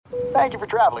Thank you for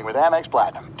traveling with Amex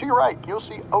Platinum. To your right, you'll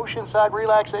see oceanside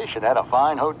relaxation at a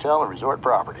fine hotel and resort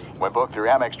property. When booked through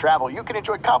Amex Travel, you can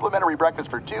enjoy complimentary breakfast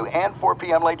for 2 and 4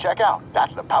 p.m. late checkout.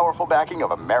 That's the powerful backing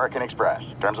of American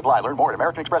Express. Terms apply. Learn more at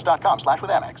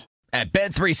americanexpress.com/withAmex. At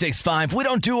Bet365, we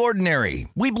don't do ordinary.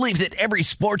 We believe that every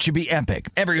sport should be epic.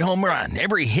 Every home run,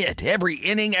 every hit, every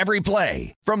inning, every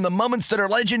play. From the moments that are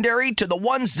legendary to the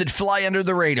ones that fly under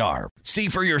the radar. See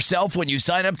for yourself when you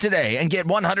sign up today and get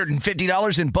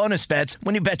 $150 in bonus bets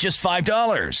when you bet just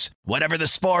 $5. Whatever the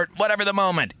sport, whatever the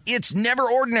moment, it's never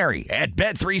ordinary at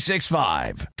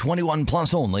Bet365. 21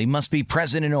 plus only. Must be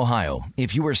present in Ohio.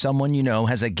 If you or someone you know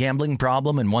has a gambling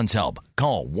problem and wants help,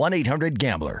 call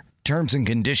 1-800-GAMBLER. Terms and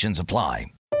conditions apply.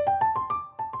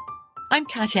 I'm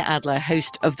Katya Adler,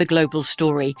 host of The Global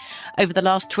Story. Over the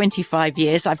last 25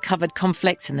 years, I've covered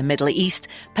conflicts in the Middle East,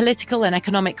 political and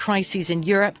economic crises in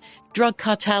Europe, drug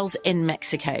cartels in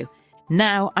Mexico.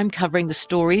 Now I'm covering the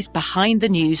stories behind the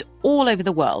news all over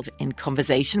the world in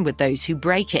conversation with those who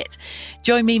break it.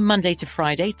 Join me Monday to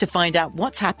Friday to find out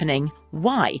what's happening,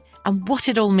 why, and what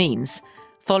it all means.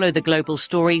 Follow The Global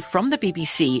Story from the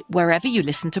BBC wherever you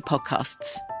listen to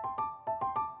podcasts.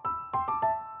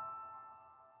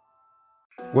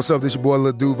 What's up, this your boy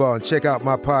Lil Duval, and check out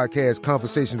my podcast,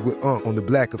 Conversations with Unc, on the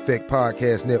Black Effect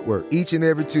Podcast Network. Each and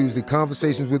every Tuesday,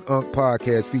 Conversations with Unc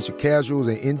podcast feature casuals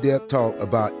and in-depth talk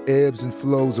about ebbs and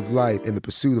flows of life and the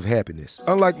pursuit of happiness.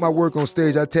 Unlike my work on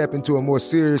stage, I tap into a more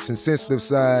serious and sensitive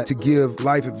side to give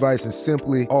life advice and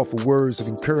simply offer words of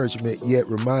encouragement, yet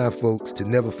remind folks to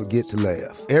never forget to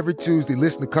laugh. Every Tuesday,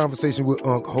 listen to Conversation with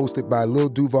Unc, hosted by Lil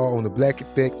Duval on the Black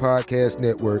Effect Podcast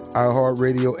Network,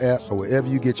 iHeartRadio app, or wherever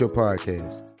you get your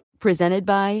podcasts. Presented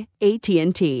by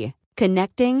AT&T.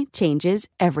 Connecting changes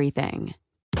everything.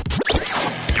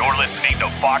 You're listening to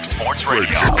Fox Sports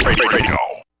Radio.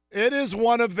 It is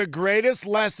one of the greatest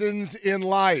lessons in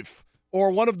life, or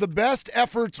one of the best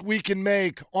efforts we can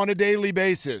make on a daily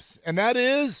basis, and that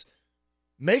is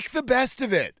make the best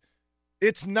of it.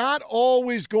 It's not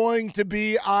always going to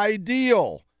be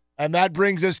ideal, and that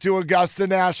brings us to Augusta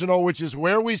National, which is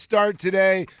where we start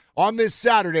today on this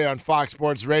Saturday on Fox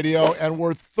Sports Radio, and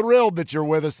we're thrilled that you're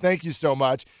with us. Thank you so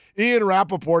much. Ian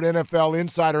Rappaport, NFL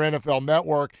Insider, NFL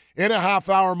Network, in a half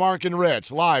hour, Mark and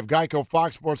Rich, live, Geico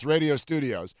Fox Sports Radio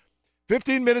studios.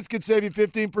 15 minutes could save you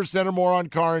 15% or more on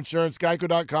car insurance.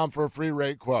 Geico.com for a free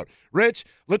rate quote. Rich,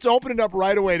 let's open it up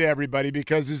right away to everybody,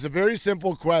 because it's a very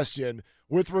simple question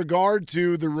with regard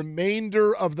to the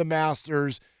remainder of the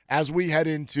Masters as we head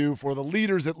into, for the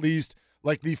leaders at least,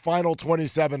 like the final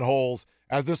 27 holes,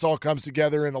 as this all comes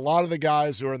together. And a lot of the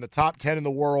guys who are in the top 10 in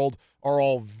the world are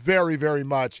all very, very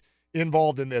much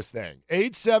involved in this thing.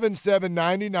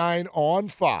 877-99 on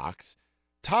Fox.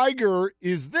 Tiger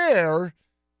is there,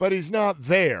 but he's not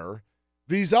there.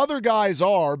 These other guys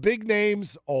are big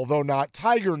names, although not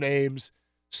Tiger names.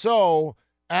 So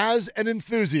as an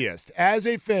enthusiast, as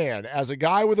a fan, as a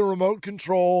guy with a remote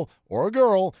control or a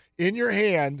girl in your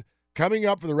hand, coming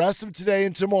up for the rest of today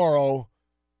and tomorrow,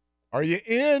 are you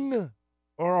in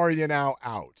or are you now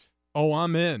out? Oh,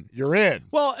 I'm in. You're in.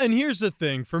 Well, and here's the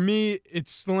thing. For me,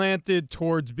 it's slanted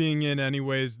towards being in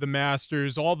anyways. The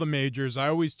Masters, all the majors. I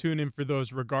always tune in for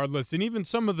those regardless. And even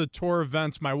some of the tour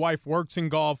events. My wife works in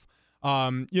golf.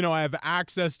 I have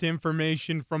access to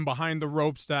information from behind the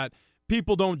ropes that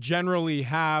people don't generally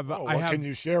have. What can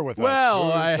you share with us?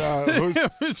 Well,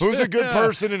 who's a good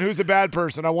person and who's a bad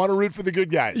person? I want to root for the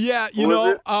good guys. Yeah,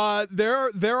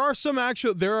 there are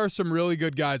some really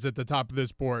good guys at the top of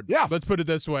this board. Yeah, let's put it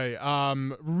this way.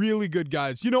 Really good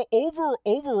guys.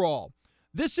 Overall,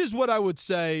 this is what I would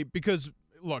say, because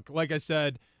look, like I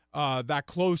said, that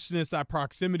closeness, that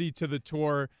proximity to the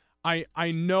tour.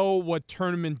 I know what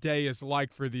tournament day is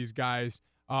like for these guys.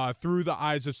 Through the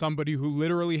eyes of somebody who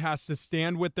literally has to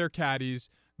stand with their caddies,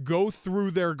 go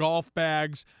through their golf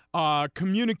bags,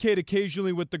 communicate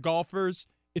occasionally with the golfers.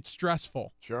 It's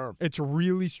stressful. Sure. It's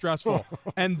really stressful.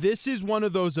 And this is one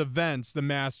of those events, the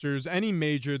Masters, any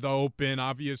major, the Open,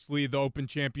 obviously the Open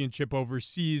Championship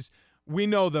overseas. We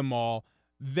know them all.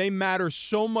 They matter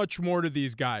so much more to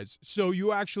these guys. So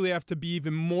you actually have to be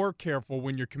even more careful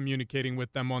when you're communicating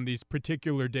with them on these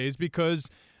particular days, because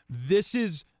this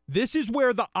is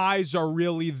where the eyes are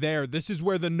really there. This is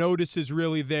where the notice is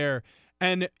really there.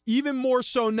 And even more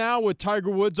so now with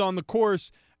Tiger Woods on the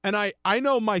course. And I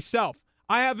know myself,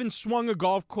 I haven't swung a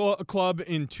golf club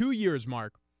in 2 years,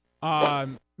 Mark.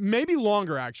 Maybe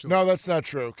longer, actually. No, that's not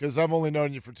true, because I've only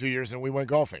known you for 2 years and we went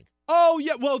golfing. Oh,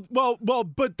 yeah. Well,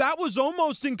 but that was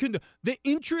almost the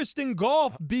interest in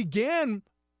golf began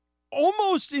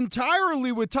almost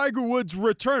entirely with Tiger Woods'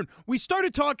 return. We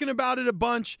started talking about it a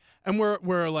bunch, and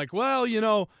we're like, well,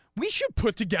 we should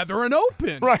put together an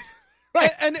Open. Right.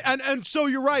 And so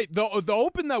you're right. The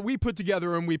Open that we put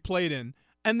together and we played in,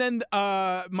 and then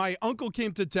my uncle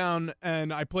came to town,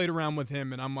 and I played around with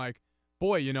him, and I'm like,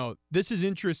 boy, this is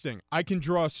interesting. I can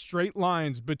draw straight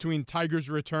lines between Tiger's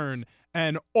return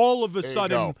and all of a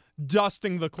sudden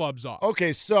dusting the clubs off.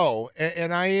 Okay, so,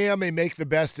 and I am a make the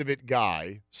best of it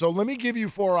guy. So let me give you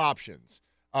 4 options.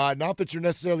 Not that you're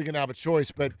necessarily going to have a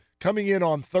choice, but coming in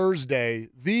on Thursday,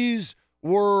 these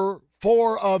were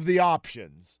 4 of the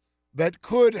options that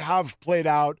could have played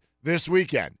out this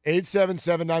weekend.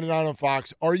 877-99 on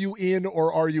Fox. Are you in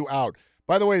or are you out?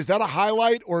 By the way, is that a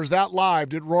highlight or is that live?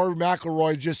 Did Rory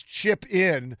McIlroy just chip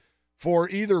in for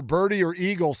either birdie or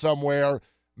eagle somewhere?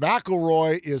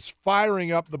 McIlroy is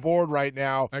firing up the board right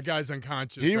now. That guy's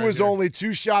unconscious. He was only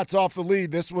 2 shots off the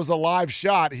lead. This was a live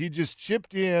shot. He just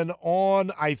chipped in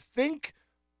on, I think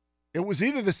it was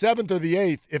either the 7th or the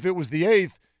 8th. If it was the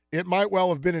 8th, it might well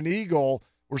have been an eagle.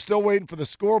 We're still waiting for the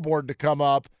scoreboard to come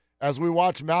up as we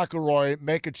watch McIlroy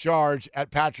make a charge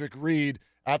at Patrick Reed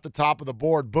at the top of the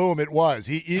board. Boom, it was.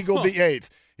 He eagled the 8th.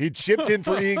 He chipped in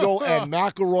for eagle, and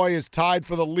McIlroy is tied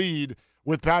for the lead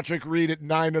with Patrick Reed at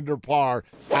 9 under par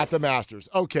at the Masters.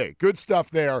 Okay, good stuff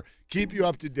there. Keep you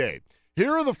up to date.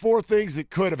 Here are the 4 things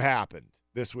that could have happened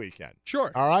this weekend.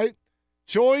 Sure. All right?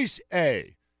 Choice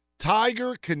A,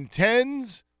 Tiger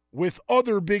contends with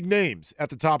other big names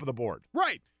at the top of the board.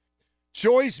 Right.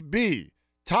 Choice B,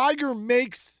 Tiger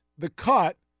makes the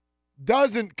cut,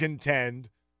 doesn't contend,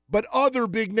 but other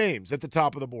big names at the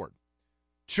top of the board.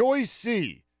 Choice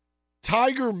C,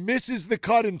 Tiger misses the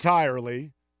cut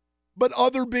entirely, but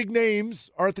other big names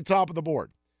are at the top of the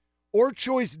board. Or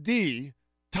choice D,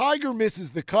 Tiger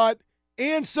misses the cut,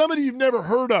 and somebody you've never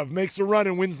heard of makes a run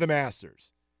and wins the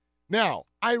Masters. Now,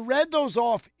 I read those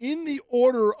off in the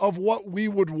order of what we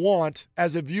would want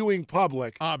as a viewing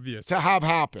public to have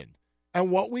happen. And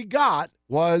what we got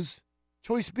was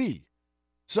choice B.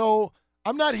 So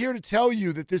I'm not here to tell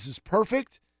you that this is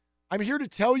perfect. I'm here to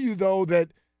tell you, though,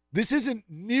 that this isn't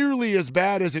nearly as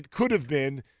bad as it could have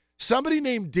been. Somebody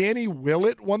named Danny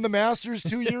Willett won the Masters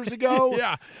 2 years ago.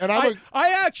 Yeah. And I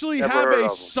actually have a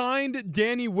signed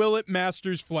Danny Willett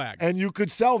Masters flag. And you could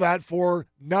sell that for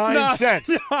 9 cents.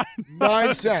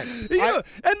 9 cents. Yeah,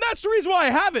 and that's the reason why I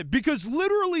have it, because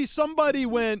literally somebody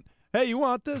went, hey, you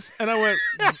want this? And I went,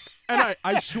 and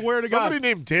I swear to God. Somebody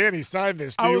named Danny signed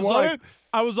this. Do you want it?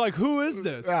 I was like, who is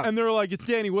this? Yeah. And they were like, it's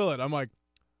Danny Willett. I'm like,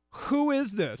 who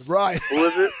is this? Right. Who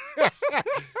is it?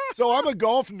 So I'm a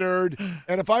golf nerd,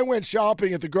 and if I went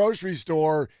shopping at the grocery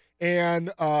store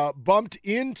and bumped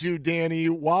into Danny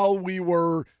while we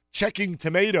were checking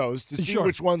tomatoes to see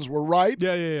which ones were ripe,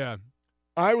 yeah,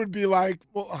 I would be like,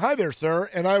 well, hi there, sir,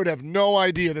 and I would have no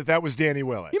idea that was Danny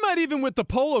Willett. You might even with the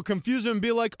polo confuse him and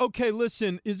be like, okay,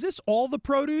 listen, is this all the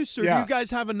produce, or do you guys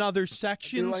have another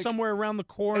section somewhere around the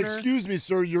corner? Excuse me,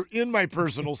 sir, you're in my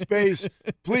personal space.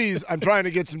 Please, I'm trying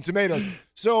to get some tomatoes.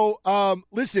 So,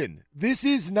 listen, this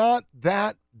is not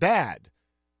that bad.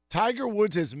 Tiger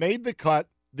Woods has made the cut.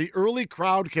 The early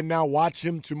crowd can now watch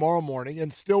him tomorrow morning,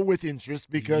 and still with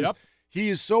interest, because he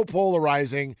is so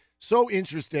polarizing, so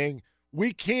interesting.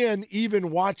 We can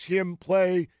even watch him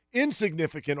play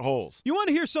insignificant holes. You want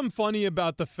to hear something funny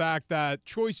about the fact that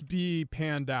choice B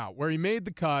panned out, where he made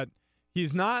the cut.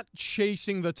 He's not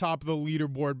chasing the top of the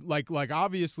leaderboard like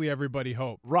obviously everybody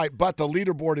hoped. Right, but the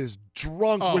leaderboard is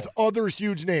drunk with other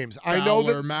huge names. Fowler, I know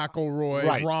that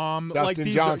McIlroy, Rahm, Dustin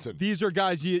Johnson. These are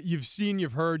guys you've seen,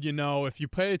 you've heard, If you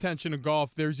pay attention to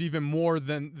golf, there's even more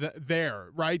than there,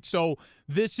 right? So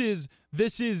this is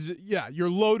you're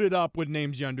loaded up with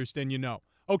names you understand,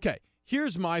 Okay,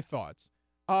 here's my thoughts.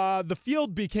 The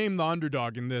field became the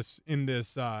underdog in this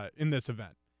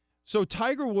event. So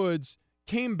Tiger Woods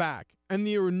came back, and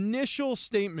the initial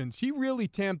statements, he really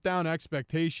tamped down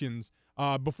expectations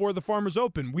before the Farmers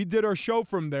Open. We did our show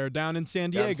from there down in San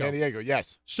Diego. San Diego,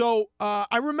 yes. So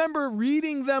I remember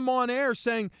reading them on air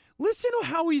saying, listen to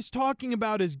how he's talking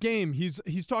about his game.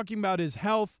 He's talking about his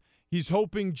health. He's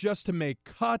hoping just to make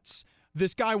cuts.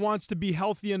 This guy wants to be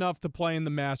healthy enough to play in the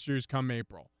Masters come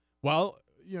April. Well,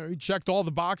 he checked all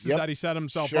the boxes that he set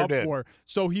himself up for.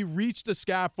 So he reached the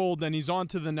scaffold, and he's on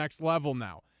to the next level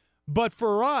now. But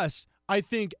for us, I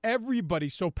think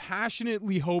everybody's so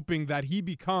passionately hoping that he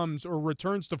becomes or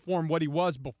returns to form what he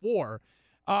was before.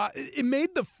 It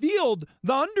made the field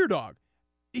the underdog.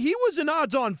 he was an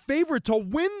odds-on favorite to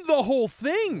win the whole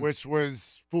thing. Which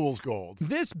was fool's gold.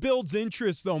 This builds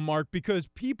interest, though, Mark, because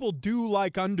people do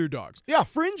like underdogs. Yeah.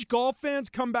 Fringe golf fans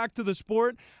come back to the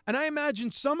sport, and I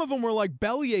imagine some of them were like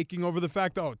belly aching over the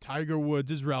fact, oh, Tiger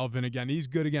Woods is relevant again. He's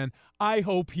good again. I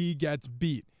hope he gets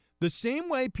beat. The same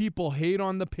way people hate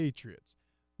on the Patriots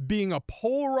being a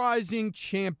polarizing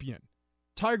champion,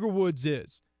 Tiger Woods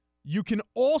is. You can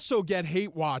also get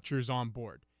hate watchers on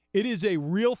board. It is a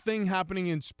real thing happening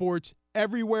in sports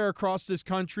everywhere across this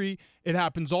country. It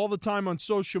happens all the time on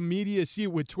social media. See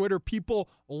it with Twitter. People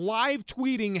live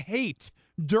tweeting hate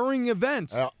during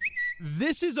events.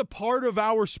 This is a part of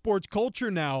our sports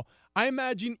culture now. I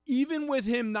imagine even with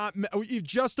him not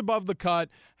just above the cut,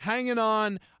 hanging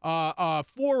on 4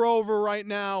 over right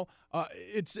now,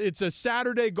 it's a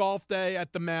Saturday golf day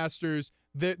at the Masters.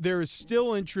 There is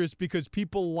still interest because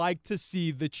people like to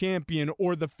see the champion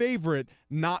or the favorite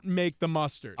not make the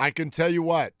mustard. I can tell you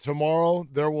what, tomorrow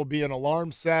there will be an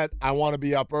alarm set. I want to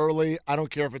be up early. I don't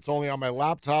care if it's only on my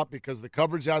laptop because the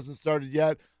coverage hasn't started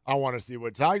yet. I want to see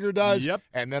what Tiger does,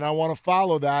 and then I want to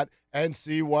follow that and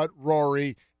see what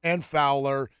Rory and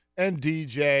Fowler and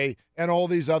DJ and all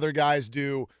these other guys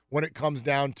do when it comes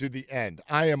down to the end.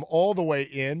 I am all the way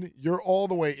in. You're all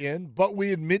the way in, but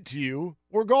we admit to you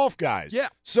we're golf guys. Yeah.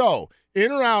 So,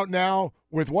 in or out now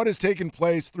with what has taken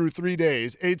place through 3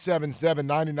 days,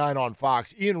 877-99 on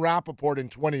Fox, Ian Rappaport in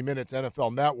 20 Minutes,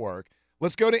 NFL Network.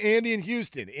 Let's go to Andy in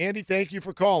Houston. Andy, thank you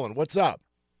for calling. What's up?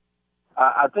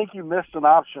 I think you missed an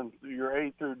option through your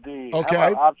A through D. Okay.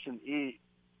 How about option E?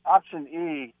 Option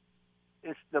E,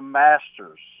 it's the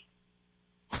Masters.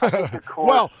 I think the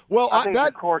course,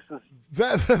 that course is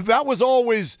that was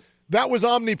always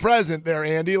omnipresent there,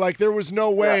 Andy. Like there was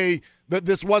no way that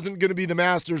this wasn't going to be the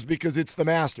Masters because it's the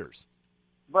Masters.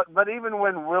 But even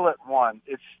when Willett won,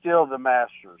 it's still the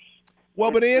Masters.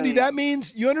 Well, but Andy, that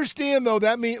means you understand though.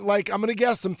 That means like I'm going to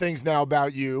guess some things now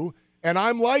about you, and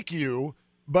I'm like you.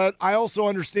 But I also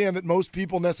understand that most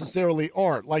people necessarily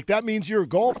aren't. Like, that means you're a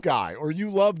golf guy or you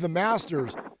love the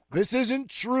Masters. This isn't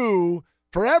true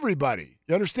for everybody.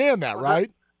 You understand that, right?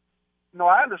 No,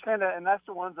 I understand that, and that's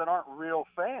the ones that aren't real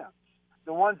fans.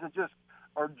 The ones that just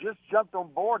jumped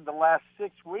on board the last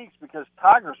 6 weeks because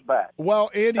Tiger's back.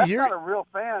 Well, Andy, that's not a real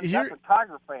fan. That's a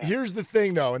Tiger fan. Here's the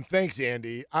thing, though, and thanks,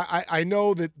 Andy. I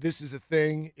know that this is a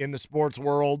thing in the sports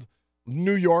world.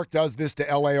 New York does this to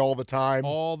L.A. all the time.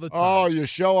 All the time. Oh, you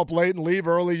show up late and leave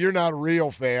early. You're not real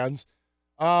fans.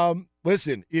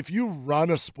 Listen, if you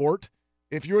run a sport,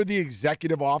 if you're the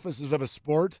executive officers of a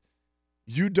sport,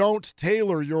 you don't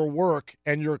tailor your work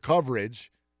and your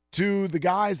coverage to the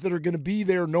guys that are going to be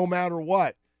there no matter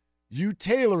what. You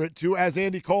tailor it to, as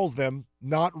Andy calls them,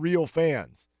 not real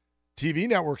fans. TV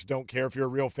networks don't care if you're a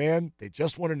real fan. They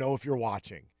just want to know if you're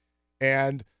watching.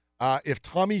 And if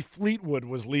Tommy Fleetwood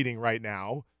was leading right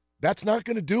now, that's not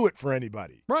going to do it for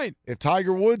anybody. Right. If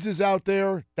Tiger Woods is out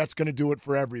there, that's going to do it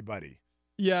for everybody.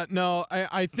 Yeah, no,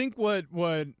 I think what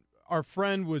our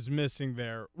friend was missing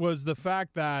there was the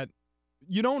fact that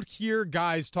you don't hear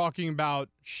guys talking about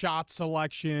shot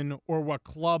selection or what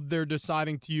club they're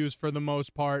deciding to use for the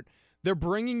most part. They're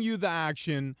bringing you the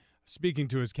action. Speaking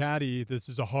to his caddy, this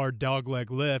is a hard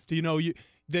dogleg lift. You know,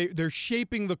 they're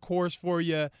shaping the course for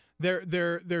you.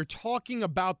 They're talking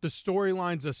about the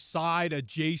storylines aside,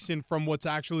 adjacent from what's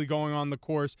actually going on the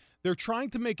course. They're trying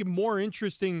to make it more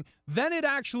interesting than it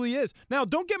actually is. Now,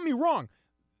 don't get me wrong.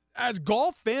 As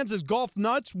golf fans, as golf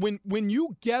nuts, when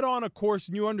you get on a course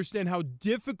and you understand how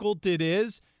difficult it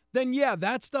is, then yeah,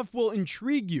 that stuff will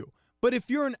intrigue you. But if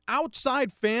you're an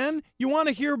outside fan, you want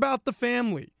to hear about the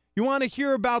family. You want to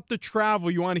hear about the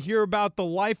travel. You want to hear about the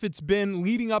life it's been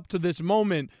leading up to this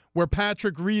moment where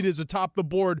Patrick Reed is atop the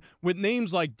board with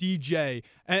names like DJ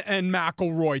and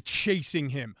McIlroy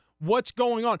chasing him. What's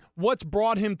going on? What's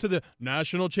brought him to the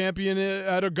national champion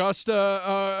at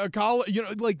Augusta College? You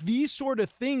know, like these sort of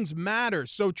things matter.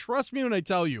 So trust me when I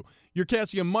tell you, you're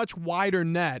casting a much wider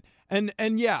net. And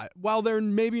yeah, while they're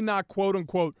maybe not quote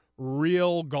unquote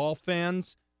real golf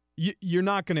fans, you're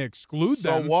not going to exclude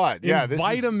them. So what? Yeah,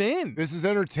 invite them in. This is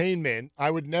entertainment. I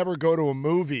would never go to a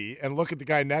movie and look at the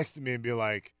guy next to me and be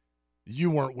like,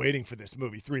 you weren't waiting for this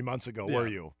movie 3 months ago, were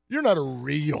you? You're not a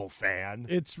real fan.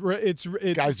 It's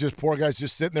poor guys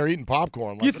just sitting there eating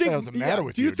popcorn. Like, what the hell does the matter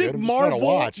with you? Do you think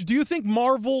Marvel? Do you think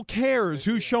Marvel cares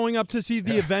who's showing up to see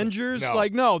the Avengers? No.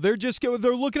 Like, no, they're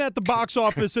looking at the box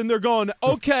office and they're going,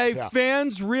 okay,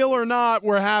 fans, real or not,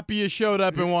 we're happy you showed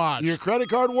up and watched. Your credit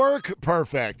card work?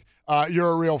 Perfect.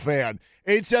 You're a real fan.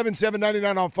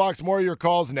 877-99 on Fox. More of your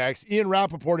calls next. Ian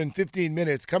Rappaport in 15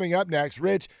 minutes. Coming up next,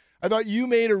 Rich, I thought you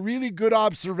made a really good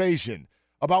observation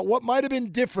about what might have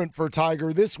been different for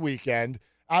Tiger this weekend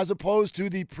as opposed to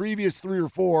the previous 3 or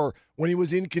 4 when he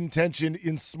was in contention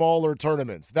in smaller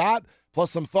tournaments. That, plus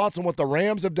some thoughts on what the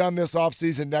Rams have done this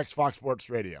offseason, next Fox Sports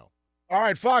Radio. All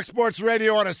right, Fox Sports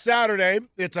Radio on a Saturday.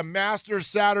 It's a Masters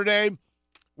Saturday.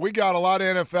 We got a lot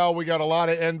of NFL. We got a lot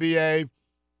of NBA.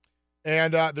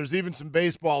 And there's even some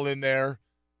baseball in there.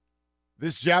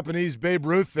 This Japanese Babe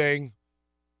Ruth thing,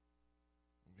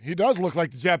 he does look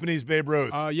like the Japanese Babe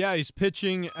Ruth. Yeah, he's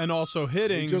pitching and also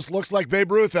hitting. He just looks like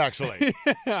Babe Ruth, actually.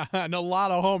 Yeah, and a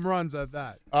lot of home runs at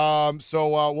that.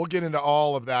 So we'll get into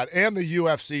all of that and the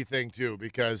UFC thing, too,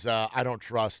 because I don't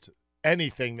trust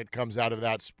anything that comes out of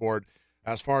that sport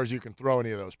as far as you can throw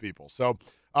any of those people. So,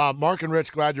 Mark and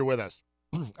Rich, glad you're with us.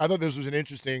 I thought this was an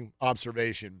interesting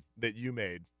observation that you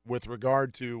made with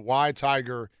regard to why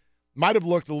Tiger might have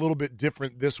looked a little bit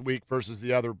different this week versus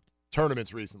the other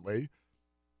tournaments recently.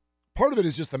 Part of it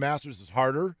is just the Masters is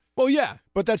harder. Well, yeah.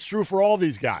 But that's true for all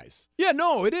these guys. Yeah,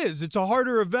 no, it is. It's a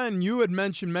harder event. You had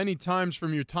mentioned many times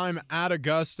from your time at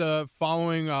Augusta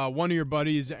following one of your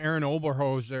buddies, Aaron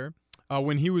Oberhoser,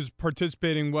 when he was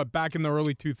participating, back in the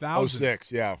early 2000s?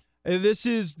 06, yeah. This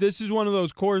is one of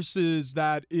those courses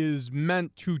that is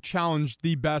meant to challenge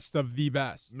the best of the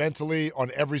best. Mentally on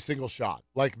every single shot.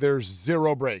 Like there's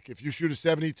zero break. If you shoot a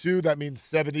 72, that means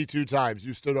 72 times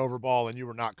you stood over ball and you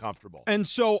were not comfortable. And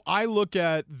so I look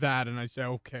at that and I say,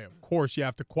 okay, of course you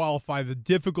have to qualify the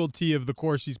difficulty of the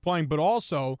course he's playing, but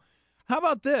also, how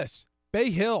about this?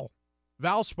 Bay Hill,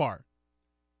 Valspar.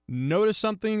 Notice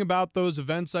something about those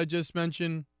events I just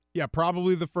mentioned? Yeah,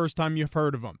 probably the first time you've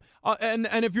heard of them. And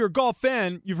if you're a golf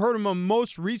fan, you've heard of them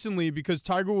most recently because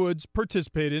Tiger Woods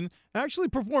participated and actually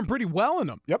performed pretty well in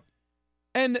them. Yep.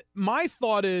 And my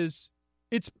thought is,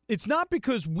 it's not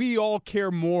because we all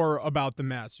care more about the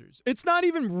Masters. It's not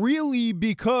even really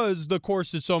because the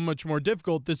course is so much more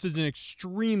difficult. This is an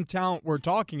extreme talent we're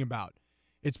talking about.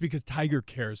 It's because Tiger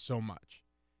cares so much.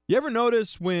 You ever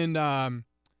notice when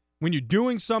you're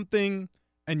doing something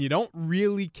and you don't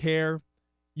really care,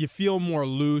 you feel more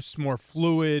loose, more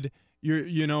fluid.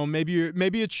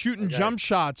 Maybe it's shooting jump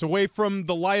shots away from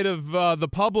the light of the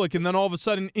public, and then all of a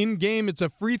sudden, in game, it's a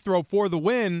free throw for the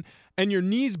win, and your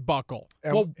knees buckle.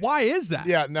 Well, why is that?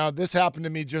 Yeah. Now this happened to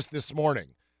me just this morning.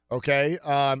 Okay,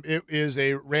 it is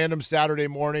a random Saturday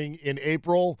morning in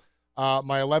April.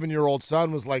 My 11-year-old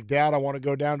son was like, "Dad, I want to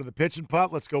go down to the pitch and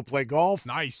putt. Let's go play golf."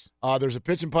 Nice. There's a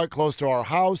pitch and putt close to our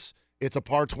house. It's a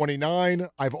par 29.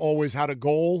 I've always had a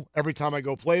goal every time I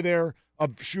go play there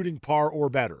of shooting par or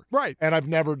better. Right. And I've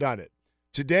never done it.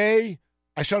 Today,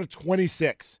 I shot a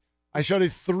 26. I shot a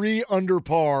 3 under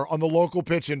par on the local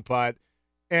pitch and putt.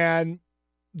 And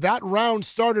that round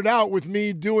started out with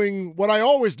me doing what I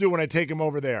always do when I take him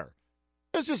over there.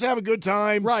 Let's just have a good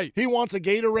time. Right. He wants a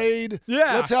Gatorade.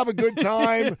 Yeah. Let's have a good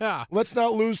time. Yeah. Let's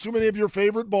not lose too many of your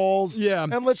favorite balls. Yeah.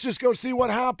 And let's just go see what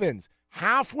happens.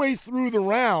 Halfway through the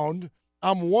round,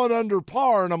 I'm 1 under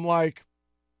par, and I'm like,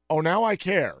 oh, now I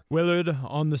care. Willard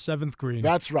on the 7th green.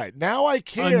 That's right. Now I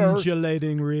care.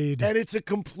 Undulating reed. And it's a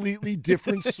completely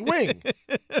different swing.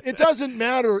 It doesn't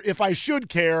matter if I should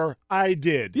care, I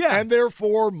did. Yeah. And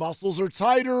therefore, muscles are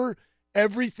tighter.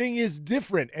 Everything is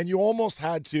different. And you almost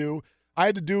had to. I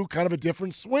had to do kind of a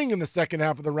different swing in the second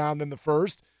half of the round than the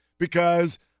first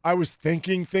because I was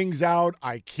thinking things out.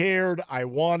 I cared. I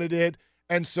wanted it.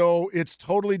 And so it's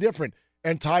totally different.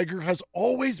 And Tiger has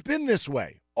always been this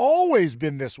way. Always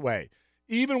been this way.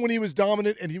 Even when he was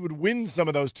dominant and he would win some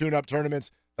of those tune-up tournaments,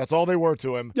 that's all they were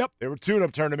to him. Yep. They were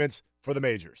tune-up tournaments for the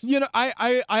majors.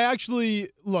 I actually,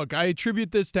 look, I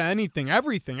attribute this to anything,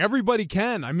 everything. Everybody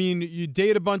can. I mean, you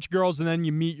date a bunch of girls and then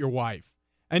you meet your wife.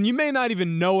 And you may not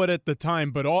even know it at the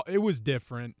time, but it was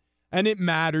different. And it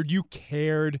mattered. You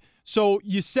cared. So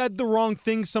you said the wrong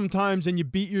thing sometimes and you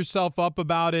beat yourself up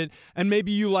about it. And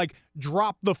maybe you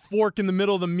dropped the fork in the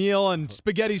middle of the meal and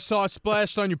spaghetti sauce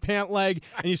splashed on your pant leg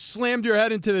and you slammed your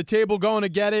head into the table going to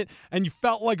get it. And you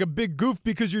felt like a big goof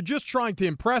because you're just trying to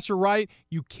impress her, right?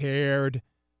 You cared.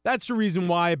 That's the reason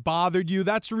why it bothered you.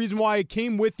 That's the reason why it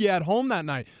came with you at home that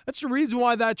night. That's the reason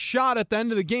why that shot at the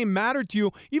end of the game mattered to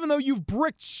you, even though you've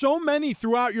bricked so many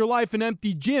throughout your life in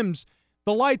empty gyms.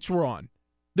 The lights were on.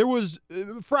 There was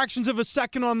fractions of a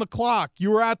second on the clock. You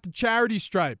were at the charity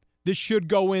stripe. This should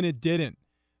go in. It didn't.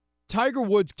 Tiger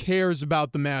Woods cares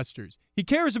about the Masters. He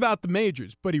cares about the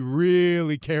majors, but he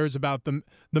really cares about the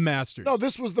Masters. No,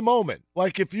 this was the moment.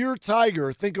 Like, if you're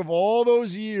Tiger, think of all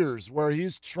those years where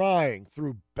he's trying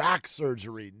through back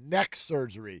surgery, neck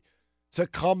surgery, to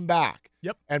come back.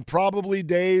 Yep. And probably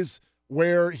days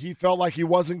where he felt like he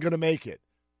wasn't going to make it.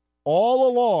 All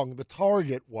along, the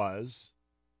target was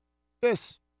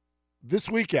this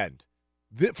weekend.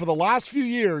 for the last few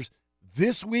years,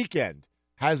 this weekend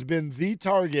has been the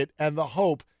target and the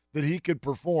hope that he could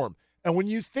perform. And when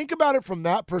you think about it from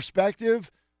that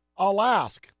perspective, I'll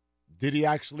ask, did he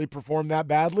actually perform that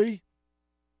badly?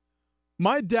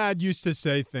 My dad used to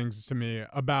say things to me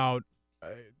about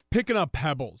picking up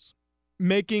pebbles,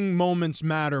 making moments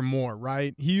matter more,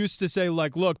 right? He used to say,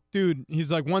 like, look, dude,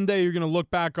 he's like, one day you're going to look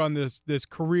back on this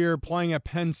career playing at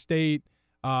Penn State,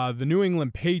 the New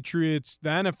England Patriots, the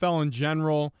NFL in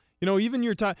general. You know, even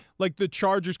your time, like the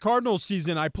Chargers-Cardinals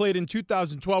season I played in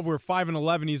 2012, we were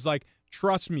 5-11. He's like,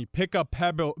 trust me, pick up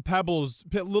pebbles,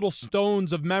 little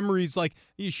stones of memories like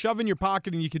you shove in your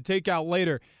pocket and you can take out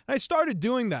later. And I started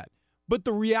doing that. But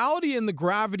the reality and the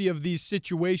gravity of these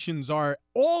situations are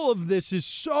all of this is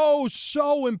so,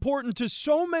 so important to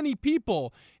so many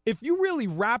people. If you really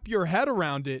wrap your head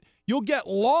around it, you'll get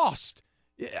lost.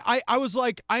 I was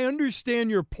like, I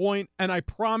understand your point, and I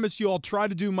promise you I'll try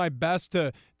to do my best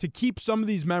to keep some of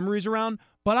these memories around,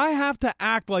 but I have to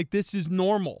act like this is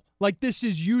normal, like this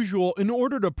is usual in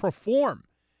order to perform.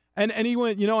 And he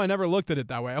went, you know, I never looked at it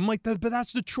that way. I'm like, but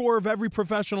that's the chore of every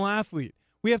professional athlete.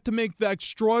 We have to make the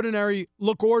extraordinary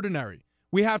look ordinary.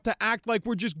 We have to act like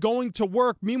we're just going to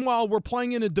work. Meanwhile, we're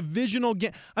playing in a divisional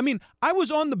game. I mean, I was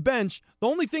on the bench. The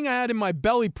only thing I had in my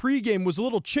belly pregame was a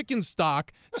little chicken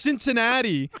stock.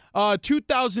 Cincinnati,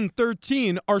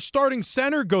 2013, our starting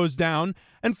center goes down,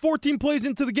 and 14 plays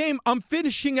into the game, I'm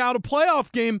finishing out a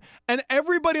playoff game, and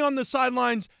everybody on the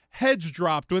sidelines, heads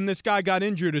dropped when this guy got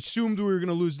injured, assumed we were going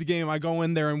to lose the game. I go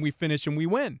in there, and we finish, and we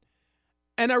win.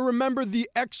 And I remember the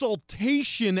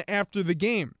exultation after the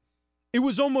game. It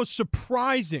was almost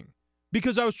surprising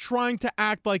because I was trying to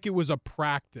act like it was a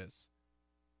practice.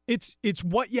 It's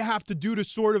what you have to do to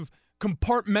sort of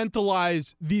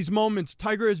compartmentalize these moments.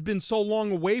 Tiger has been so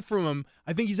long away from him.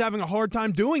 I think he's having a hard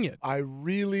time doing it.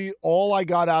 All I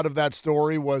got out of that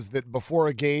story was that before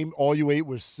a game, all you ate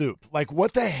was soup. Like,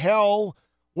 what the hell?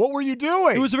 What were you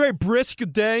doing? It was a very brisk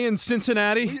day in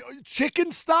Cincinnati.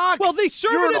 Chicken stock? Well, they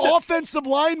serve You're it an offensive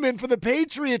lineman for the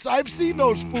Patriots. I've seen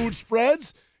those food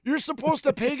spreads. You're supposed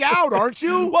to pig out, aren't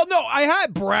you? Well, no, I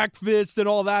had breakfast and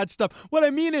all that stuff. What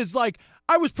I mean is, like,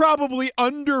 I was probably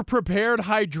underprepared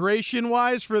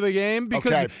hydration-wise for the game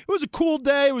because it was a cool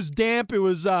day. It was damp. It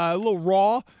was a little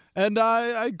raw. And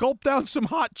I gulped down some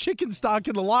hot chicken stock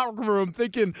in the locker room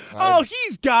thinking,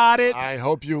 he's got it. I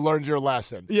hope you learned your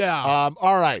lesson. Yeah.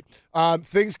 All right.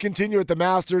 Things continue at the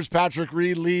Masters. Patrick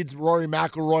Reed leads Rory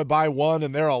McIlroy by 1,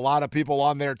 and there are a lot of people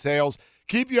on their tails.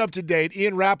 Keep you up to date.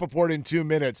 Ian Rappaport in 2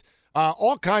 minutes.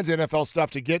 All kinds of NFL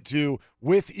stuff to get to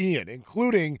with Ian,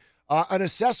 including an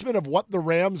assessment of what the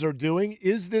Rams are doing.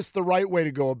 Is this the right way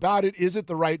to go about it? Is it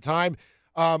the right time?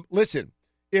 Listen,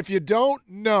 if you don't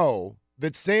know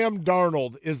that Sam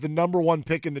Darnold is the number 1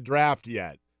 pick in the draft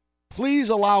yet, please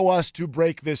allow us to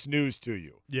break this news to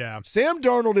you. Yeah. Sam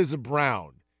Darnold is a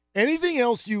Brown. Anything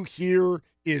else you hear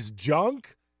is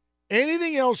junk.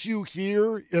 Anything else you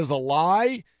hear is a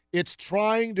lie. It's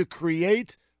trying to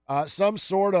create some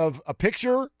sort of a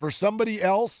picture for somebody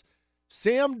else.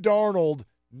 Sam Darnold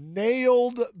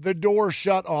nailed the door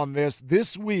shut on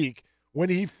this week when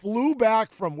he flew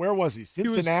back from, where was he,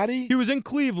 Cincinnati? He was in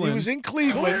Cleveland. He was in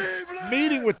Cleveland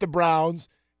meeting with the Browns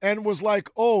and was like,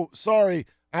 oh, sorry,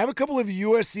 I have a couple of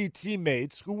USC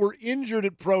teammates who were injured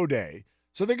at Pro Day,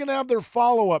 so they're going to have their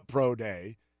follow-up Pro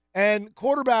Day. And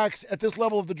quarterbacks at this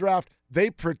level of the draft, they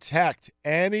protect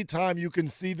anytime you can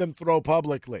see them throw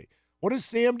publicly. What does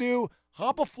Sam do?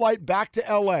 Hop a flight back to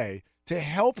L.A. to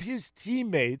help his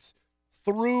teammates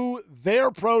through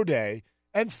their pro day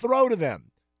and throw to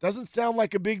them. Doesn't sound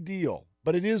like a big deal,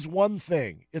 but it is one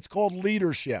thing. It's called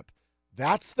leadership.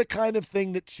 That's the kind of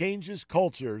thing that changes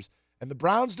cultures, and the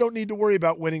Browns don't need to worry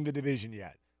about winning the division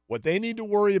yet. What they need to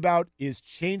worry about is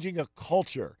changing a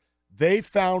culture. They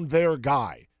found their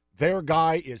guy. Their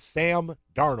guy is Sam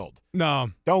Darnold. No.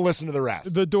 Don't listen to the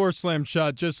rest. The door slammed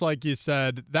shut, just like you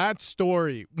said. That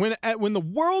story, when the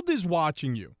world is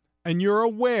watching you, and you're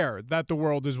aware that the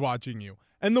world is watching you,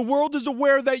 and the world is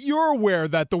aware that you're aware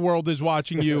that the world is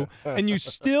watching you, and you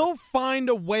still find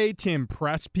a way to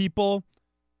impress people,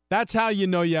 that's how you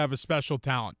know you have a special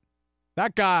talent.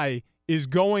 That guy is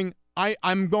going,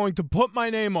 I'm going to put my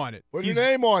name on it. Put your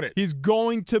name on it. He's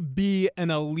going to be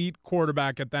an elite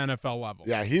quarterback at the NFL level.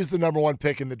 Yeah, he's the number 1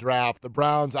 pick in the draft. The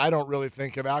Browns, I don't really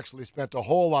think, have actually spent a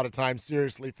whole lot of time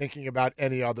seriously thinking about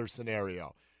any other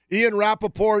scenario. Ian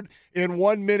Rappaport in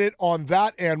 1 minute on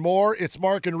that and more. It's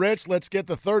Mark and Rich. Let's get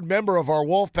the third member of our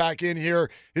Wolfpack in here.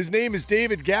 His name is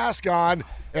David Gascon,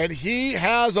 and he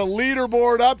has a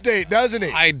leaderboard update, doesn't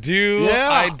he? I do. Yeah.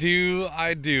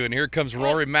 I do. And here comes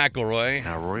Rory McIlroy.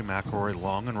 Now Rory McIlroy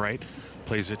long and right.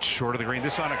 Plays it short of the green.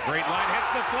 This on a great line.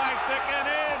 Hits the flagstick and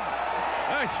in.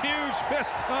 A huge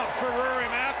fist bump for Rory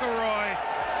McIlroy.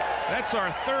 That's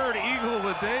our third eagle of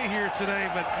the day here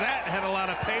today, but that had a lot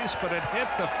of pace, but it hit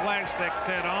the flagstick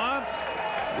dead on.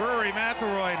 Rory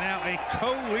McIlroy now a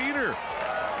co-leader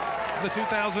of the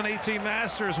 2018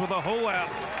 Masters with a hole out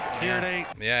here at 8.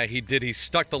 Yeah, he did. He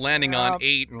stuck the landing on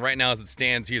 8, and right now as it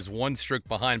stands, he is 1 stroke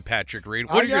behind Patrick Reed.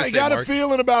 What are you going to say, Mark? I got a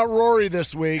feeling about Rory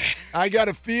this week. I got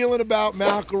a feeling about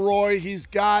McIlroy. He's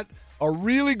got a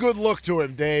really good look to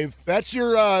him, Dave. That's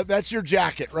your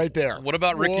jacket right there. What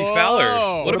about Ricky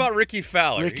Fowler? What about Ricky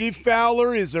Fowler? Ricky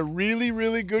Fowler is a really,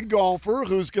 really good golfer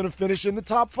who's going to finish in the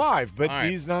top 5, but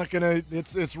he's not going to.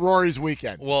 It's Rory's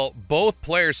weekend. Well, both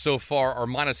players so far are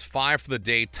 -5 for the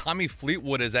day. Tommy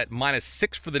Fleetwood is at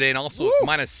 -6 for the day, and also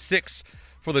 -6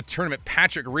 for the tournament.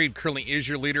 Patrick Reed currently is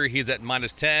your leader. He's at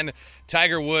 -10.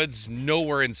 Tiger Woods,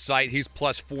 nowhere in sight. He's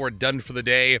 +4, done for the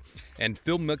day. And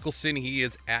Phil Mickelson, he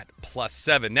is at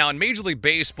 +7. Now, in Major League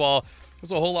Baseball,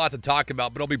 there's a whole lot to talk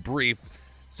about, but I'll be brief.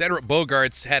 Cedric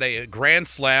Bogarts had a grand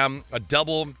slam, a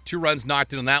double, 2 runs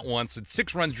knocked in on that one, so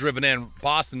 6 runs driven in.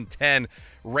 Boston 10,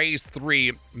 Rays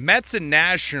 3. Mets and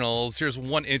Nationals, here's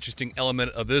one interesting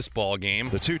element of this ball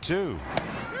game. The 2-2.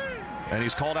 And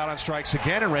he's called out on strikes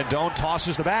again, and Rendon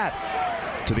tosses the bat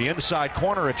to the inside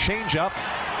corner, a changeup,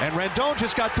 and Rendon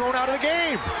just got thrown out of the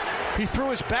game. He threw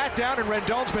his bat down, and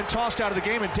Rendon's been tossed out of the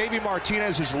game, and Davey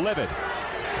Martinez is livid.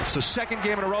 It's the second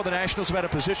game in a row the Nationals have had a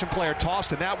position player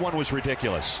tossed, and that one was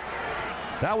ridiculous.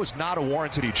 That was not a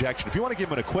warranted ejection. If you want to give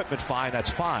him an equipment fine, that's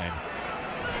fine.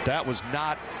 That was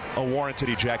not a warranted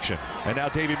ejection. And now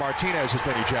Davey Martinez has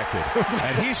been ejected.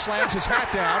 And he slams his hat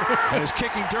down and is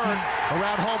kicking dirt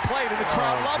around home plate, and the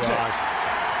crowd loves it.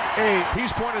 Hey,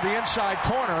 he's pointed the inside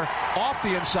corner, off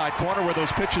the inside corner where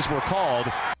those pitches were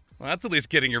called. Well, that's at least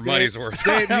getting your money's worth.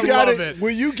 Dave, you got it. Will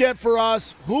you get for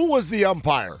us who was the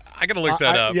umpire? I got to look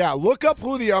that up. Yeah, look up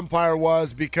who the umpire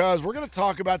was, because we're going to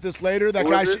talk about this later. That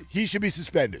guy, he should be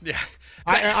suspended. Yeah.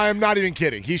 I am not even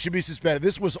kidding. He should be suspended.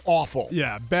 This was awful.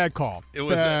 Yeah, bad call. It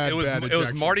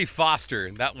was Marty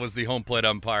Foster. That was the home plate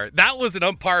umpire. That was an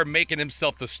umpire making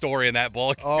himself the story in that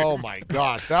ball game. Oh my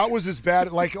gosh, that was as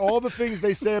bad. Like all the things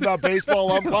they say about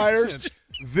baseball umpires,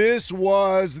 this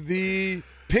was the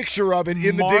picture of it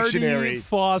in the dictionary. Marty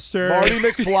Foster. Marty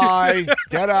McFly.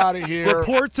 Get out of here.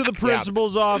 Report to the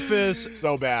principal's office.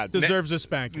 So bad. Deserves a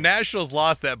spanking. Nationals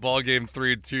lost that ball game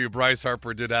 3-2. Bryce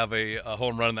Harper did have a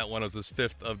home run in that one. It was his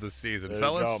 5th of the season. There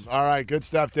Fellas? All right, good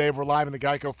stuff, Dave. We're live in the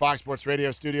Geico Fox Sports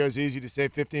Radio studios. Easy to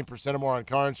save 15% or more on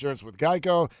car insurance with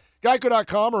Geico.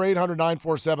 Geico.com or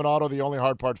 800-947-AUTO. The only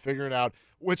hard part, figuring out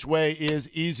which way is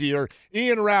easier.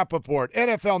 Ian Rappaport,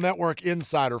 NFL Network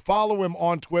insider. Follow him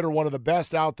on Twitter, one of the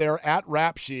best out there, at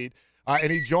Rapsheet.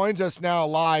 And he joins us now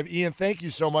live. Ian, thank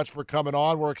you so much for coming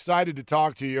on. We're excited to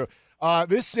talk to you.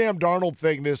 This Sam Darnold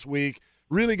thing this week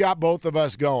really got both of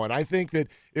us going. I think that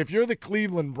if you're the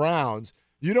Cleveland Browns,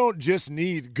 you don't just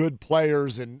need good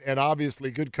players and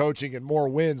obviously good coaching and more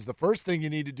wins. The first thing you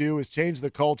need to do is change the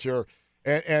culture.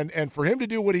 And for him to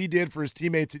do what he did for his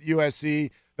teammates at USC,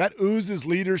 that oozes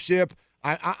leadership.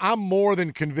 I'm more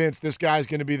than convinced this guy's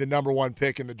going to be the number 1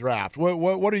 pick in the draft.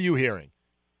 What are you hearing?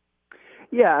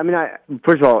 Yeah, I mean,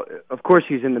 first of all, of course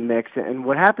he's in the mix. And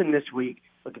what happened this week,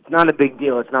 look, it's not a big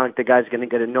deal. It's not like the guy's going to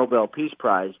get a Nobel Peace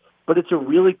Prize, but it's a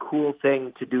really cool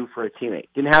thing to do for a teammate.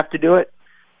 Didn't have to do it.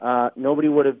 Nobody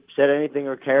would have said anything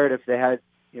or cared if they had,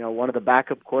 one of the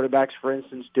backup quarterbacks, for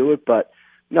instance, do it. But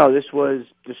no, this was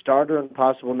the starter and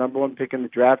possible number 1 pick in the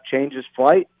draft, change his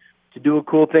flight to do a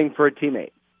cool thing for a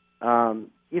teammate.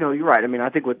 You're right. I mean, I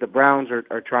think what the Browns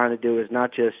are trying to do is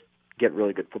not just get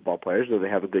really good football players, though they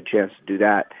have a good chance to do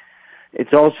that.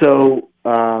 It's also,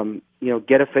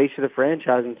 get a face of the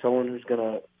franchise and someone who's going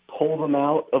to pull them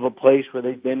out of a place where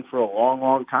they've been for a long,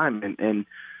 long time. And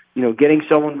getting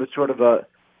someone with sort of a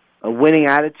winning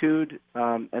attitude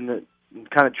and the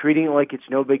kind of treating it like it's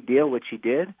no big deal, which he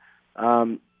did,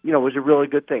 was a really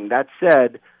good thing. That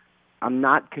said, I'm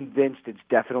not convinced it's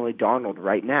definitely Darnold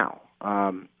right now.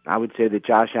 I would say that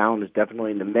Josh Allen is definitely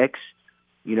in the mix.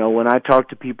 When I talk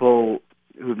to people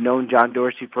who've known John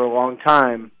Dorsey for a long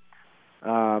time,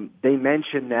 they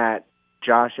mention that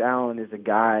Josh Allen is a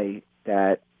guy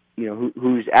that,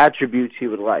 whose attributes he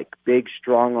would like. Big,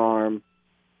 strong arm,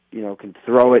 can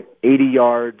throw it 80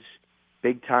 yards,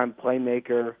 big-time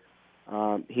playmaker.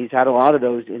 He's had a lot of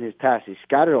those in his past. He's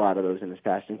scattered a lot of those in his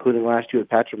past, including last year with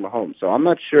Patrick Mahomes. So I'm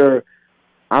not sure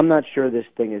this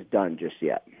thing is done just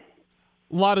yet.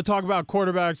 A lot of talk about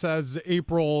quarterbacks as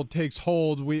April takes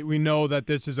hold. We know that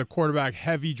this is a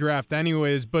quarterback-heavy draft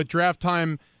anyways, but draft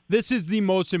time, this is the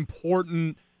most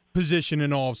important position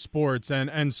in all of sports,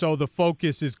 and so the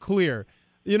focus is clear.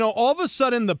 You know, all of a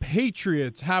sudden the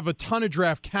Patriots have a ton of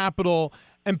draft capital,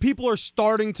 and people are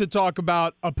starting to talk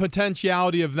about a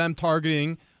potentiality of them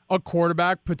targeting a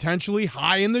quarterback potentially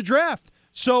high in the draft.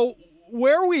 So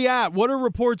where are we at? What are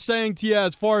reports saying to you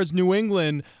as far as New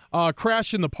England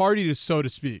crashing the party, so to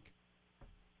speak?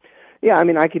 Yeah, I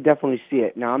mean, I could definitely see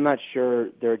it. Now, I'm not sure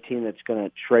they're a team that's going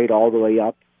to trade all the way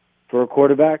up for a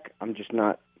quarterback. I'm just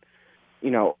not,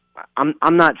 I'm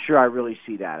not sure I really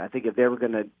see that. I think if they were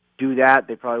going to do that,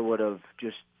 they probably would have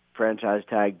just franchise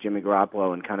tagged Jimmy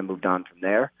Garoppolo and kind of moved on from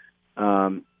there.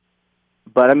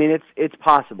 But I mean, it's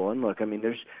possible. And look, I mean,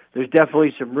 there's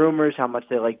definitely some rumors how much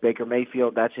they like Baker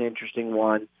Mayfield. That's an interesting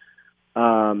one.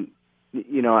 I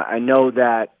know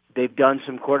that they've done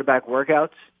some quarterback workouts.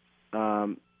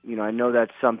 I know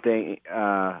that's something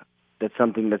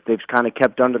that they've kind of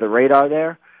kept under the radar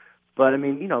there. But I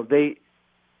mean,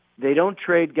 they don't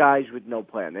trade guys with no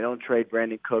plan. They don't trade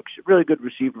Brandon Cooks, a really good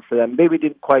receiver for them. Maybe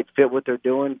didn't quite fit what they're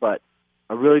doing, but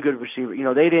a really good receiver.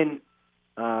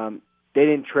 They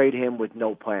didn't trade him with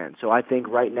no plan. So I think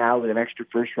right now with an extra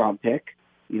first-round pick,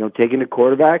 taking a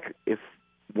quarterback, if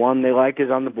one they like is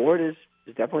on the board, is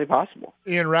definitely possible.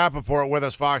 Ian Rappaport with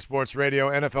us, Fox Sports Radio.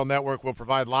 NFL Network will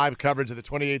provide live coverage of the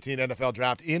 2018 NFL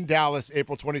Draft in Dallas,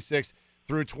 April 26th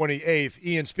through 28th.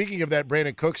 Ian, speaking of that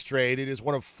Brandon Cooks trade, it is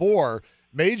one of 4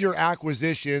 major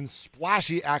acquisitions,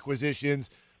 splashy acquisitions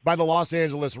by the Los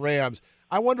Angeles Rams.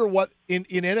 I wonder what, in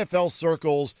NFL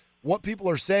circles, what people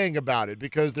are saying about it,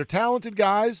 because they're talented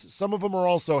guys. Some of them are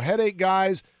also headache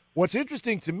guys. What's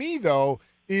interesting to me, though,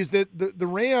 is that the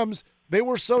Rams, they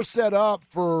were so set up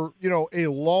for, a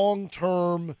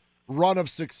long-term run of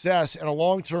success and a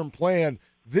long-term plan.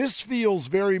 This feels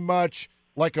very much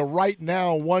like a right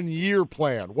now 1-year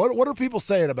plan. What are people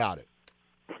saying about it?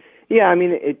 Yeah, I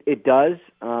mean, it does,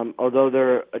 although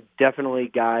there are definitely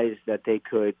guys that they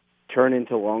could turn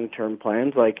into long-term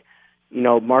plans. Like,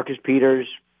 Marcus Peters,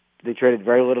 they traded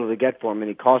very little to get for him, and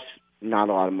he costs not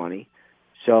a lot of money.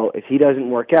 So if he doesn't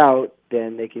work out,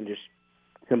 then they can just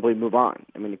simply move on.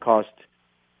 I mean, it cost,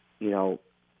 a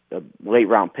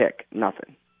late-round pick,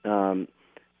 nothing. So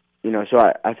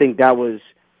I think that was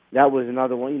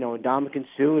another one. Ndamukong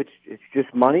Suh, it's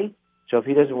just money. So if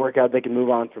he doesn't work out, they can move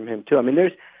on from him too. I mean,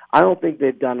 I don't think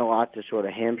they've done a lot to sort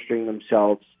of hamstring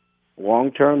themselves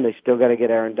long term. They still got to get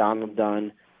Aaron Donald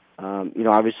done.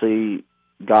 Obviously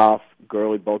Goff,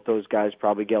 Gurley, both those guys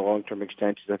probably get long-term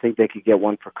extensions. I think they could get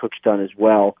one for Cooks done as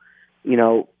well.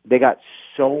 They got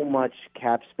so much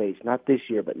cap space, not this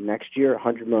year, but next year,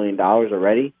 $100 million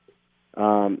already,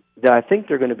 that I think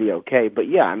they're going to be okay. But,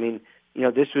 yeah, I mean,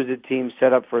 this was a team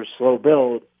set up for a slow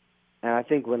build, and I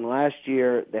think when last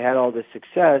year they had all this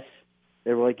success,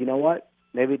 they were like, you know what,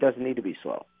 maybe it doesn't need to be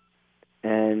slow.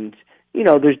 And,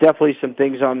 there's definitely some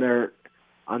things on their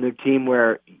team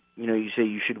where – you say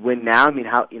you should win now. I mean,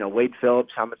 Wade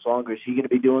Phillips, how much longer is he going to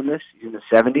be doing this? He's in the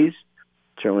 70s.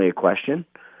 Certainly a question.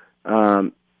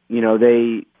 They're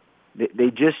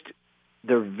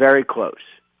very close.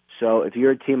 So if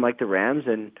you're a team like the Rams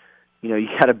and, you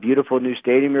got a beautiful new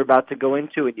stadium you're about to go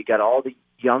into and you got all the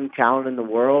young talent in the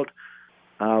world,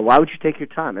 why would you take your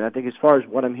time? And I think as far as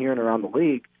what I'm hearing around the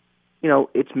league,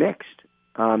 it's mixed.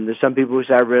 There's some people who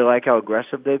say, I really like how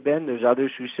aggressive they've been. There's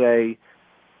others who say,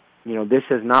 this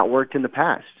has not worked in the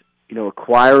past.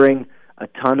 Acquiring a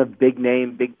ton of big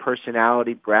name, big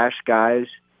personality, brash guys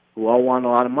who all want a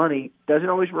lot of money doesn't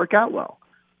always work out well.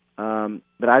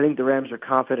 But I think the Rams are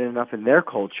confident enough in their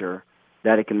culture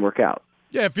that it can work out.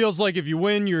 Yeah, it feels like if you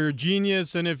win, you're a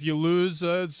genius, and if you lose,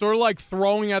 it's sort of like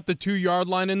throwing at the 2-yard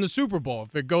line in the Super Bowl.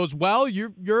 If it goes well,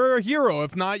 you're a hero.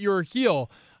 If not, you're a heel.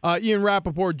 Ian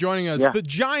Rappaport joining us. Yeah. The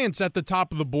Giants at the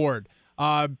top of the board.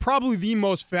 Probably the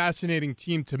most fascinating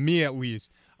team to me, at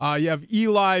least. You have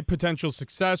Eli, potential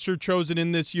successor, chosen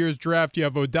in this year's draft. You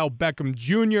have Odell Beckham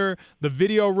Jr., the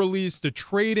video release, the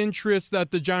trade interest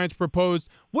that the Giants proposed.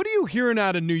 What are you hearing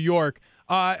out of New York?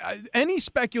 Any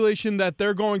speculation that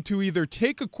they're going to either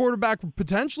take a quarterback or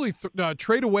potentially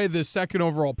trade away this second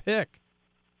overall pick?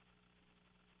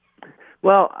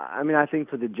 Well, I mean, I think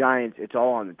for the Giants, it's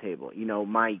all on the table.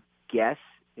 My guess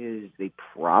is they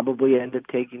probably end up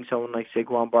taking someone like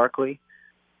Saquon Barkley.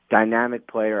 Dynamic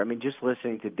player. I mean, just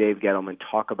listening to Dave Gettleman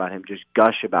talk about him, just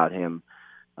gush about him,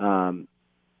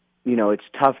 it's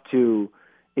tough to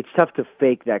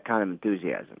fake that kind of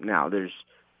enthusiasm. Now, there's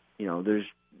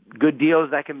good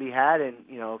deals that can be had, and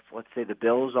if, let's say, the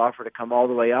Bills offer to come all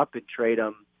the way up and trade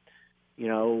him,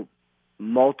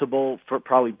 multiple, for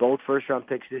probably both first-round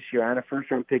picks this year and a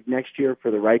first-round pick next year for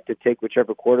the right to take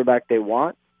whichever quarterback they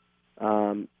want,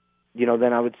 then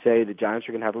I would say the Giants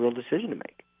are going to have a real decision to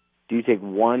make. Do you take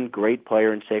one great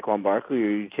player in Saquon Barkley, or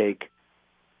you take,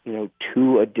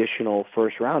 2 additional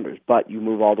first-rounders, but you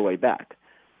move all the way back?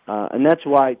 And that's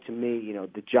why, to me,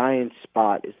 the Giants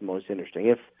spot is the most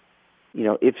interesting.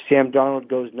 If Sam Darnold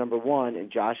goes number 1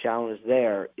 and Josh Allen is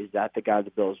there, is that the guy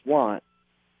the Bills want?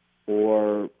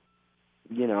 Or, is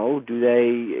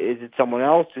it someone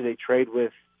else? Do they trade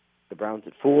with the Browns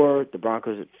at 4, the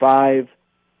Broncos at 5,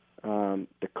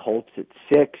 the Colts at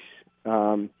 6?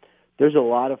 There's a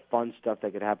lot of fun stuff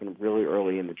that could happen really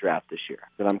early in the draft this year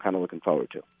that I'm kind of looking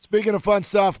forward to. Speaking of fun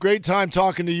stuff, great time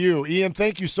talking to you. Ian,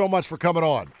 thank you so much for coming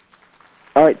on.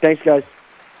 All right, thanks, guys.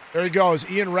 There he goes,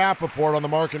 Ian Rappaport on the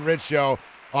Mark and Rich Show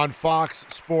on Fox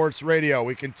Sports Radio.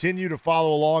 We continue to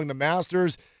follow along the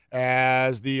Masters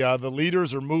as the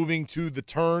leaders are moving to the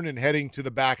turn and heading to the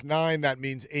back 9. That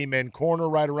means Amen Corner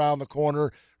right around the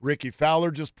corner. Ricky Fowler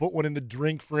just put one in the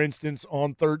drink, for instance,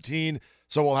 on 13.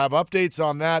 So we'll have updates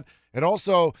on that. And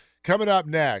also, coming up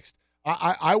next,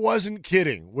 I wasn't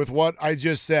kidding with what I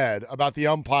just said about the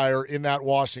umpire in that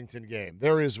Washington game.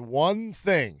 There is one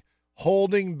thing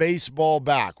holding baseball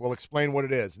back. We'll explain what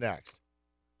it is next.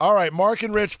 All right, Mark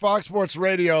and Rich, Fox Sports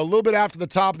Radio. A little bit after the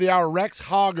top of the hour, Rex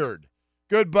Hoggard,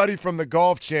 good buddy from the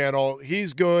Golf Channel.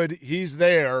 He's good. He's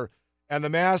there. And the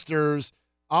Masters,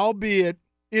 albeit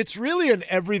it's really an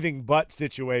everything but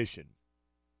situation.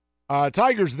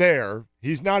 Tiger's there.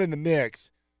 He's not in the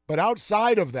mix. But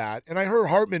outside of that, and I heard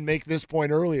Hartman make this point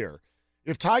earlier,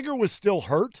 if Tiger was still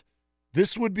hurt,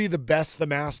 this would be the best the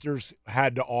Masters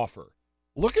had to offer.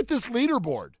 Look at this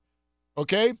leaderboard,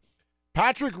 okay?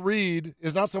 Patrick Reed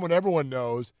is not someone everyone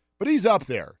knows, but he's up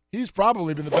there. He's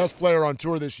probably been the best player on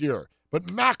tour this year. But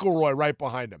McIlroy right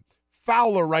behind him.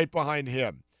 Fowler right behind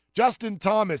him. Justin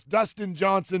Thomas, Dustin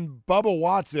Johnson, Bubba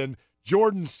Watson,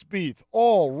 Jordan Spieth,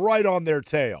 all right on their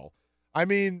tail. I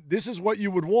mean, this is what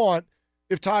you would want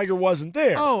if Tiger wasn't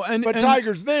there. But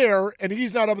Tiger's there, and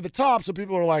he's not up at the top, so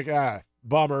people are like,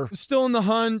 bummer. Still in the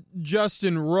hunt,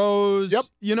 Justin Rose. Yep.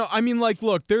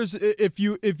 Look, there's if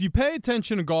you pay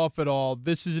attention to golf at all,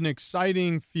 this is an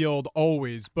exciting field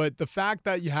always. But the fact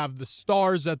that you have the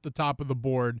stars at the top of the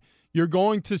board, you're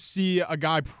going to see a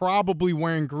guy probably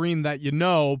wearing green that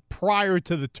prior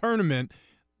to the tournament.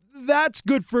 That's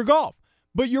good for golf.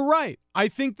 But you're right. I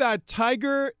think that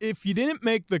Tiger, if he didn't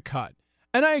make the cut,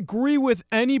 and I agree with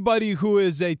anybody who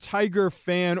is a Tiger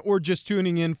fan or just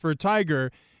tuning in for Tiger,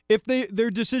 if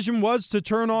their decision was to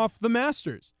turn off the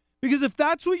Masters. Because if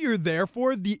that's what you're there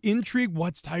for, the intrigue,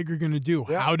 what's Tiger going to do?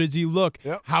 Yeah. How does he look?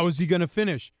 Yep. How is he going to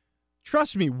finish?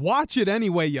 Trust me, watch it any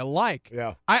way you like.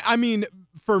 Yeah. I mean,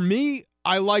 for me,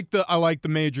 I like the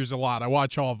majors a lot. I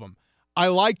watch all of them. I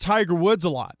like Tiger Woods a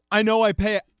lot. I know I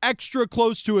pay extra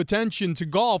close to attention to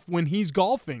golf when he's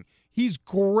golfing. He's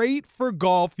great for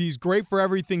golf. He's great for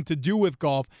everything to do with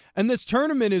golf. And this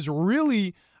tournament is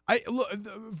really,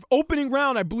 opening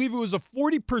round, I believe it was a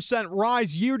 40%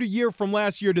 rise year to year from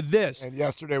last year to this. And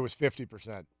yesterday was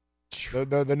 50%.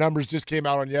 The numbers just came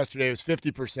out on yesterday. It was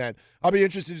 50%. I'll be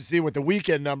interested to see what the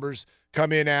weekend numbers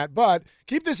come in at. But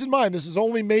keep this in mind. This is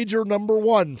only major number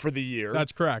 1 for the year.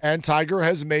 That's correct. And Tiger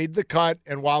has made the cut.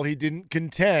 And while he didn't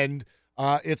contend,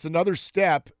 it's another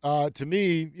step to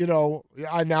me.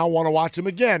 I now want to watch him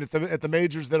again at the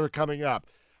majors that are coming up.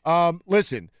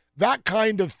 Listen, that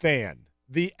kind of fan,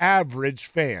 the average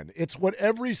fan, it's what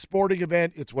every sporting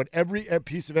event, it's what every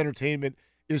piece of entertainment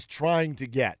is trying to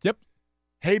get. Yep.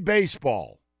 Hey,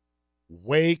 baseball,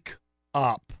 wake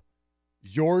up.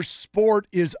 Your sport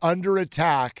is under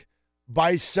attack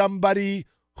by somebody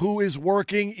who is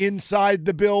working inside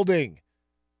the building.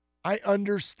 I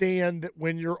understand that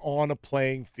when you're on a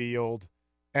playing field,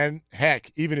 and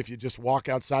heck, even if you just walk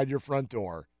outside your front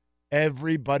door,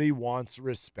 everybody wants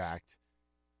respect.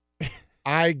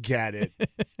 I get it.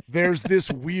 There's this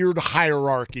weird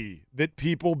hierarchy that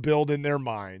people build in their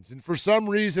minds. And for some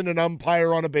reason, an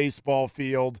umpire on a baseball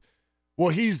field, well,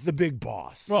 he's the big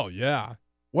boss. Well, yeah.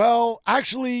 Well,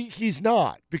 actually, he's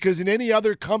not. Because in any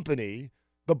other company,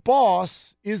 the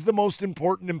boss is the most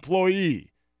important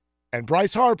employee. And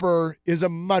Bryce Harper is a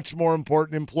much more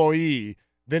important employee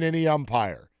than any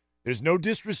umpire. There's no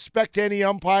disrespect to any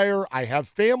umpire. I have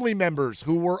family members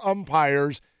who were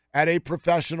umpires at a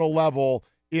professional level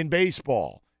in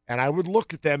baseball. And I would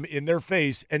look at them in their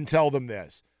face and tell them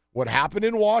this. What happened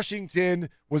in Washington,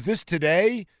 was this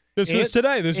today? This was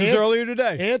today. This was earlier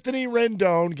today. Anthony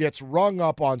Rendon gets rung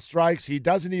up on strikes. He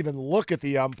doesn't even look at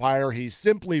the umpire. He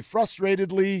simply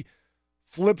frustratedly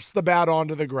flips the bat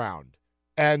onto the ground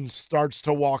and starts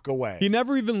to walk away. He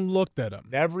never even looked at him.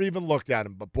 Never even looked at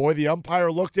him. But, boy, the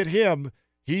umpire looked at him.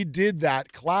 He did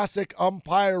that classic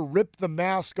umpire rip the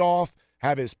mask off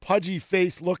have his pudgy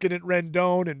face looking at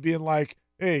Rendon and being like,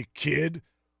 hey, kid,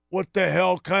 what the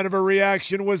hell kind of a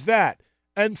reaction was that?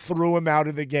 And threw him out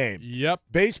of the game. Yep.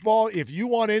 Baseball, if you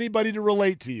want anybody to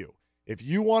relate to you, if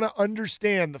you want to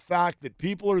understand the fact that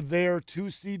people are there to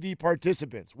see the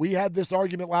participants. We had this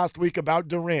argument last week about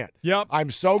Durant. Yep.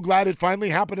 I'm so glad it finally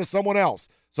happened to someone else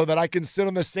so that I can sit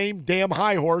on the same damn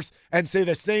high horse and say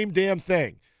the same damn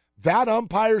thing. That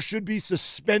umpire should be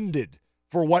suspended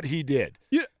for what he did.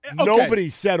 Yeah, okay. Nobody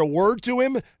said a word to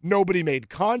him. Nobody made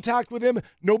contact with him.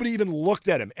 Nobody even looked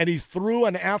at him. And he threw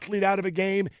an athlete out of a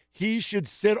game. He should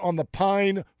sit on the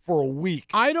pine for a week.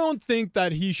 I don't think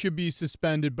that he should be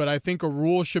suspended, but I think a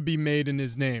rule should be made in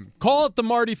his name. Call it the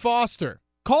Marty Foster.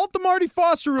 Call it the Marty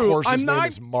Foster rule. Of course his name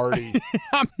is Marty.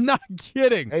 I'm not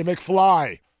kidding. Hey,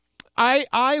 McFly.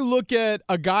 I look at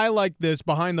a guy like this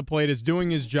behind the plate as doing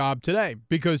his job today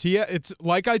because it's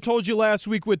like I told you last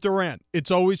week with Durant. It's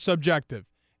always subjective.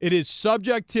 It is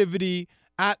subjectivity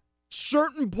at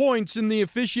certain points in the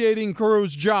officiating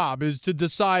crew's job is to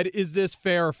decide, is this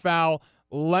fair or foul?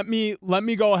 Let me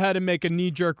go ahead and make a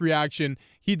knee-jerk reaction.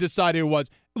 He decided it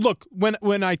was. Look,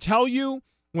 when I tell you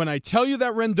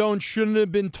that Rendon shouldn't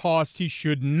have been tossed, he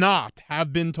should not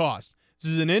have been tossed.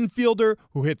 This is an infielder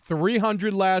who hit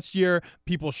 300 last year.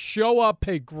 People show up,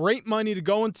 pay great money to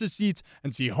go into seats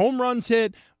and see home runs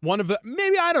hit. One of the,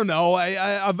 maybe, I don't know,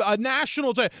 a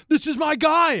national, this is my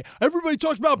guy. Everybody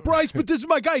talks about Bryce, but this is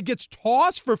my guy. He gets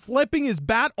tossed for flipping his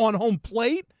bat on home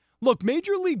plate. Look,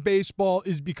 Major League Baseball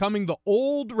is becoming the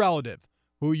old relative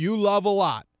who you love a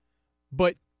lot,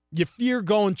 but you fear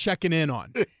going checking in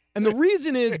on. And the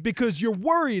reason is because you're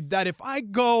worried that if I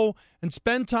go and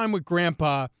spend time with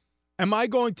Grandpa, am I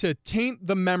going to taint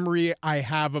the memory I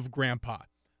have of Grandpa?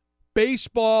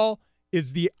 Baseball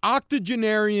is the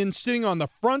octogenarian sitting on the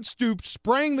front stoop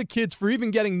spraying the kids for even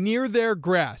getting near their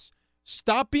grass.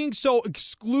 Stop being so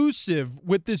exclusive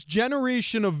with this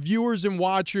generation of viewers and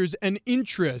watchers and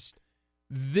interest.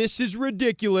 This is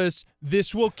ridiculous.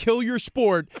 This will kill your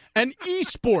sport. And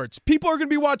esports. People are going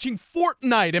to be watching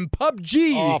Fortnite and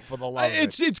PUBG. Oh, for the love of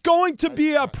it. It's going to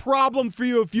be a problem for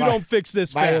you if you don't fix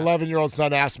this My fast. 11-year-old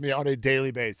son asks me on a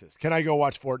daily basis, can I go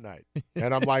watch Fortnite?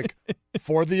 And I'm like,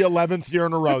 for the 11th year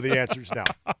in a row, the answer's no.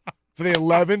 For the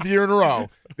 11th year in a row,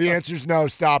 the answer's no.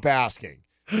 Stop asking.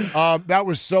 That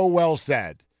was so well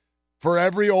said. For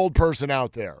every old person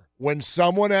out there, when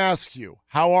someone asks you,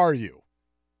 how are you?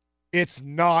 It's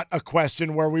not a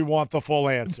question where we want the full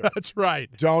answer. That's right.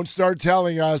 Don't start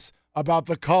telling us about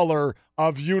the color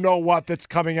of you-know-what that's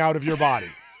coming out of your body.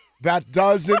 That's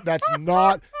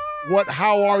not what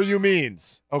how are you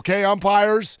means. Okay,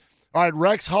 umpires? All right,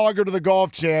 Rex Hoggard of the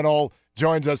Golf Channel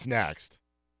joins us next.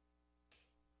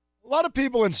 A lot of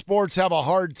people in sports have a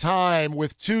hard time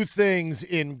with two things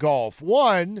in golf.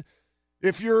 One,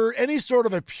 if you're any sort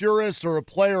of a purist or a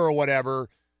player or whatever,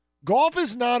 golf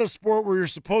is not a sport where you're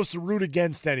supposed to root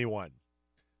against anyone.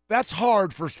 That's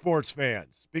hard for sports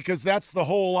fans because that's the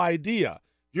whole idea.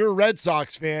 You're a Red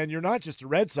Sox fan. You're not just a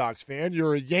Red Sox fan.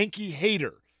 You're a Yankee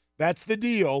hater. That's the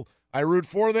deal. I root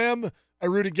for them. I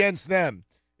root against them.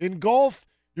 In golf,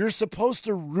 you're supposed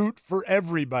to root for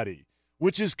everybody,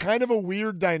 which is kind of a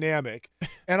weird dynamic,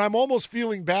 and I'm almost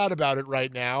feeling bad about it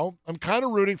right now. I'm kind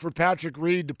of rooting for Patrick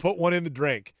Reed to put one in the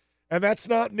drink, and that's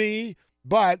not me,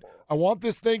 but I want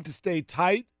this thing to stay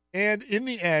tight, and in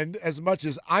the end, as much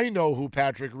as I know who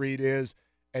Patrick Reed is,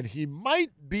 and he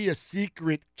might be a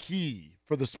secret key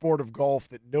for the sport of golf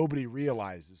that nobody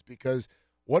realizes, because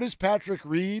what is Patrick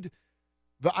Reed?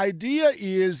 The idea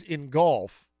is in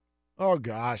golf, oh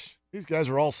gosh, these guys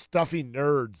are all stuffy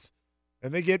nerds.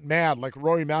 And they get mad like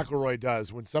Rory McIlroy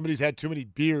does when somebody's had too many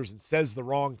beers and says the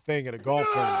wrong thing at a golf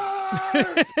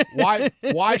tournament.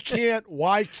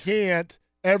 Why can't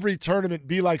every tournament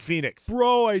be like Phoenix?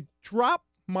 Bro, I dropped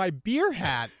my beer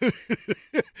hat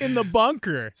in the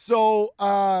bunker. So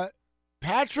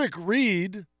Patrick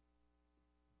Reed,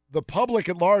 the public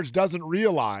at large doesn't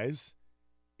realize,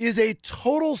 is a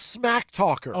total smack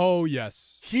talker. Oh,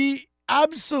 yes. He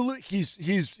absolutely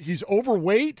he's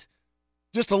overweight.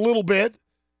 Just a little bit.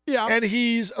 Yeah. And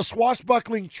he's a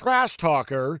swashbuckling trash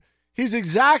talker. He's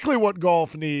exactly what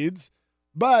golf needs.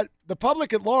 But the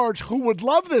public at large, who would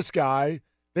love this guy,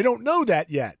 they don't know that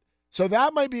yet. So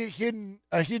that might be a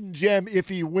hidden gem if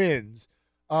he wins.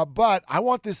 But I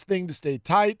want this thing to stay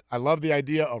tight. I love the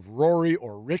idea of Rory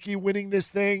or Ricky winning this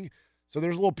thing. So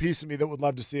there's a little piece of me that would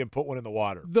love to see him put one in the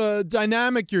water. The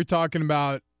dynamic you're talking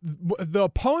about, the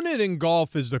opponent in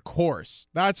golf is the course.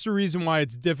 That's the reason why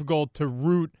it's difficult to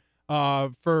root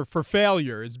for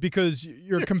failure is because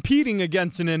you're competing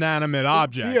against an inanimate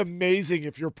object. It'd be amazing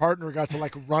if your partner got to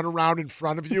like run around in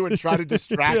front of you and try to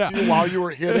distract you while you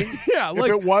were hitting. Yeah, if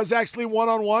it was actually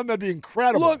one-on-one, that'd be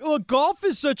incredible. Look, golf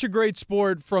is such a great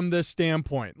sport from this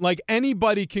standpoint. Like,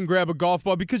 anybody can grab a golf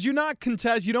ball because you're not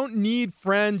contest. You don't need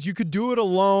friends. You could do it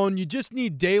alone. You just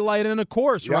need daylight and a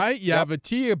course, right? You have a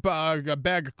tee, a bag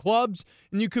of clubs,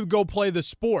 and you could go play the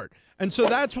sport. And so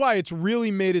that's why it's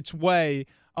really made its way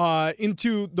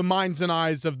into the minds and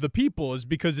eyes of the people, is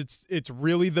because it's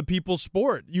really the people's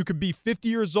sport. You could be 50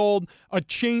 years old, a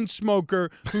chain smoker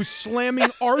who's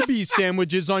slamming Arby's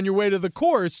sandwiches on your way to the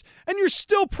course, and you're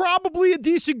still probably a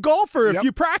decent golfer if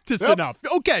you practice enough.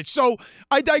 Okay, so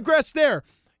I digress there.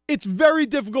 It's very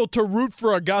difficult to root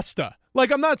for Augusta. Like,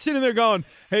 I'm not sitting there going,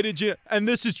 hey, did you, and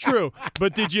this is true,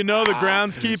 but did you know the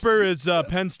groundskeeper is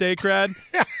Penn State grad?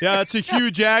 Yeah, that's a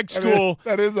huge ag school.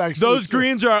 That is actually Those true.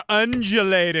 greens are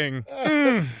undulating.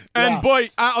 And, boy,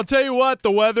 I'll tell you what,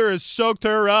 the weather has soaked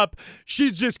her up.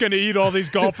 She's just going to eat all these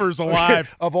golfers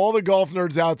alive. Of all the golf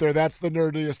nerds out there, that's the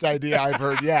nerdiest idea I've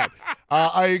heard yet.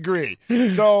 I agree.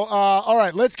 So, all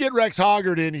right, let's get Rex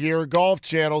Hoggard in here, Golf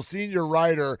Channel, senior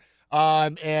writer,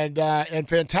 and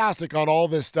fantastic on all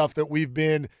this stuff that we've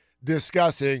been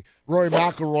discussing. Rory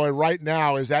McIlroy right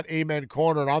now is at Amen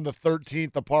Corner, and on the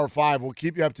 13th, the par 5. We'll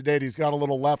keep you up to date. He's got a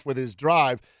little left with his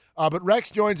drive. But Rex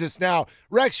joins us now.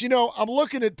 Rex, I'm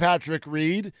looking at Patrick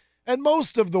Reed, and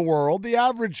most of the world, the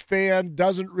average fan,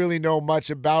 doesn't really know much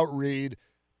about Reed.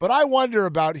 But I wonder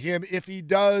about him if he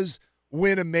does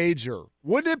win a major.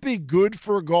 Wouldn't it be good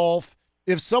for golf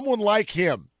if someone like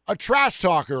him, a trash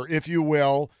talker, if you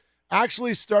will,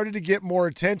 actually started to get more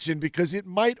attention, because it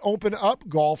might open up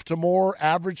golf to more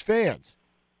average fans?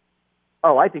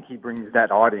 Oh, I think he brings that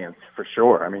audience for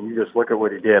sure. I mean, you just look at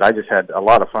what he did. I just had a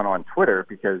lot of fun on Twitter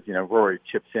because, Rory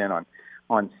chips in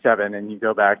on 7, and you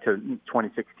go back to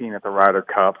 2016 at the Ryder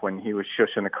Cup when he was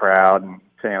shushing the crowd and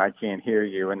saying, I can't hear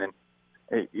you. And then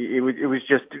it was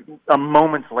just a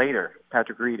moments later,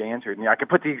 Patrick Reed answered. And I could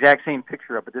put the exact same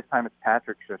picture up, but this time it's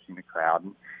Patrick shushing the crowd.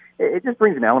 And it just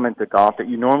brings an element to golf that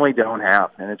you normally don't have,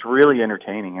 and it's really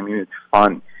entertaining. I mean, it's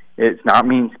fun. It's not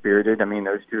mean-spirited. I mean,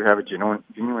 those two have a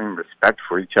genuine respect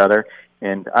for each other.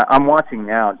 And I'm watching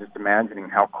now, just imagining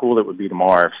how cool it would be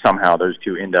tomorrow if somehow those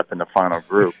two end up in the final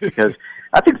group, because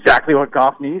that's exactly what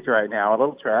golf needs right now. A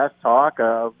little trash talk,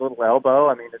 a little elbow.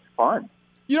 I mean, it's fun.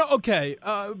 Okay,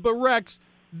 but Rex,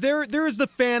 there is the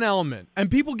fan element,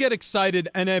 and people get excited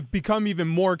and have become even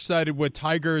more excited with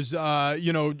Tiger's,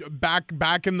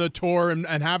 back in the tour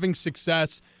and having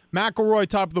success. McIlroy,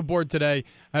 top of the board today,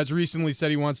 has recently said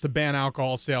he wants to ban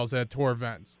alcohol sales at tour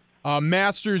events.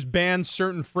 Masters bans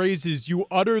certain phrases. You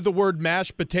utter the word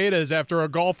mashed potatoes after a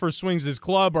golfer swings his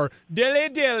club, or dilly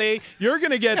dilly, you're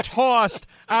going to get tossed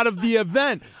out of the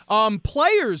event.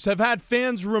 Players have had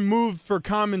fans removed for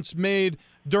comments made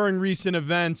during recent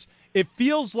events. It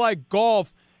feels like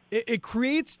golf, it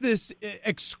creates this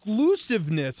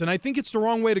exclusiveness, and I think it's the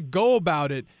wrong way to go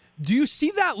about it. Do you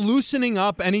see that loosening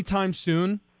up anytime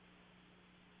soon?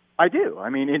 I do. I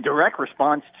mean, in direct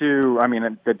response to,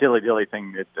 the dilly-dilly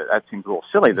thing, that seems a little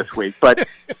silly this week, but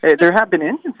there have been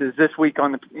instances this week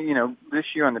this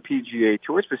year on the PGA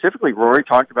Tour. Specifically, Rory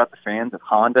talked about the fans of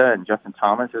Honda, and Justin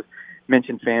Thomas has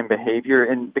mentioned fan behavior.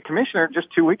 And the commissioner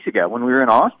just 2 weeks ago when we were in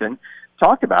Austin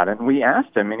talked about it, and we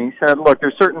asked him, and he said, look,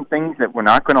 there's certain things that we're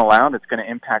not going to allow that's going to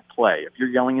impact play. If you're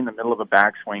yelling in the middle of a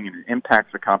backswing and it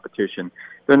impacts the competition,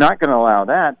 they're not going to allow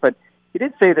that. But he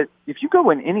did say that if you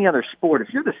go in any other sport, if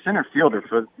you're the center fielder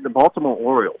for the Baltimore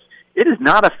Orioles, it is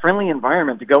not a friendly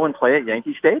environment to go and play at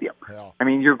Yankee Stadium. Yeah. I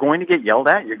mean, you're going to get yelled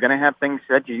at. You're going to have things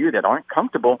said to you that aren't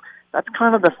comfortable. That's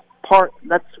kind of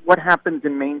that's what happens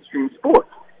in mainstream sports.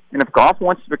 And if golf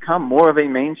wants to become more of a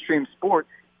mainstream sport,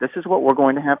 this is what we're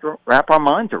going to have to wrap our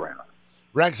minds around.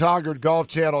 Rex Hoggard, Golf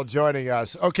Channel, joining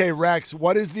us. Okay, Rex,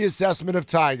 what is the assessment of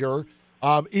Tiger?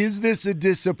 Is this a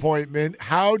disappointment?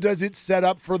 How does it set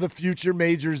up for the future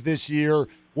majors this year?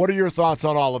 What are your thoughts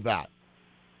on all of that?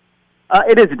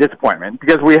 It is a disappointment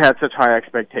because we had such high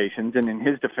expectations, and in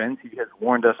his defense, he has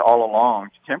warned us all along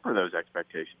to temper those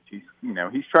expectations.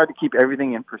 He's tried to keep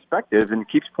everything in perspective and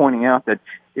keeps pointing out that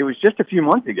it was just a few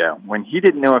months ago when he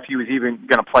didn't know if he was even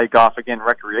going to play golf again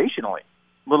recreationally,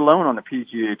 let alone on the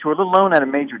PGA Tour, let alone at a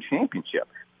major championship.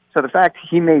 So the fact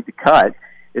he made the cut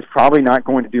is probably not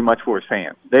going to do much for his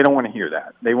fans. They don't want to hear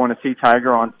that. They want to see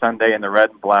Tiger on Sunday in the red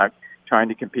and black trying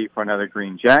to compete for another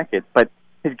green jacket, but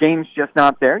his game's just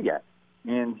not there yet.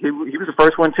 And he was the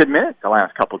first one to admit it the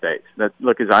last couple of days. That,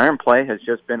 look, his iron play has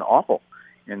just been awful,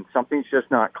 and something's just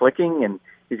not clicking, and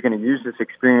He's going to use this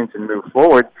experience and move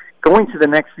forward. Going to the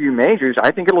next few majors,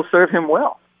 I think it'll serve him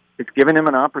well. It's given him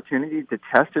an opportunity to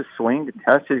test his swing, to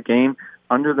test his game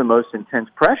under the most intense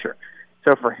pressure.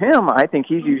 So for him, I think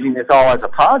he's using this all as a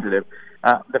positive.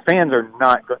 The fans are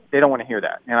not – they don't want to hear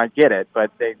that, and I get it,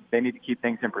 but they need to keep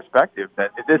things in perspective,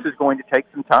 that this is going to take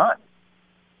some time.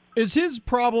 Is his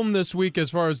problem this week,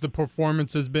 as far as the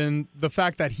performance has been, the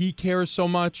fact that he cares so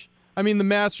much? I mean, the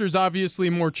Masters obviously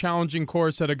a more challenging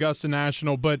course at Augusta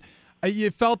National, but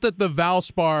you felt that the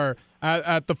Valspar,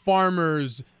 at the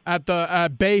Farmers, at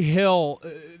Bay Hill,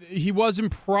 he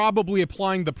wasn't probably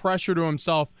applying the pressure to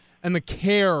himself and the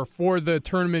care for the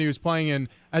tournament he was playing in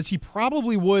as he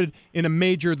probably would in a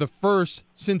major, the first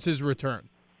since his return.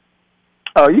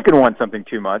 Oh, you can want something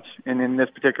too much. And in this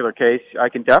particular case, I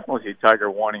can definitely see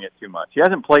Tiger wanting it too much. He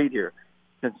hasn't played here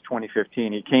since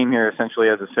 2015. He came here essentially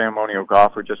as a ceremonial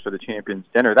golfer just for the Champions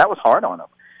Dinner. That was hard on him.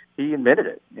 He admitted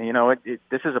it. You know,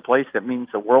 this is a place that means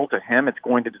the world to him. It's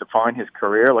going to define his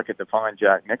career like it defined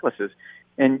Jack Nicklaus's.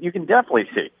 And you can definitely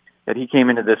see that he came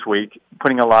into this week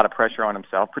putting a lot of pressure on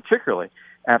himself, particularly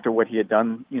after what he had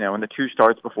done, you know, in the two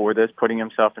starts before this, putting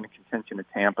himself in contention at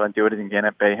Tampa and doing it again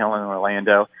at Bay Hill and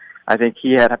Orlando. I think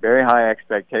he had very high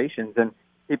expectations, and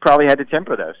he probably had to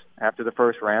temper those after the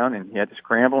first round, and he had to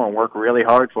scramble and work really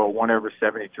hard for a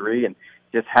 1/73, and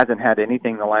just hasn't had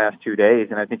anything the last 2 days,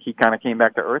 and I think he kind of came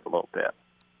back to earth a little bit.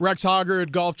 Rex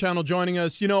Hoggard, Golf Channel, joining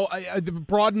us. You know,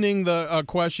 broadening the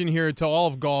question here to all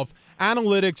of golf,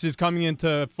 analytics is coming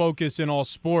into focus in all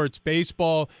sports.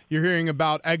 Baseball, you're hearing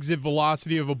about exit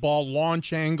velocity of a ball,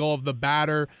 launch angle of the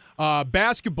batter.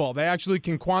 Basketball, they actually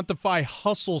can quantify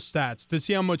hustle stats to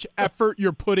see how much effort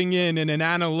you're putting in an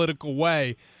analytical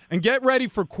way. And get ready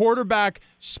for quarterback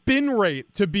spin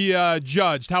rate to be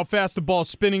judged, how fast the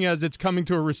ball's spinning as it's coming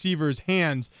to a receiver's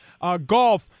hands.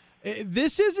 Golf,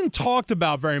 this isn't talked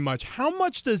about very much. How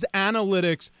much does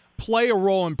analytics play a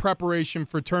role in preparation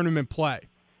for tournament play?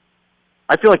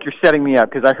 I feel like you're setting me up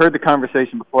because I heard the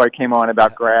conversation before I came on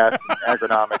about grass and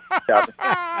agronomics and stuff.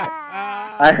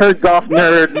 I heard Golf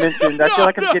Nerd mentioned. I feel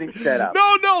like I'm getting set up.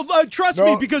 Trust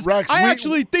me, because Rex, I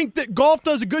actually think that golf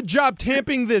does a good job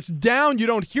tamping this down. You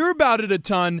don't hear about it a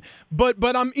ton, but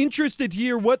I'm interested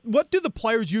here. What do the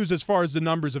players use as far as the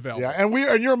numbers available? Yeah,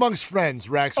 and you're amongst friends,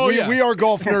 Rex. Oh, we are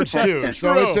golf nerds too,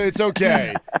 so it's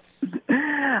okay.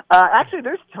 Actually,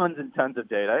 there's tons and tons of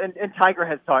data, and Tiger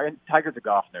has talked. And Tiger's a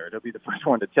golf nerd; he'll be the first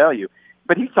one to tell you.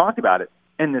 But he's talked about it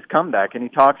in this comeback, and he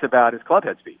talks about his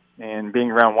clubhead speed and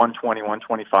being around 120,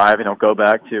 125. And he'll go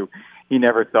back to he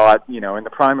never thought, you know, in the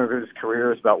prime of his career, it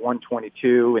was about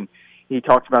 122, and he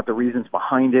talks about the reasons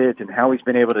behind it and how he's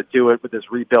been able to do it with his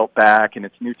rebuilt back and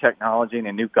its new technology and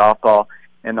a new golf ball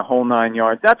and the whole 9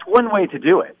 yards. That's one way to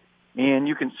do it, and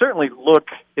you can certainly look.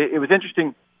 It was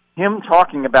interesting. Him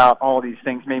talking about all these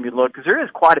things made me look, because there is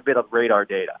quite a bit of radar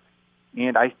data.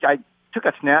 And I took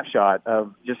a snapshot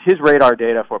of just his radar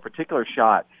data for a particular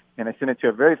shot, and I sent it to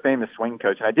a very famous swing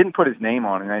coach. And I didn't put his name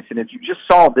on it. And I said, if you just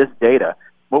saw this data,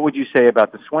 what would you say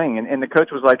about the swing? And the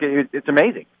coach was like, it's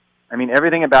amazing. I mean,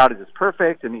 everything about it is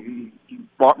perfect. And he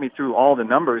walked me through all the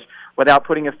numbers without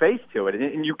putting a face to it.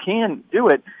 And you can do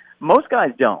it. Most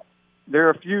guys don't. There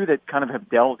are a few that kind of have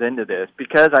delved into this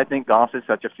because I think golf is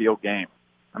such a field game.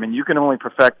 I mean, you can only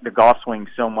perfect the golf swing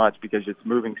so much because it's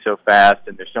moving so fast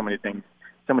and there's so many things,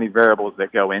 so many variables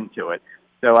that go into it.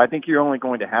 So I think you're only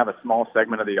going to have a small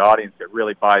segment of the audience that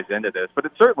really buys into this, but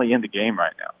it's certainly in the game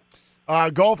right now.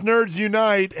 Golf Nerds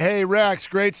Unite. Hey, Rex,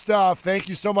 great stuff. Thank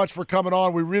you so much for coming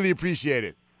on. We really appreciate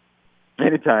it.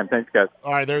 Anytime. Thanks, guys.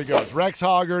 All right, there he goes. Rex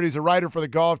Hoggard. He's a writer for the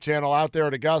Golf Channel out there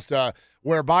at Augusta,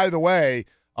 where, by the way,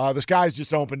 the skies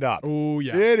just opened up. Oh,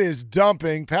 yeah. It is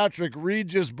dumping. Patrick Reed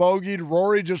just bogeyed.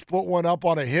 Rory just put one up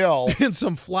on a hill. And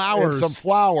some flowers.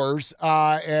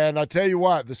 And I'll tell you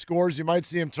what, the scores, you might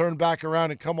see him turn back around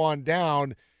and come on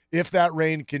down if that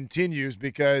rain continues,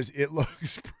 because it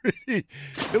looks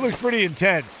pretty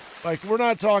intense. Like, we're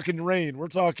not talking rain. We're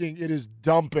talking it is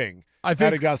dumping at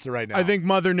Augusta right now. I think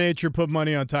Mother Nature put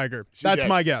money on Tiger. That's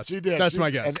my guess. She did. That's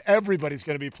my guess. And everybody's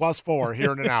going to be +4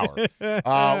 here in an hour.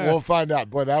 We'll find out.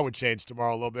 Boy, that would change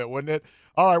tomorrow a little bit, wouldn't it?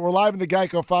 All right, we're live in the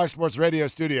Geico Fox Sports Radio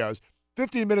studios.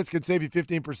 15 minutes could save you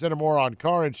 15% or more on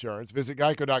car insurance. Visit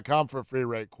geico.com for a free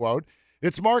rate quote.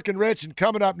 It's Mark and Rich, and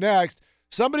coming up next,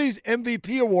 somebody's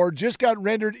MVP award just got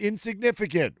rendered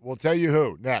insignificant. We'll tell you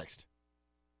who next.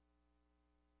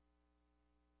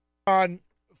 On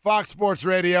Fox Sports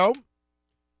Radio,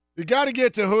 you got to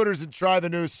get to Hooters and try the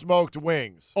new smoked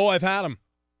wings. Oh, I've had them.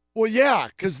 Well, yeah,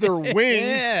 because they're wings.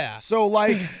 Yeah. So,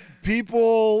 like,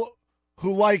 people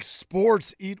who like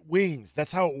sports eat wings.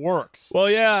 That's how it works. Well,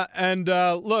 yeah, and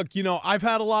look, you know, I've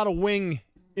had a lot of wing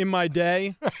in my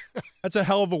day, that's a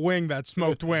hell of a wing, that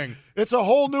smoked wing. It's a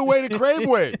whole new way to crave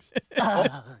wings.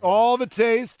 All the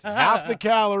taste, half the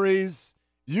calories.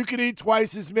 You could eat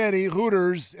twice as many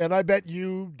Hooters, and I bet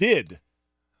you did.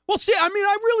 Well, see, I mean,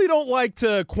 I really don't like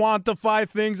to quantify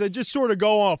things. I just sort of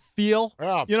go on a feel.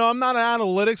 Yeah. You know, I'm not an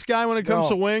analytics guy when it comes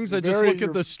to wings. I just look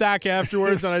at the stack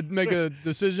afterwards and I make a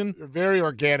decision. You're a very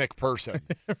organic person.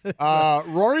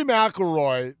 Rory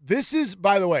McIlroy, this is,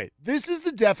 by the way, this is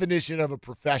the definition of a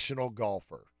professional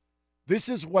golfer. This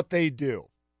is what they do,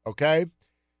 okay?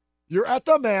 You're at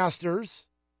the Masters.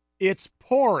 It's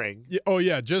pouring. Oh,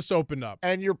 yeah, just opened up.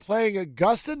 And you're playing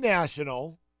Augusta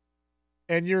National.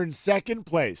 And you're in second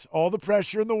place, all the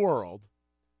pressure in the world.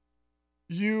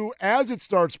 You, as it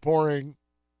starts pouring,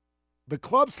 the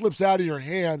club slips out of your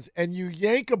hands, and you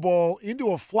yank a ball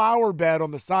into a flower bed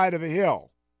on the side of a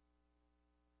hill.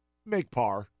 Make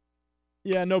par.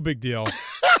 Yeah, no big deal.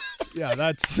 Yeah,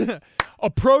 that's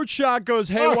approach shot goes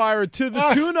haywire to the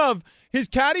tune of his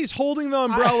caddy's holding the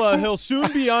umbrella. He'll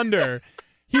soon be under.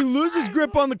 He loses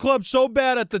grip on the club so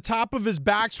bad at the top of his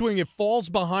backswing, it falls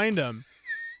behind him.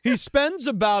 He spends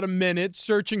about a minute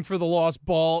searching for the lost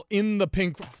ball in the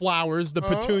pink flowers, the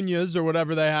petunias or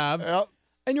whatever they have. Yep.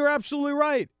 And you're absolutely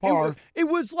right. Par. It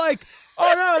was like,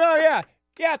 oh, no, yeah.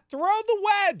 Yeah, throw the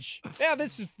wedge. Yeah,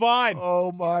 this is fine.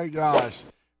 Oh, my gosh.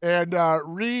 And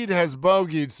Reed has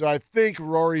bogeyed, so I think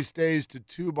Rory stays to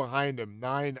 2 behind him,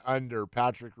 9 under.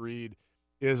 Patrick Reed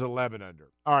is 11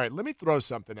 under. All right, let me throw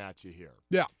something at you here.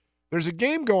 Yeah. There's a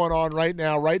game going on right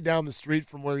now, right down the street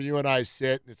from where you and I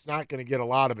sit, and it's not going to get a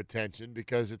lot of attention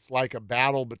because it's like a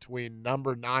battle between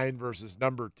number 9 versus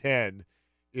number 10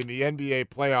 in the NBA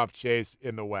playoff chase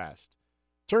in the West.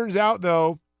 Turns out,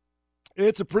 though,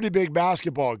 it's a pretty big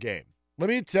basketball game. Let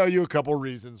me tell you a couple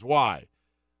reasons why.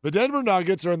 The Denver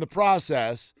Nuggets are in the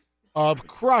process of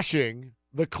crushing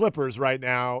the Clippers right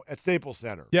now at Staples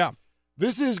Center. Yeah.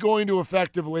 This is going to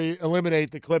effectively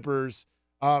eliminate the Clippers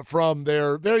from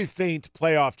their very faint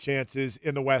playoff chances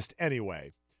in the West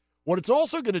anyway. What it's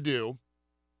also going to do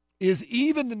is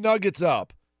even the Nuggets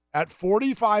up at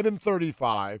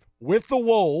 45-35 with the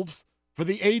Wolves for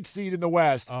the 8th seed in the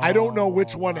West. I don't know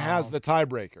which one has the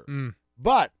tiebreaker.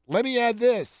 But let me add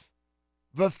this.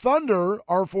 The Thunder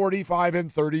are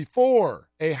 45-34,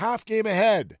 a half game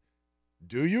ahead.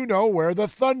 Do you know where the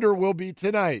Thunder will be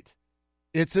tonight?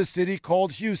 It's a city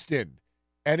called Houston.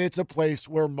 And it's a place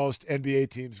where most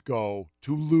NBA teams go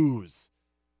to lose.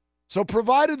 So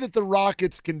provided that the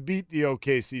Rockets can beat the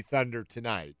OKC Thunder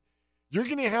tonight, you're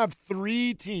going to have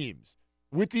 3 teams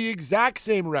with the exact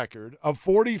same record of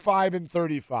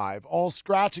 45-35, all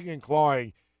scratching and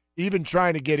clawing, even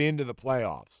trying to get into the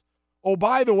playoffs. Oh,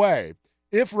 by the way,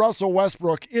 if Russell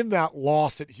Westbrook in that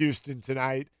loss at Houston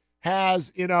tonight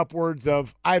has in upwards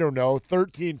of,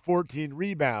 13, 14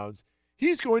 rebounds,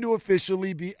 he's going to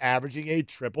officially be averaging a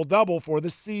triple-double for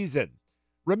the season.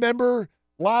 Remember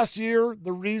last year,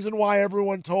 the reason why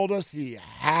everyone told us he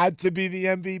had to be the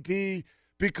MVP?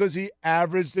 Because he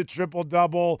averaged a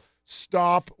triple-double.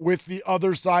 Stop with the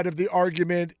other side of the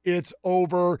argument. It's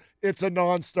over. It's a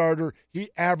non-starter. He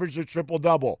averaged a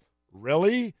triple-double.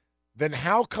 Really? Then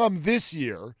how come this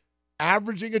year,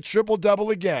 averaging a triple-double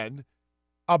again,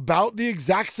 about the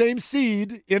exact same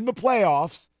seed in the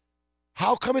playoffs,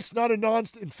 how come it's not a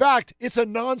in fact, it's a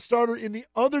non-starter in the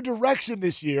other direction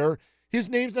this year. His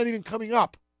name's not even coming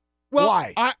up. Well,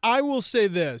 why? I will say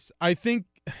this. I think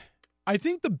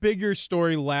the bigger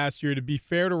story last year, to be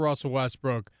fair to Russell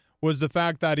Westbrook, was the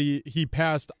fact that he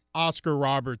passed Oscar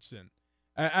Robertson.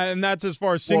 And that's as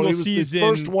far as single season. He was the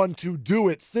first one to do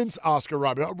it since Oscar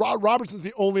Robertson. Robertson's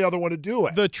the only other one to do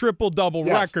it. The triple-double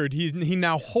record. He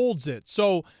now holds it.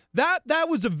 So that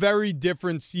was a very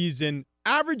different season.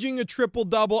 Averaging a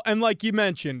triple-double, and like you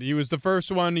mentioned, he was the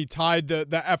first one. He tied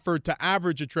the effort to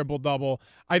average a triple-double.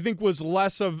 I think was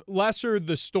lesser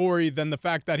the story than the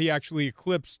fact that he actually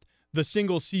eclipsed the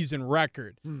single-season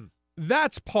record.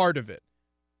 That's part of it.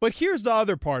 But here's the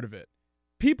other part of it.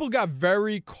 People got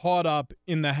very caught up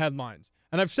in the headlines.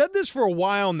 And I've said this for a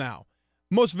while now.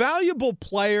 Most valuable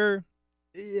player,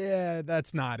 yeah,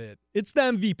 that's not it. It's the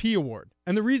MVP award.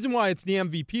 And the reason why it's the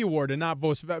MVP award and not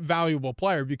most valuable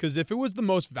player, because if it was the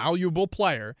most valuable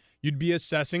player, you'd be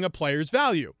assessing a player's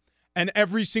value. And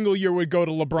every single year would go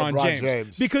to LeBron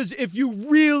James. Because if you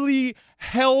really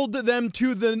held them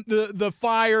to the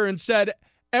fire and said,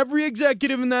 every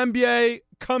executive in the NBA,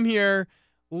 come here,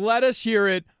 let us hear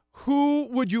it. Who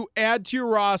would you add to your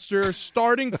roster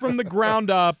starting from the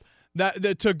ground up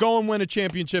that to go and win a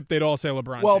championship? They'd all say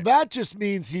LeBron James. That just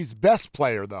means he's best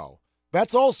player, though.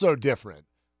 That's also different.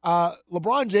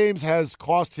 LeBron James has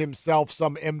cost himself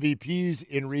some MVPs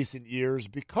in recent years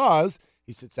because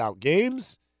he sits out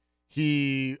games.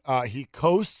 He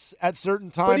coasts at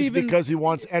certain times because he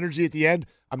wants energy at the end.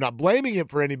 I'm not blaming him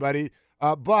for anybody,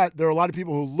 but there are a lot of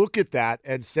people who look at that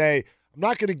and say, I'm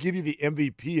not going to give you the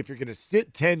MVP if you're going to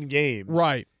sit 10 games.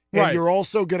 Right. And you're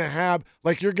also going to have,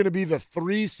 you're going to be the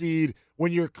 3 seed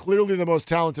when you're clearly the most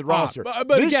talented roster. But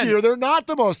this again, year, they're not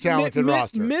the most talented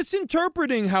roster.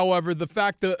 Misinterpreting, however, the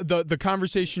fact that the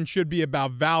conversation should be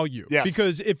about value. Yes.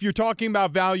 Because if you're talking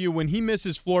about value, when he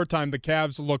misses floor time, the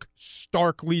Cavs look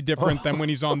starkly different than when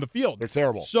he's on the field. They're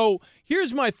terrible. So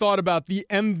here's my thought about the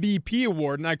MVP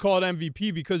award, and I call it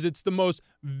MVP because it's the most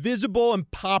visible and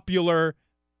popular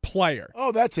player.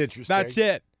 Oh, that's interesting. That's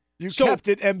it. You kept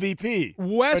it MVP.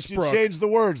 Westbrook. But you changed the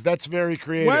words. That's very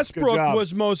creative. Westbrook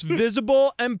was most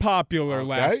visible and popular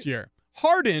last year.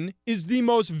 Harden is the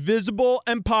most visible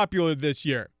and popular this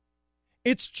year.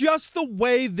 It's just the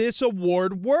way this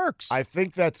award works. I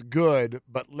think that's good,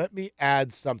 but let me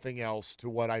add something else to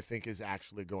what I think is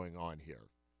actually going on here.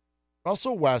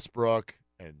 Russell Westbrook,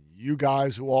 and you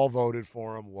guys who all voted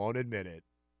for him won't admit it,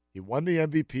 he won the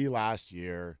MVP last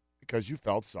year because you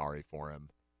felt sorry for him.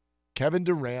 Kevin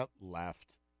Durant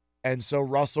left, and so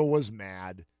Russell was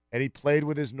mad, and he played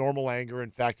with his normal anger.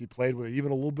 In fact, he played with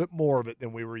even a little bit more of it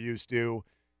than we were used to,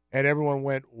 and everyone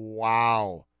went,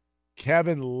 wow,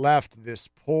 Kevin left this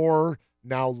poor,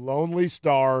 now lonely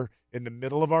star in the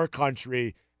middle of our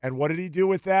country, and what did he do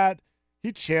with that?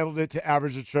 He channeled it to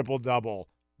average a triple-double.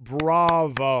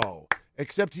 Bravo.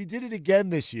 Except he did it again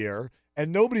this year,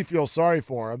 and nobody feels sorry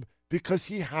for him, because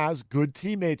he has good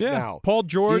teammates now. Paul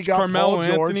George, Carmelo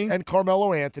Anthony. And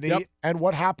Carmelo Anthony. Yep. And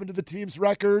what happened to the team's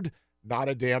record? Not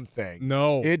a damn thing.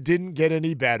 No. It didn't get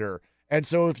any better. And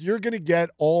so if you're going to get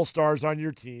all-stars on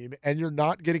your team and you're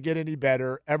not going to get any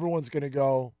better, everyone's going to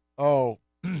go, oh,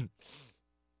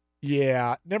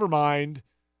 yeah, never mind.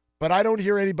 But I don't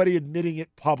hear anybody admitting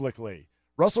it publicly.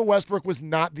 Russell Westbrook was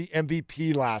not the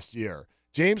MVP last year.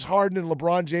 James Harden and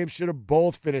LeBron James should have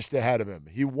both finished ahead of him.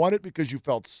 He won it because you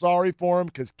felt sorry for him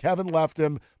because Kevin left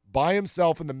him by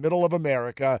himself in the middle of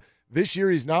America. This year,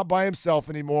 he's not by himself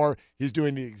anymore. He's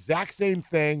doing the exact same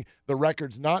thing. The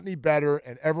record's not any better,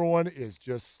 and everyone is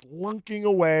just slunking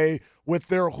away with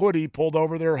their hoodie pulled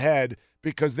over their head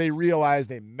because they realize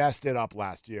they messed it up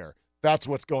last year. That's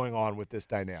what's going on with this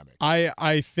dynamic.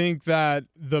 I think that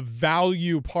the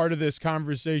value part of this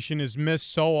conversation is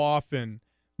missed so often.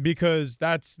 Because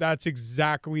that's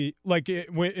exactly like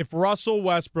if Russell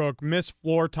Westbrook missed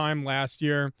floor time last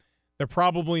year, they're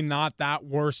probably not that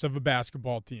worse of a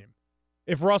basketball team.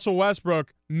 If Russell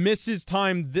Westbrook misses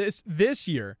time this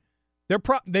year,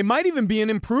 they might even be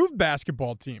an improved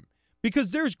basketball team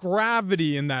because there's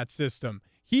gravity in that system.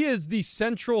 He is the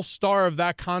central star of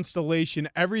that constellation.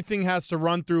 Everything has to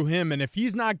run through him, and if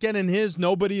he's not getting his,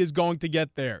 nobody is going to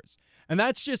get theirs. And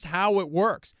that's just how it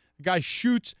works. The guy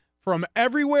shoots from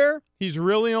everywhere. He's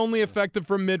really only effective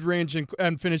from mid-range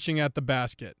and finishing at the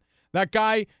basket. That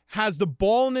guy has the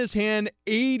ball in his hand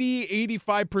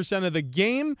 85% of the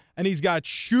game, and he's got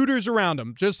shooters around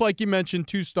him, just like you mentioned,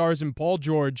 2 stars in Paul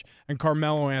George and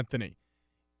Carmelo Anthony.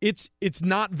 It's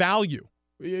not value.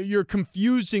 You're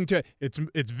confusing to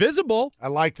it's visible. I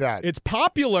like that. It's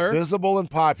popular. Visible and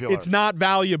popular. It's not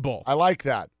valuable. I like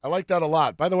that. I like that a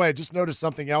lot. By the way, I just noticed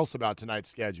something else about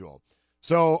tonight's schedule.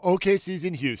 So OKC's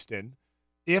in Houston.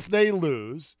 If they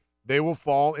lose, they will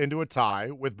fall into a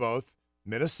tie with both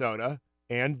Minnesota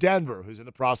and Denver, who's in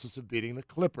the process of beating the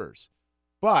Clippers.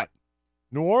 But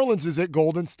New Orleans is at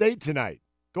Golden State tonight.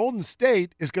 Golden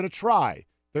State is going to try.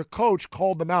 Their coach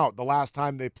called them out the last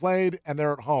time they played, and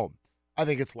they're at home. I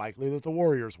think it's likely that the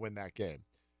Warriors win that game.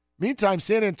 Meantime,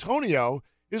 San Antonio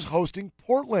is hosting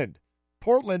Portland.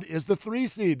 Portland is the 3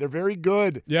 seed. They're very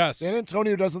good. Yes. San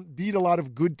Antonio doesn't beat a lot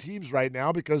of good teams right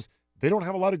now because they don't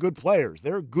have a lot of good players.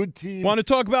 They're a good team. Want to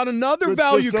talk about another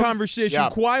value system? conversation? Yeah.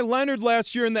 Kawhi Leonard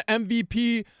last year in the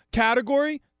MVP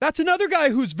category. That's another guy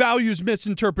whose value is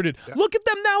misinterpreted. Yeah. Look at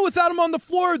them now without him on the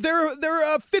floor. They're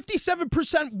a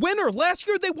 57% winner. Last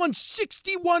year they won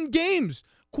 61 games.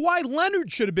 Kawhi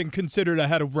Leonard should have been considered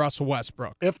ahead of Russell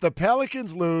Westbrook. If the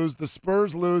Pelicans lose, the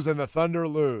Spurs lose, and the Thunder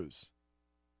lose,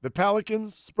 the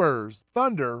Pelicans, Spurs,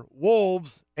 Thunder,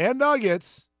 Wolves, and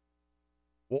Nuggets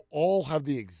will all have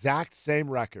the exact same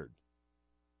record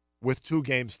with 2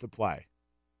 games to play.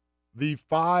 The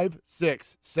 5,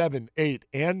 6, 7, 8,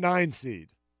 and 9 seed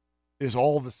is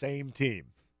all the same team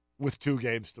with 2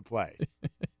 games to play.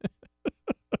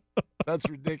 That's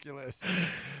ridiculous.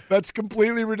 That's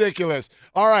completely ridiculous.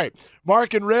 All right,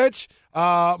 Mark and Rich,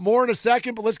 more in a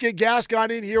second, but let's get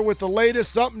Gascon in here with the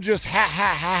latest. Something just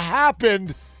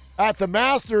happened at the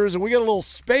Masters, and we get a little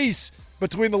space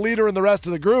between the leader and the rest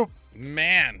of the group.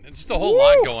 Man, it's just a whole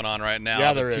lot going on right now.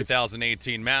 Yeah, the there is.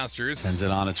 2018 Masters. Sends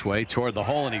it on its way toward the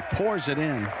hole, and he pours it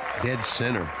in. Dead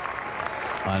center.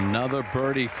 Another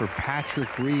birdie for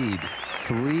Patrick Reed.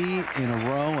 3 in a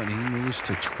row, and he moves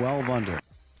to 12 under.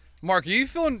 Mark, are you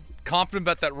feeling confident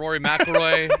about that Rory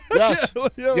McIlroy? Yes.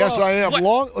 Yes, I am.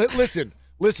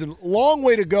 Listen, long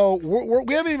way to go.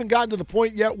 We haven't even gotten to the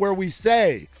point yet where we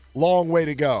say long way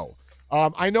to go.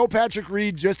 I know Patrick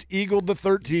Reed just eagled the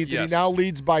 13th, and he now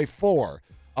leads by 4.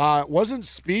 Wasn't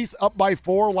Spieth up by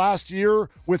 4 last year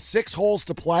with 6 holes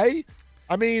to play?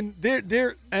 I mean, this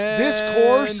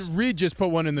course. And Reed just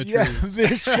put one in the trees. Yeah,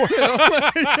 this course.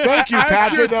 Thank you,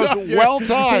 Patrick. That was well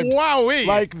timed. Wowee.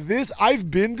 Like this, I've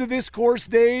been to this course,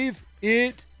 Dave.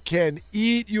 It can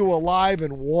eat you alive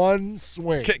in one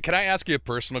swing. Can I ask you a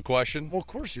personal question? Well, of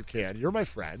course you can. You're my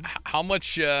friend. How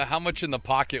much in the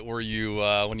pocket were you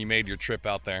when you made your trip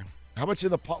out there? How much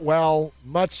in the Well,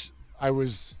 much. I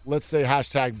was, let's say,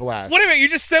 #blessed. Wait a minute, you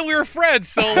just said we were friends,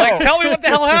 so tell me what the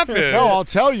hell happened. No, I'll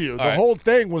tell you. The right. whole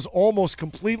thing was almost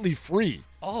completely free.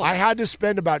 Oh. I had to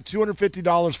spend about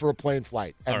 $250 for a plane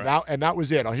flight, and that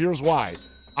was it. Now, here's why.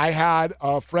 I had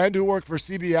a friend who worked for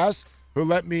CBS who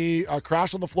let me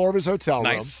crash on the floor of his hotel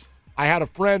room. Nice. I had a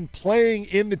friend playing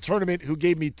in the tournament who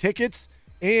gave me tickets,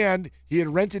 and he had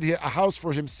rented a house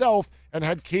for himself and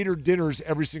had catered dinners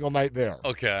every single night there.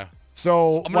 Okay.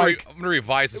 So I'm gonna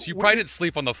revise this. You probably didn't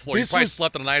sleep on the floor. You probably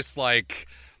slept in a nice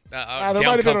there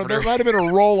might have been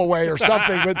a rollaway or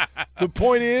something, but the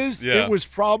point is, it was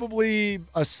probably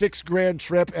a $6,000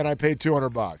 trip, and I paid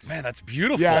 $200. Man, that's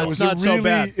beautiful. Yeah, it was not so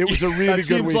bad. It was a really that good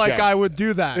seems weekend. like I would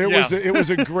do that. It was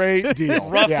a great deal.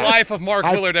 Rough life of Mark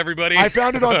Willard, everybody. I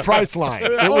found it on Priceline.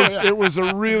 It was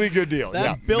a really good deal.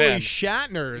 That Billy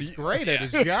Shatner is great at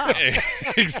his job.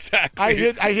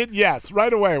 Exactly. I hit yes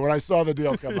right away when I saw the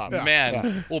deal come up.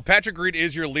 Man. Well, Patrick Reed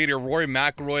is your leader. Rory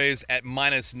McIlroy's at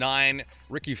 -9.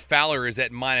 Ricky Fowler is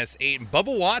at -8. And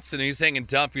Bubba Watson, he's hanging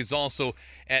tough. He's also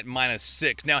at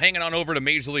 -6. Now, hanging on over to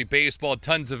Major League Baseball,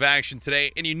 tons of action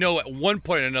today. And at one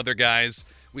point or another, guys,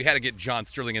 we had to get John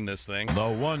Sterling in this thing. The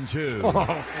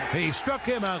 1-2. He struck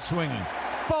him out swinging.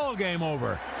 Ball game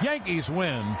over. Yankees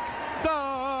win.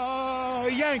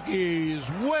 The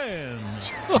Yankees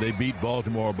wins. They beat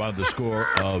Baltimore by the score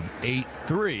of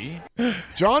 8-3.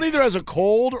 John either has a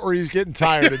cold or he's getting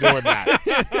tired of doing that.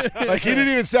 Like, he didn't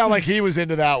even sound like he was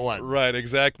into that one. Right,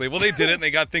 exactly. Well, they did it, and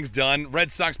they got things done.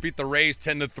 Red Sox beat the Rays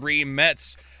 10-3.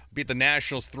 Mets beat the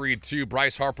Nationals 3-2.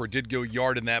 Bryce Harper did go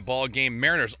yard in that ball game.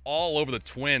 Mariners all over the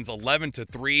Twins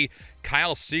 11-3.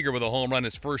 Kyle Seager with a home run,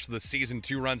 his first of the season,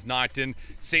 2 runs knocked in.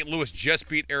 St. Louis just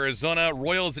beat Arizona.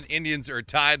 Royals and Indians are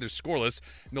tied. They're scoreless.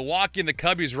 Milwaukee and the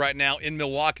Cubbies right now in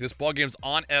Milwaukee. This ball game's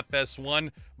on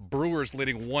FS1. Brewers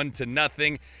leading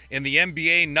 1-0. In the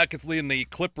NBA, Nuggets leading the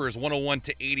Clippers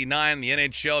 101-89. The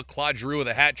NHL, Claude Giroux with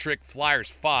a hat trick. Flyers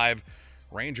 5.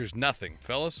 Rangers nothing.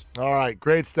 Fellas? All right.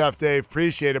 Great stuff, Dave.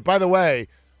 Appreciate it. By the way,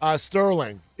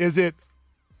 Sterling, is it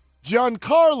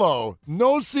Giancarlo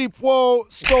Nocipuo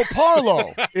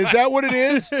Stoparlo? Is that what it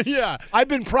is? Yeah. I've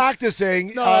been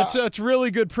practicing. No, that's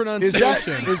really good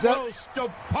pronunciation. Is that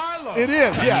Stoparlo? It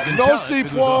is, yeah.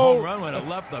 Nocipuo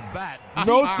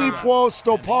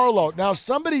Stoparlo. Now,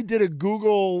 somebody did a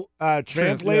Google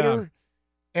translator.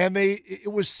 And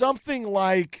it was something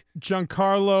like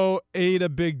Giancarlo ate a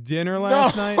big dinner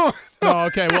last night. No,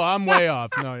 okay. Well, I'm way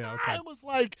off. No, yeah, okay.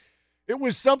 It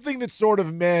was something that sort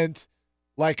of meant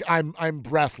like I'm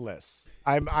breathless.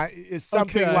 It's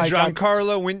something like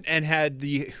Giancarlo went and had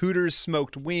the Hooters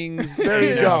smoked wings. There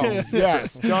you go.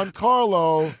 Yes,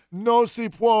 Giancarlo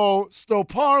Nocipuo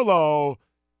Stoparlo.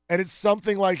 And it's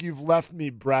something like you've left me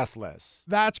breathless.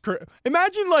 That's crazy.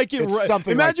 Imagine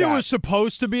something imagine like it was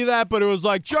supposed to be that, but it was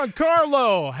like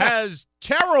Giancarlo has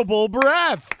terrible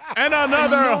breath and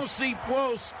another.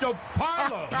 Nocipuo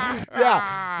Stoparlo.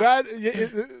 Yeah, that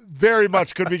very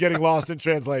much could be getting lost in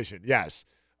translation. Yes,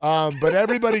 but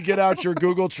everybody get out your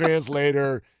Google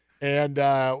Translator, and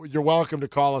you're welcome to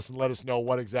call us and let us know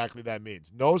what exactly that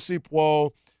means.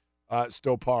 Nocipuo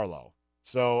Stoparlo.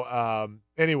 So,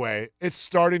 anyway, it's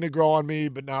starting to grow on me,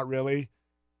 but not really.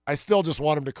 I still just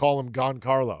want him to call him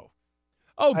Giancarlo.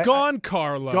 Oh,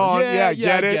 Giancarlo.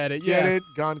 Get it? Yeah. Get it?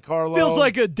 Giancarlo. Feels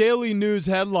like a daily news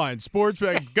headline. Sports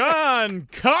back.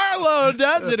 Giancarlo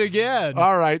does it again.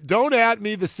 All right. Don't at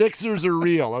me. The Sixers are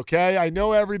real, okay? I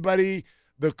know everybody.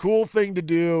 The cool thing to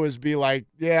do is be like,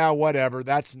 yeah, whatever.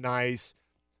 That's nice.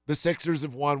 The Sixers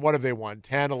have won. What have they won?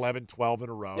 10, 11, 12 in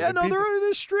a row. Yeah,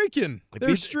 they're streaking.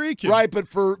 They're streaking. Right, but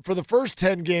for the first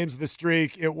 10 games of the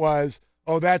streak, it was,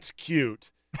 oh, that's cute.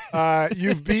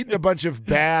 you've beaten a bunch of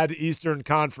bad Eastern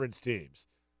Conference teams.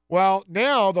 Well,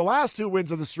 now the last 2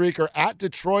 wins of the streak are at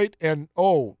Detroit and,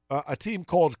 a team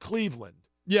called Cleveland.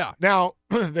 Yeah. Now,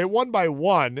 they won by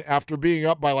 1 after being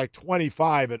up by like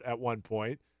 25 at one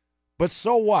point. But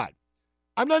so what?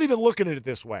 I'm not even looking at it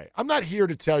this way. I'm not here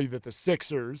to tell you that the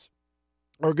Sixers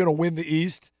are going to win the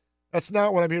East. That's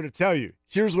not what I'm here to tell you.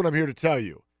 Here's what I'm here to tell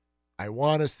you. I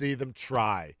want to see them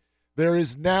try. There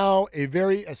is now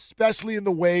especially in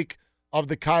the wake of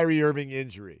the Kyrie Irving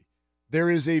injury, there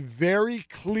is a very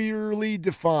clearly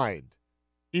defined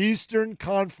Eastern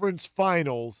Conference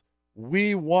Finals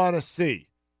we want to see.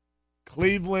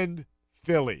 Cleveland,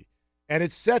 Philly. And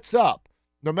it sets up,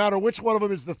 no matter which one of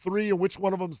them is the 3 and which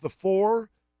one of them is the 4,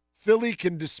 Philly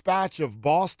can dispatch of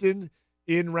Boston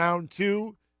in round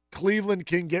 2. Cleveland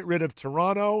can get rid of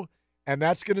Toronto, and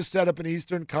that's going to set up an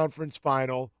Eastern Conference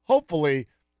final, hopefully,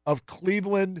 of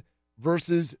Cleveland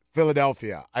versus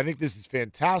Philadelphia. I think this is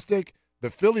fantastic. The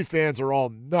Philly fans are all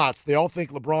nuts. They all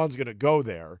think LeBron's going to go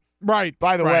there. Right.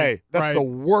 By the way, that's the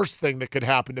worst thing that could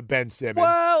happen to Ben Simmons.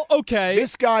 Well, okay.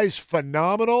 This guy's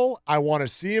phenomenal. I want to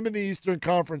see him in the Eastern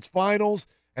Conference Finals,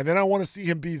 and then I want to see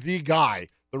him be the guy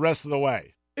the rest of the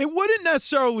way. It wouldn't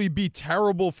necessarily be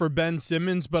terrible for Ben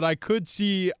Simmons, but I could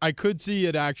see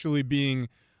it actually being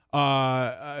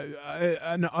an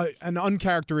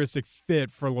uncharacteristic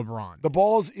fit for LeBron. The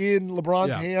ball's in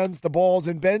LeBron's hands. The ball's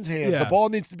in Ben's hands. Yeah. The ball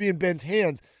needs to be in Ben's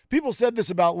hands. People said this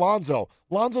about Lonzo.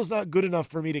 Lonzo's not good enough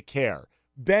for me to care.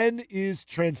 Ben is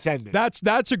transcendent.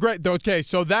 That's a great. Okay,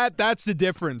 so that's the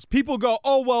difference. People go,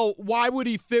 oh well, why would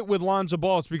he fit with Lonzo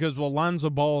Ball? It's because Lonzo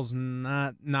Ball's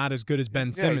not as good as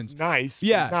Ben Simmons. He's nice.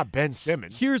 Yeah, He's not Ben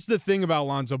Simmons. Here's the thing about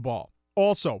Lonzo Ball.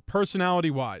 Also,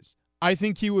 personality-wise, I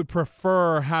think he would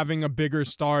prefer having a bigger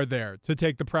star there to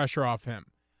take the pressure off him.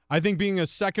 I think being a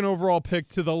 2nd overall pick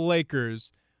to the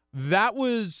Lakers, that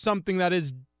was something that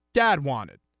his dad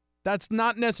wanted. That's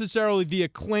not necessarily the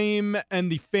acclaim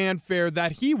and the fanfare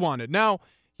that he wanted. Now,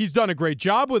 he's done a great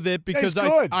job with it because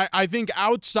I think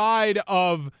outside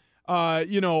of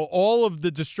all of the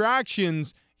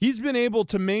distractions, he's been able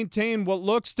to maintain what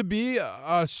looks to be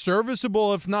a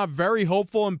serviceable, if not very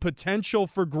hopeful and potential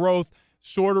for growth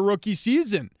sort of rookie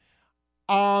season.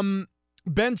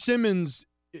 Ben Simmons,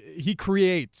 he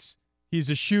creates. He's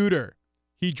a shooter.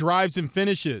 He drives and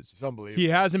finishes. It's unbelievable. He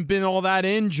hasn't been all that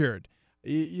injured.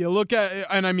 You look at,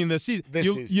 and I mean this season.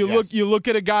 You look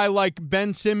at a guy like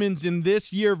Ben Simmons in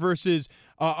this year versus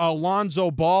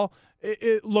Lonzo Ball.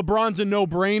 LeBron's a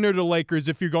no-brainer to Lakers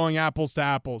if you're going apples to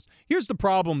apples. Here's the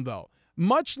problem, though.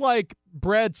 Much like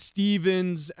Brad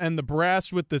Stevens and the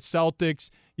brass with the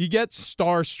Celtics, you get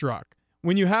starstruck.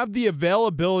 When you have the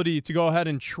availability to go ahead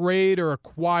and trade or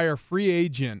acquire free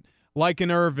agent like an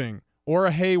Irving or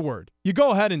a Hayward, you go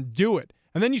ahead and do it.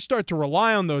 And then you start to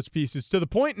rely on those pieces to the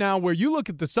point now where you look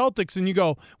at the Celtics and you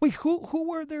go, wait, who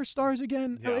were their stars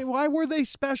again? Yeah. Why were they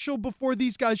special before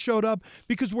these guys showed up?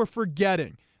 Because we're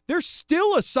forgetting. They're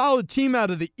still a solid team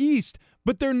out of the East,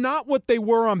 but they're not what they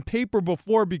were on paper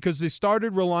before because they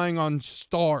started relying on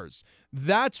stars.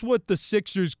 That's what the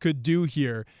Sixers could do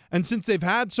here. And since they've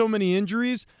had so many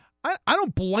injuries, I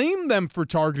don't blame them for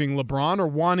targeting LeBron or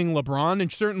wanting LeBron,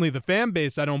 and certainly the fan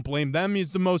base, I don't blame them.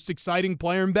 He's the most exciting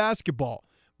player in basketball.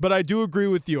 But I do agree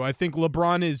with you. I think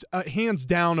LeBron is hands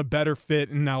down a better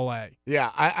fit in L.A. Yeah,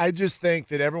 I just think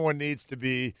that everyone needs to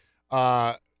be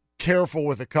careful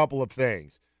with a couple of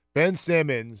things. Ben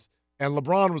Simmons, and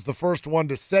LeBron was the first one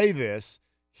to say this,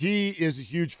 he is a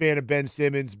huge fan of Ben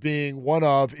Simmons being one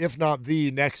of, if not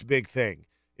the next big thing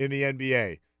in the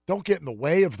NBA. Don't get in the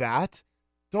way of that.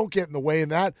 Don't get in the way of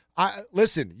that.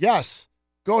 Listen, yes,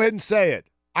 go ahead and say it.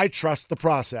 I trust the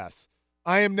process.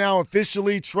 I am now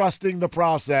officially trusting the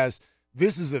process.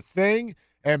 This is a thing.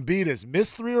 Embiid has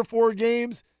missed 3 or 4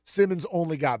 games. Simmons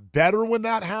only got better when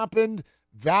that happened.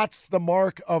 That's the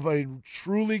mark of a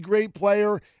truly great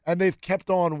player, and they've kept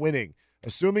on winning.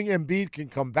 Assuming Embiid can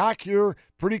come back here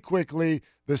pretty quickly,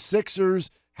 the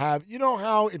Sixers have, you know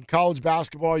how in college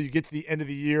basketball you get to the end of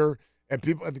the year and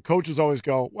the coaches always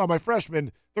go, well, my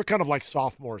freshmen, they're kind of like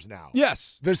sophomores now.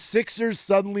 Yes. The Sixers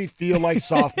suddenly feel like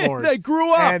sophomores. They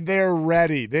grew up. And they're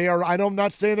ready. They are. I'm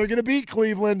not saying they're going to beat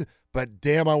Cleveland, but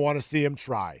damn, I want to see him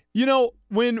try. You know,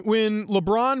 when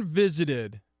LeBron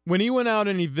visited, when he went out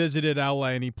and he visited LA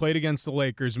and he played against the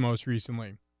Lakers most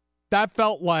recently, that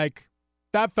felt like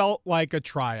a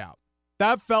tryout.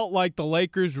 That felt like the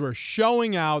Lakers were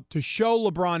showing out to show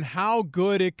LeBron how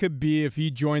good it could be if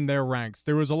he joined their ranks.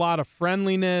 There was a lot of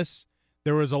friendliness.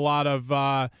 There was a lot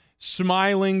of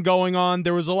smiling going on.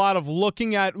 There was a lot of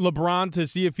looking at LeBron to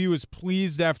see if he was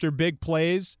pleased after big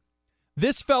plays.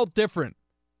 This felt different.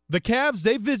 The Cavs,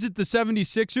 they visit the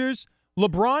 76ers.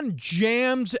 LeBron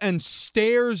jams and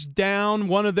stares down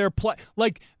one of their play.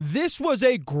 Like, this was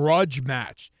a grudge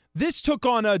match. This took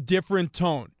on a different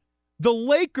tone. The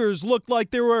Lakers looked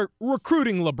like they were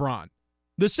recruiting LeBron.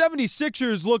 The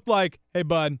 76ers looked like, hey,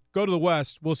 bud, go to the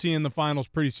West. We'll see you in the finals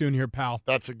pretty soon here, pal.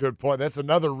 That's a good point. That's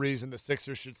another reason the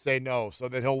Sixers should say no, so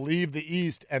that he'll leave the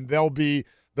East and they'll be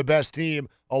the best team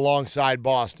alongside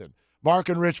Boston. Mark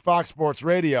and Rich, Fox Sports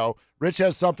Radio. Rich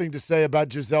has something to say about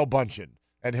Gisele Bündchen,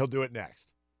 and he'll do it next.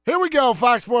 Here we go,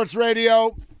 Fox Sports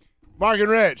Radio. Mark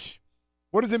and Rich,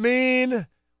 what does it mean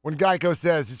when Geico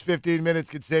says his 15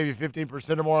 minutes could save you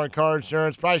 15% or more on car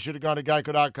insurance? Probably should have gone to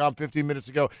geico.com 15 minutes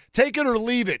ago. Take it or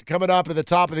leave it. Coming up at the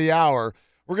top of the hour,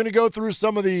 we're going to go through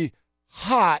some of the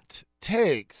hot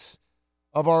takes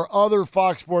of our other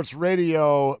Fox Sports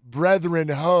Radio brethren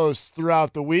hosts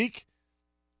throughout the week,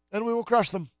 and we will crush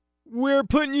them. We're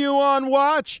putting you on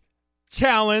watch,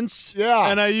 talents. Yeah.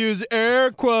 And I use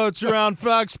air quotes around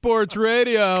Fox Sports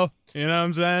Radio. You know what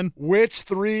I'm saying? Which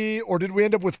three, or did we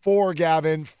end up with four,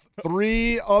 Gavin?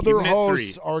 Three other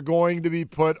hosts are going to be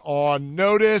put on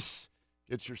notice.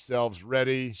 Get yourselves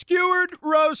ready. Skewered,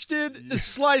 roasted,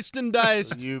 sliced and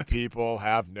diced. You people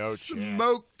have no chance.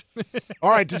 Smoked. All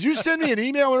right, did you send me an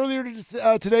email earlier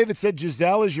today that said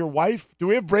Gisele is your wife? Do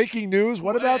we have breaking news?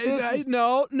 What about this?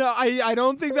 No, I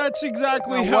don't think that's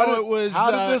exactly how it was.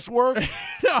 How did this work?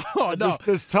 No.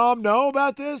 Does Tom know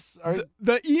about this?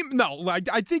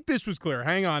 I think this was clear.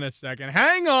 Hang on a second.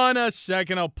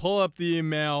 I'll pull up the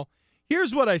email.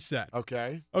 Here's what I said.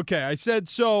 Okay, I said,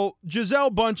 so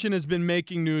Gisele Bündchen has been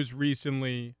making news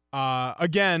recently,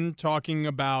 again, talking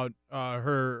about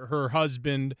her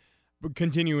husband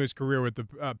continue his career with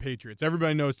the Patriots.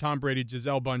 Everybody knows Tom Brady,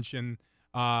 Gisele Bündchen,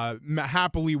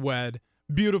 happily wed,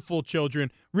 beautiful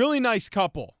children, really nice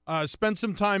couple. Spent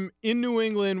some time in New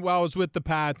England while I was with the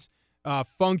Pats,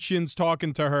 functions,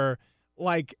 talking to her,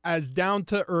 like as down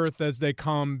to earth as they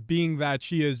come, being that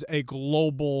she is a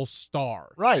global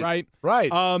star. Right.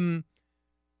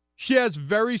 She has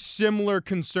very similar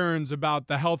concerns about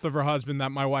the health of her husband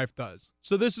that my wife does.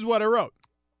 So this is what I wrote.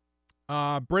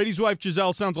 Brady's wife,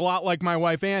 Gisele, sounds a lot like my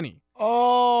wife, Annie.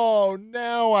 Oh,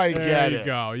 now I get it. There you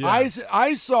go. Yeah.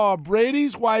 I saw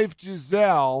Brady's wife,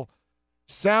 Gisele,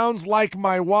 sounds like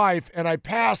my wife, and I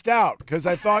passed out because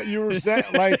I thought you were saying,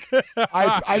 like,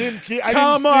 I didn't see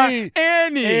Annie.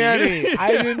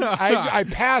 I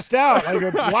passed out. Like,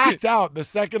 I blacked out the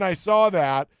second I saw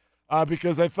that.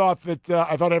 Because I thought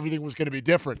everything was going to be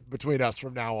different between us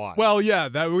from now on. Well, yeah,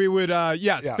 that we would.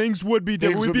 Things would be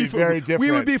different. Things would be very different.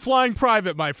 We would be flying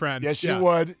private, my friend. Yes, you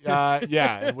would.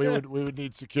 And we would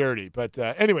need security. But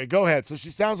anyway, go ahead. So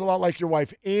she sounds a lot like your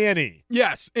wife, Annie.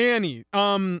 Yes, Annie.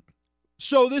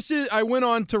 So I went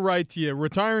on to write to you.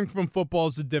 Retiring from football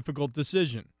is a difficult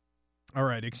decision. All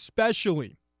right,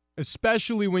 especially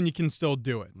when you can still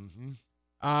do it. Mm-hmm.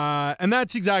 And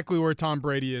that's exactly where Tom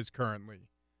Brady is currently.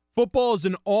 Football is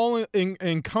an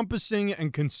all-encompassing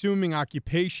and consuming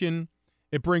occupation.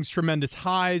 It brings tremendous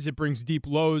highs. It brings deep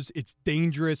lows. It's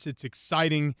dangerous. It's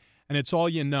exciting. And it's all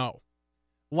you know.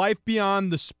 Life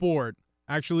beyond the sport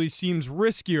actually seems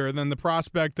riskier than the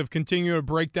prospect of continuing to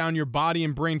break down your body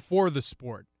and brain for the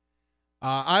sport.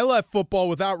 I left football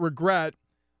without regret,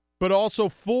 but also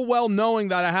full well knowing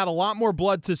that I had a lot more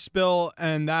blood to spill,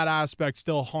 and that aspect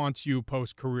still haunts you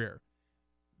post-career.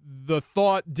 The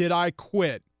thought, did I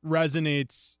quit,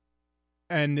 resonates,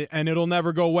 and it'll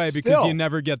never go away because you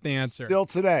never get the answer. Still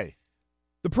today.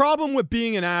 The problem with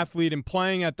being an athlete and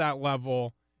playing at that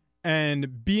level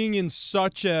and being in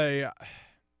such a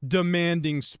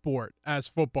demanding sport as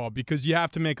football, because you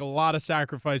have to make a lot of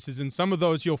sacrifices, and some of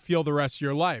those you'll feel the rest of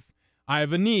your life. I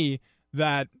have a knee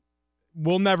that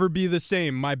will never be the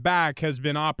same. My back has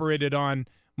been operated on,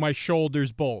 my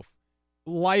shoulders both.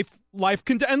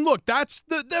 And look, that's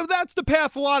the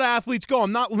path a lot of athletes go.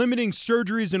 I'm not limiting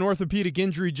surgeries and orthopedic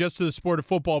injury just to the sport of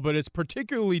football, but it's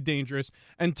particularly dangerous.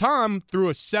 And Tom, through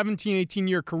a 17,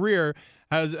 18-year career,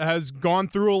 has gone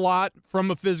through a lot from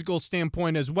a physical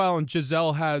standpoint as well. And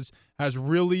Gisele has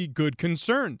really good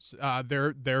concerns.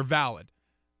 They're valid.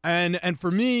 And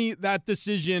for me, that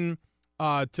decision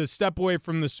to step away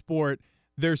from the sport,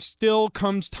 there still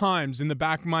comes times in the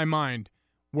back of my mind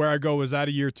where I go, was that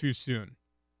a year too soon?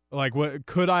 Like, what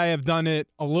could I have done it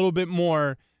a little bit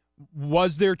more?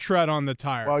 Was there tread on the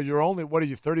tire? Well, you're only, what are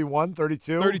you, 31,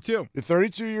 32? 32. You're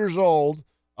 32 years old.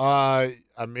 I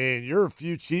mean, you're a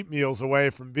few cheat meals away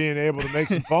from being able to make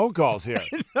some phone calls here.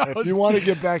 If you want to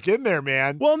get back in there,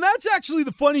 man. Well, and that's actually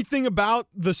the funny thing about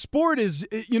the sport is,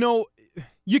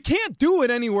 you You can't do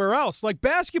it anywhere else. Like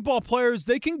basketball players,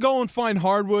 they can go and find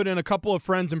hardwood and a couple of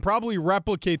friends and probably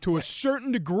replicate to a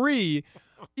certain degree,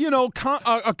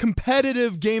 a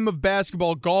competitive game of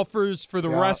basketball. Golfers for the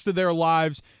rest of their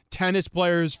lives, tennis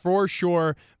players for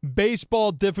sure.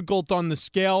 Baseball, difficult on the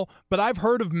scale. But I've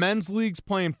heard of men's leagues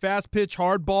playing fast pitch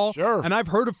hardball. Sure. And I've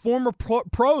heard of former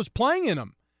pros playing in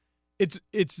them.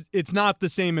 It's not the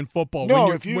same in football.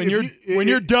 No, when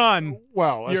you're done,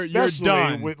 well, you're especially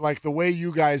done. with like the way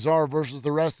you guys are versus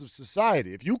the rest of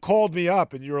society. If you called me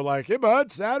up and you were like, "Hey,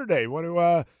 bud, Saturday, want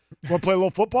to play a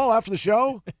little football after the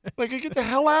show?" Like, get the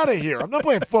hell out of here! I'm not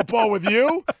playing football with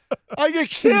you. I get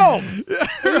killed.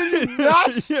 Are you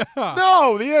nuts? Yeah.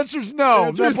 No, the answer's no.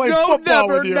 I'm not playing football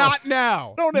with you. Not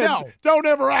now. Don't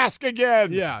ever ask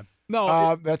again. Yeah.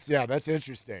 No, that's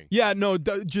interesting. Yeah, no,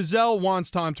 Giselle wants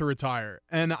Tom to retire,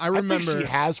 and I remember I think she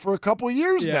has for a couple of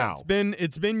years now.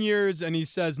 It's been years, and he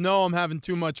says, "No, I'm having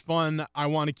too much fun. I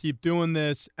want to keep doing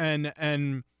this," and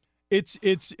it's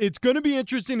going to be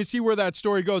interesting to see where that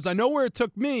story goes. I know where it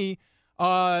took me.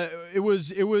 It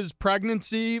was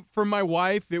pregnancy for my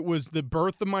wife. It was the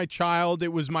birth of my child.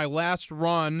 It was my last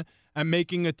run at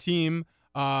making a team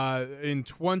in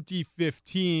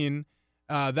 2015.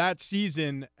 That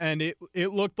season, and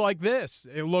it looked like this.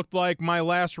 It looked like my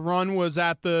last run was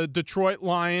at the Detroit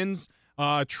Lions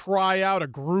tryout, a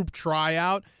group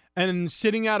tryout, and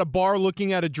sitting at a bar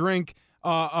looking at a drink,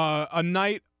 a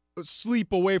night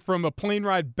sleep away from a plane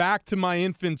ride back to my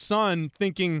infant son,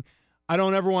 thinking, I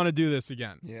don't ever want to do this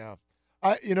again. Yeah.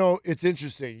 It's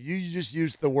interesting. You just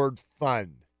used the word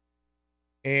fun,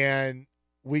 and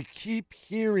we keep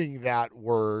hearing that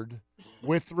word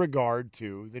with regard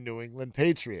to the New England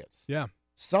Patriots. Yeah.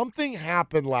 Something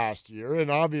happened last year,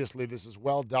 and obviously this is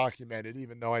well documented,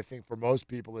 even though I think for most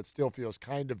people it still feels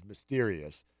kind of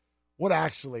mysterious. What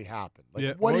actually happened?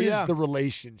 What is the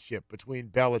relationship between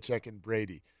Belichick and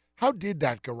Brady? How did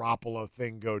that Garoppolo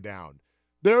thing go down?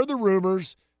 There are the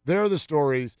rumors. There are the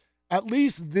stories. At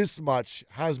least this much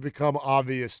has become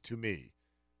obvious to me.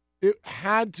 It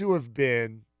had to have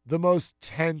been the most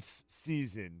tense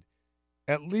season,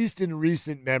 at least in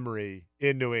recent memory,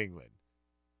 in New England.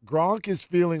 Gronk is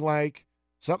feeling like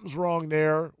something's wrong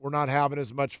there. We're not having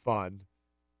as much fun.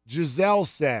 Giselle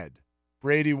said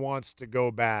Brady wants to go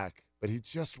back, but he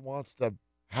just wants to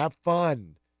have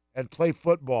fun and play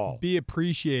football. Be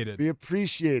appreciated.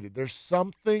 There's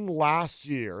something last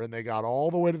year, and they got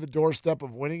all the way to the doorstep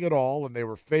of winning it all, and they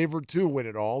were favored to win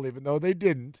it all, even though they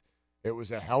didn't. It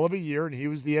was a hell of a year, and he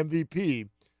was the MVP.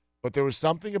 But there was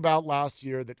something about last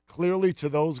year that clearly to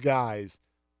those guys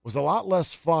was a lot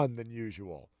less fun than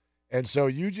usual. And so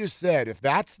you just said, if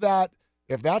that's that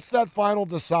final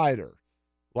decider,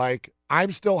 like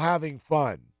I'm still having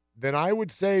fun, then I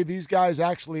would say these guys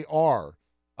actually are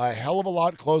a hell of a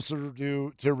lot closer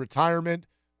to retirement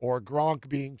or Gronk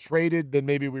being traded than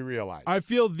maybe we realize. I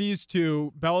feel these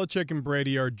two, Belichick and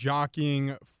Brady, are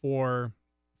jockeying for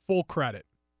full credit.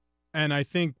 And I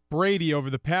think Brady, over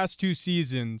the past 2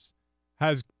 seasons,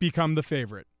 has become the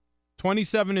favorite.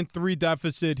 27-3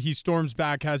 deficit. He storms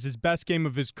back, has his best game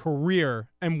of his career,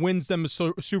 and wins them a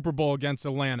Super Bowl against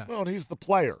Atlanta. Well, he's the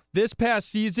player. This past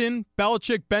season,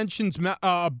 Belichick benches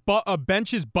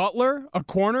Butler, a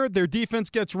corner. Their defense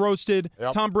gets roasted.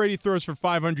 Yep. Tom Brady throws for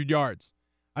 500 yards.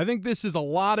 I think this is a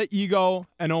lot of ego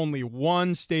and only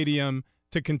one stadium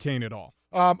to contain it all.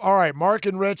 All right, Mark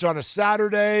and Rich on a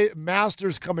Saturday.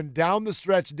 Masters coming down the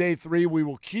stretch, day 3. We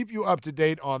will keep you up to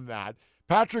date on that.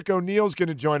 Patrick O'Neill's going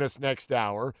to join us next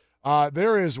hour.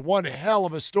 There is one hell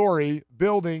of a story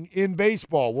building in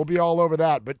baseball. We'll be all over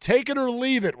that. But take it or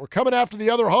leave it. We're coming after the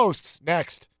other hosts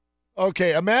next.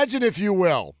 Okay, imagine if you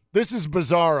will. This is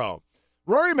bizarro.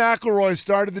 Rory McIlroy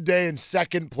started the day in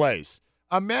second place.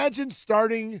 Imagine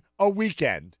starting a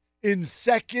weekend in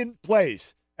second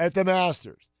place at the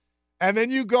Masters. And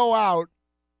then you go out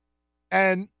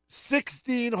and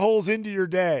 16 holes into your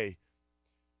day,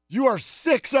 you are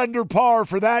 6 under par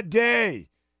for that day.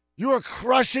 You are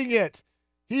crushing it.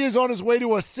 He is on his way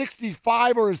to a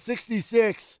 65 or a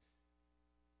 66.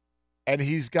 And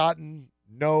he's gotten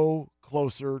no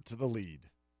closer to the lead.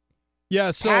 Yeah,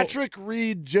 so Patrick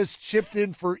Reed just chipped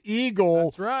in for eagle.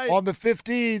 That's right. On the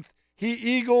 15th. He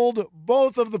eagled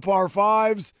both of the par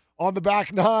 5s on the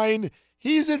back 9.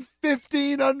 He's at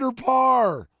 15 under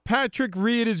par. Patrick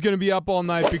Reed is going to be up all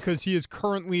night because he is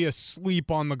currently asleep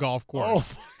on the golf course. Oh,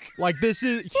 like this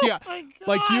is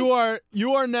like you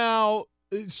are now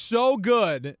so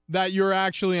good that you're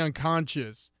actually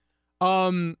unconscious.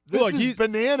 This is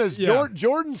bananas. Yeah.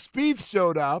 Jordan Spieth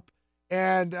showed up,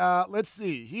 and let's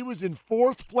see. He was in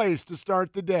 4th place to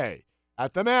start the day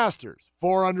at the Masters,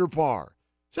 4 under par.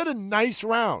 He's had a nice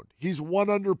round. He's 1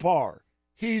 under par.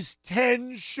 He's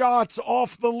 10 shots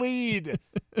off the lead.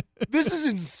 This is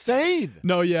insane.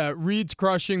 No, yeah, Reed's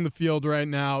crushing the field right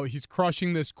now. He's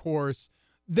crushing this course.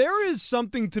 There is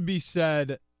something to be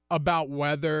said about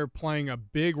weather playing a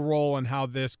big role in how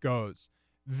this goes.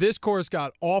 This course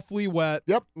got awfully wet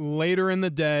later in the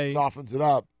day. Softens it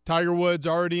up. Tiger Woods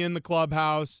already in the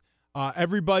clubhouse.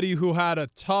 Everybody who had a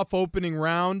tough opening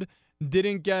round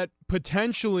didn't get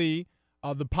potentially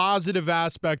the positive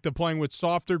aspect of playing with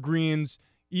softer greens,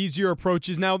 easier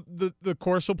approaches. Now, the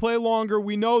course will play longer.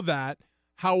 We know that.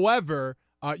 However,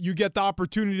 you get the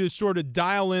opportunity to sort of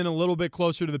dial in a little bit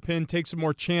closer to the pin, take some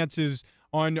more chances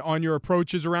on your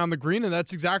approaches around the green, and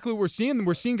that's exactly what we're seeing.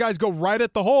 We're seeing guys go right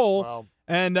at the hole. Wow.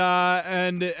 And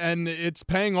it's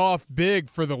paying off big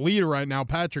for the leader right now,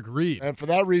 Patrick Reed. And for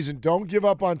that reason, don't give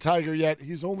up on Tiger yet.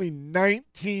 He's only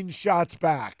 19 shots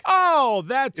back. Oh,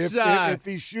 that's... If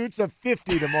he shoots a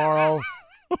 50 tomorrow,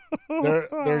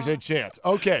 there's a chance.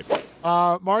 Okay,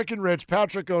 Mark and Rich,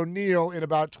 Patrick O'Neill in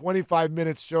about 25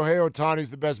 minutes. Shohei Ohtani's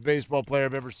the best baseball player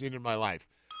I've ever seen in my life.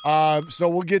 So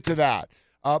we'll get to that.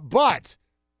 But...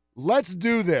 let's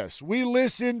do this. We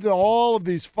listen to all of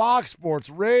these Fox Sports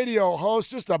radio hosts,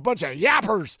 just a bunch of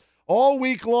yappers all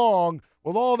week long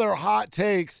with all their hot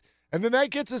takes. And then that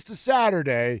gets us to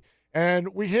Saturday,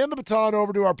 and we hand the baton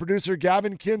over to our producer,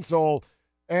 Gavin Kinsel,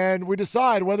 and we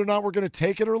decide whether or not we're going to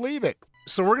take it or leave it.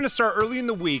 So we're going to start early in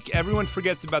the week. Everyone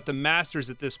forgets about the Masters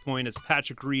at this point as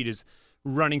Patrick Reed is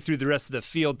running through the rest of the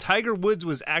field. Tiger Woods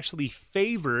was actually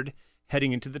favored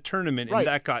heading into the tournament, and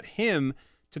that got him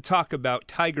to talk about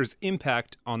Tiger's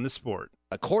impact on the sport.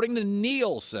 According to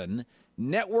Nielsen,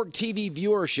 network TV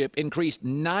viewership increased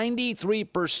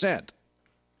 93%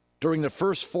 during the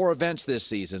first 4 events this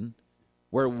season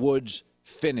where Woods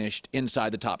finished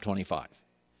inside the top 25.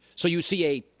 So you see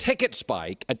a ticket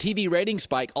spike, a TV rating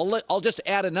spike. I'll just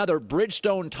add another.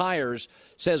 Bridgestone Tires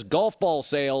says golf ball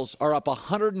sales are up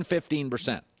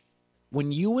 115%.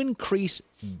 When you increase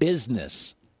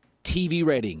business, TV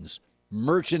ratings,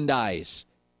 merchandise,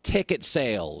 ticket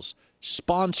sales,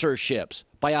 sponsorships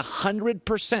by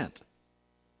 100%,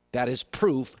 that is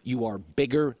proof you are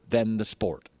bigger than the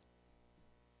sport.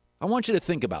 I want you to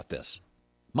think about this.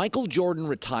 Michael Jordan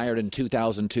retired in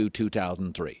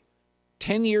 2002-2003.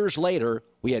 10 years later,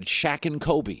 we had Shaq and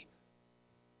Kobe.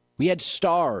 We had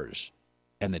stars,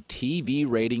 and the TV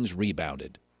ratings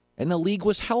rebounded, and the league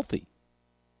was healthy.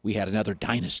 We had another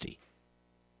dynasty.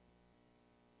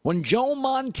 When Joe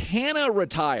Montana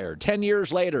retired 10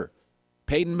 years later,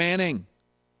 Peyton Manning,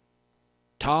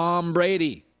 Tom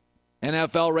Brady,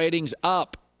 NFL ratings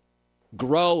up,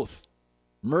 growth,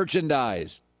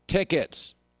 merchandise,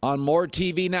 tickets on more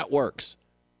TV networks.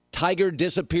 Tiger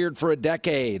disappeared for a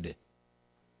decade.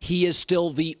 He is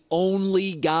still the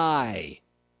only guy.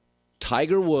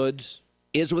 Tiger Woods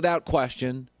is, without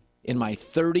question, in my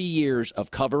 30 years of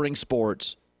covering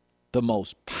sports, the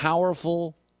most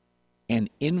powerful and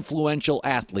influential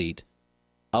athlete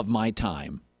of my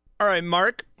time. All right,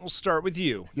 Mark, we'll start with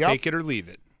you. Take it or leave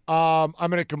it. I'm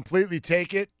going to completely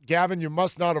take it. Gavin, you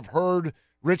must not have heard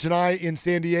Rich and I in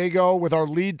San Diego with our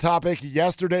lead topic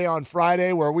yesterday on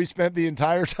Friday, where we spent the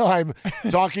entire time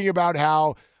talking about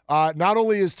how not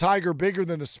only is Tiger bigger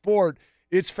than the sport,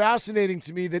 it's fascinating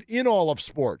to me that in all of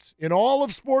sports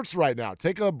right now,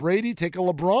 take a Brady, take a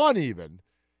LeBron even,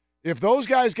 if those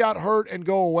guys got hurt and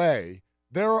go away,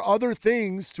 there are other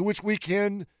things to which we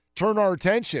can turn our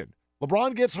attention.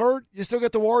 LeBron gets hurt, you still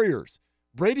got the Warriors.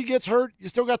 Brady gets hurt, you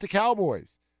still got the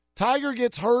Cowboys. Tiger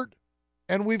gets hurt,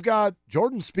 and we've got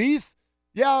Jordan Spieth.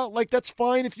 Yeah, like that's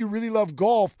fine if you really love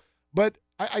golf, but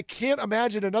I can't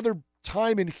imagine another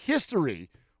time in history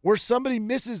where somebody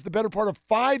misses the better part of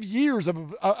 5 years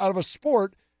out of a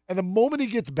sport, and the moment he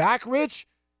gets back, Rich,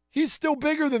 he's still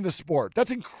bigger than the sport.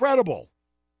 That's incredible.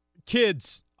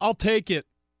 Kids, I'll take it.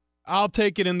 I'll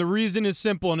take it, and the reason is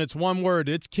simple, and it's one word.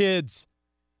 It's kids.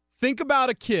 Think about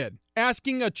a kid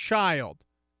asking a child,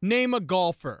 name a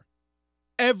golfer.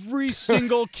 Every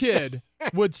single kid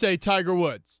would say Tiger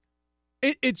Woods.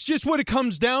 It's just what it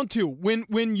comes down to.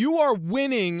 When you are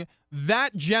winning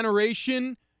that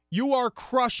generation, you are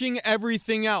crushing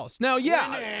everything else. Now,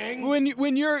 yeah, when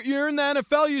you're in the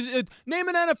NFL, you name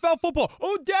an NFL football.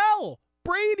 Odell,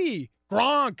 Brady,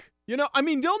 Gronk. You know, I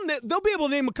mean, they'll be able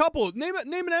to name a couple. Name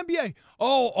an NBA.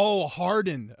 Oh,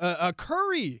 Harden,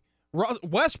 Curry,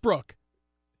 Westbrook.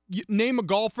 Name a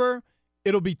golfer.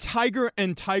 It'll be Tiger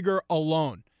and Tiger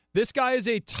alone. This guy is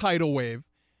a tidal wave.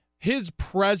 his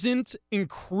presence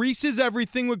increases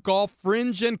everything with golf,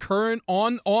 fringe and current,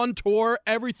 on tour,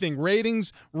 everything,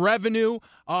 ratings, revenue,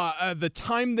 the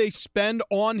time they spend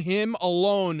on him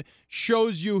alone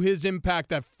shows you his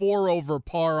impact at 4 over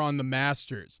par on the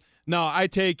Masters. No, I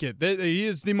take it. He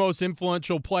is the most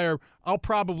influential player I'll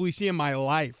probably see in my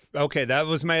life. Okay, that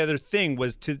was my other thing,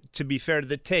 was to be fair to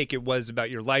the take, it was about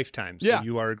your lifetime. So yeah.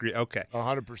 You are agree. Okay.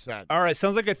 100%. All right,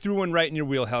 sounds like I threw one right in your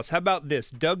wheelhouse. How about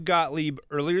this? Doug Gottlieb,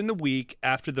 earlier in the week,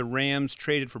 after the Rams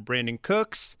traded for Brandon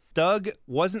Cooks, Doug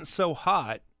wasn't so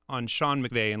hot on Sean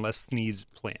McVay and Les Snead's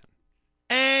plan.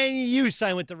 And you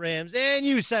sign with the Rams, and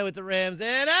you sign with the Rams,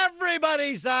 and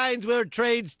everybody signs with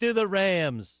trades to the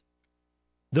Rams.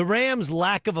 The Rams'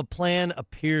 lack of a plan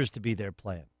appears to be their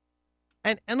plan.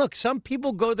 And look, some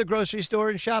people go to the grocery store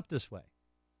and shop this way.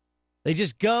 They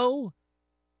just go,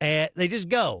 and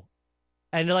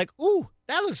they're like, ooh,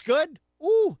 that looks good.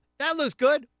 Ooh, that looks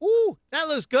good. Ooh, that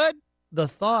looks good. The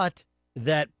thought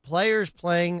that players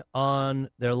playing on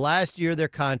their last year of their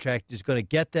contract is going to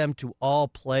get them to all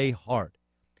play hard.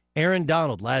 Aaron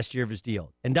Donald, last year of his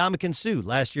deal. Ndamukong Suh,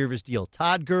 last year of his deal.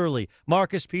 Todd Gurley,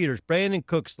 Marcus Peters, Brandon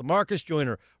Cooks, LaMarcus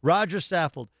Joyner, Roger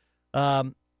Saffold,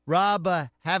 Rob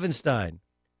Havenstein,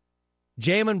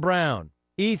 Jamin Brown,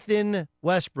 Ethan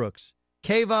Westbrooks,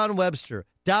 Kayvon Webster,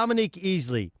 Dominique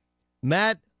Easley,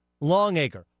 Matt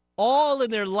Longacre, all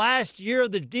in their last year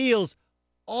of the deals,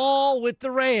 all with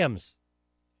the Rams.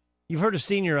 You've heard of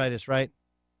senioritis, right?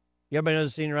 Everybody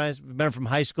knows senioritis? Remember from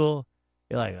high school?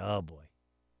 You're like, oh, boy.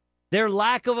 Their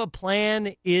lack of a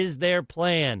plan is their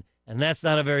plan, and that's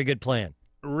not a very good plan.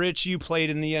 Rich, you played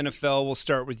in the NFL. We'll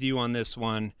start with you on this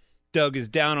one. Doug is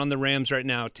down on the Rams right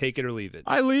now. Take it or leave it.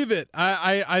 I leave it.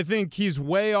 I think he's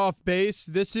way off base.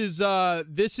 This is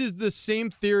the same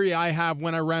theory I have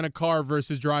when I rent a car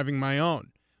versus driving my own.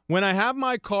 When I have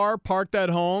my car parked at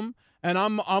home and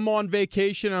I'm on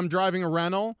vacation, I'm driving a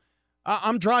rental,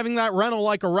 I'm driving that rental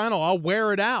like a rental. I'll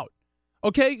wear it out.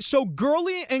 Okay, so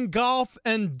Gurley and Goff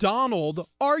and Donald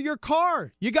are your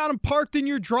car. You got them parked in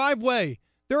your driveway.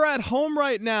 They're at home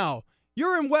right now.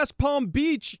 You're in West Palm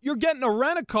Beach. You're getting a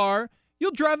rent-a-car.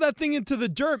 You'll drive that thing into the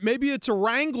dirt. Maybe it's a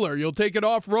Wrangler. You'll take it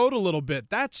off-road a little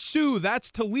bit. That's Sue. That's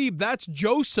Talib. That's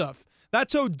Joseph.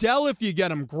 That's Odell if you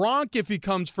get him. Gronk if he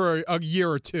comes for a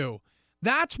year or two.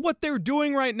 That's what they're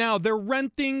doing right now. They're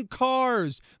renting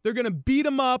cars. They're going to beat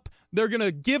them up. They're going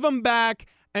to give them back.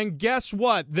 And guess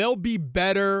what? They'll be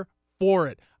better for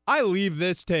it. I leave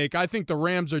this take. I think the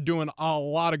Rams are doing a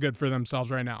lot of good for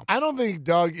themselves right now. I don't think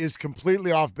Doug is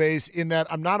completely off base in that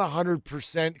I'm not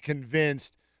 100%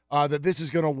 convinced that this is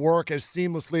going to work as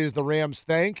seamlessly as the Rams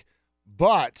think,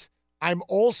 but I'm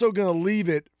also going to leave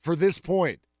it for this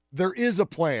point. There is a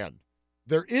plan.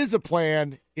 There is a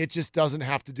plan. It just doesn't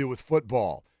have to do with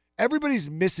football. Everybody's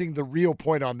missing the real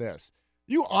point on this.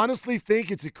 You honestly think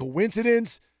it's a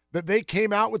coincidence that they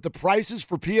came out with the prices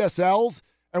for PSLs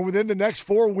and within the next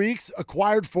 4 weeks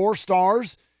acquired 4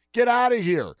 stars? Get out of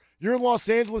here. You're in Los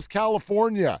Angeles,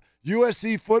 California.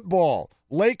 USC football.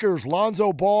 Lakers,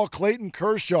 Lonzo Ball, Clayton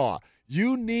Kershaw.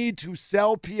 You need to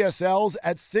sell PSLs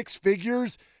at 6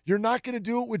 figures. You're not going to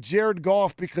do it with Jared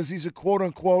Goff because he's a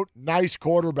quote-unquote nice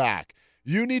quarterback.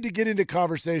 You need to get into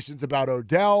conversations about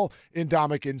Odell,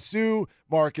 Ndamukong Suh,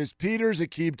 Marcus Peters,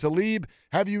 Aqib Talib.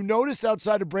 Have you noticed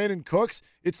outside of Brandon Cooks,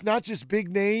 it's not just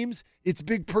big names, it's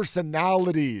big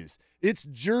personalities. It's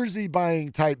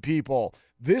jersey-buying type people.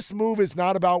 This move is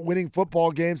not about winning football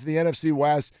games in the NFC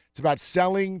West. It's about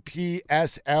selling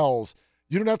PSLs.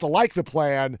 You don't have to like the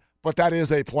plan, but that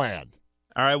is a plan.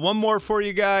 All right, one more for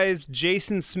you guys.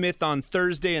 Jason Smith on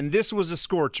Thursday, and this was a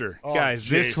scorcher. Guys,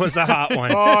 Jason. This was a hot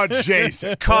one. Oh,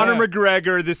 Jason. Conor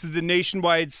McGregor, this is the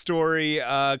nationwide story.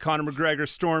 Conor McGregor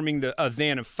storming a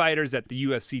van of fighters at the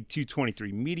UFC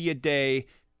 223 Media Day.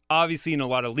 Obviously in a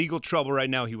lot of legal trouble right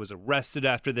now. He was arrested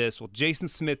after this. Well, Jason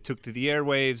Smith took to the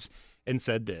airwaves and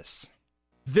said this.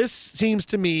 This seems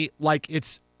to me like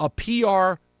it's a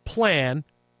PR plan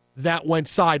that went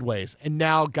sideways, and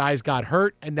now guys got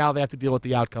hurt, and now they have to deal with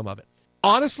the outcome of it.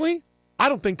 Honestly, I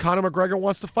don't think Conor McGregor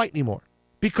wants to fight anymore,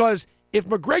 because if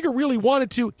McGregor really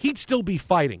wanted to, he'd still be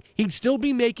fighting. He'd still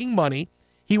be making money.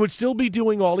 He would still be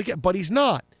doing all he can, but he's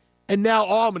not. And now,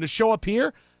 I'm going to show up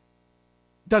here?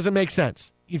 Doesn't make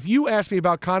sense. If you ask me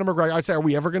about Conor McGregor, I'd say, are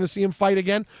we ever going to see him fight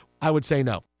again? I would say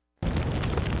no.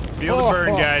 Feel the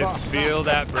burn, guys. Feel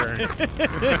that burn.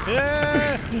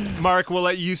 Mark, we'll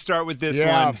let you start with this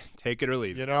one. Take it or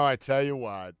leave it. You know, I tell you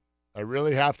what, I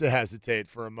really have to hesitate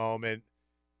for a moment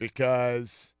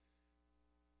because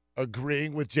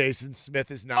agreeing with Jason Smith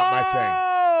is not my thing.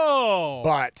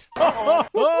 But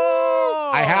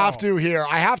I have to here.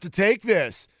 I have to take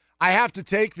this. I have to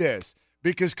take this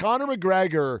because Conor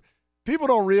McGregor, people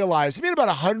don't realize, he made about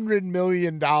 $100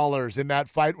 million in that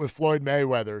fight with Floyd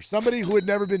Mayweather, somebody who had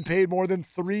never been paid more than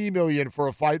 $3 million for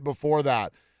a fight before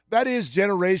that. That is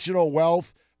generational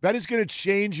wealth. That is going to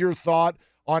change your thought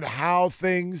on how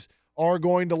things are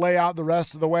going to lay out the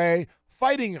rest of the way.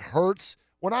 Fighting hurts.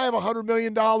 When I have $100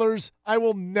 million, I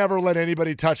will never let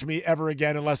anybody touch me ever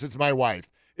again unless it's my wife.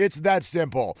 It's that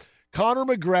simple. Conor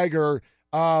McGregor,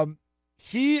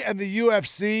 he and the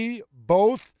UFC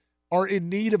both are in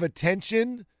need of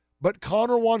attention, but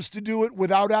Conor wants to do it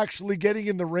without actually getting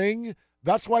in the ring.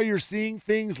 That's why you're seeing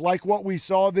things like what we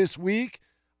saw this week.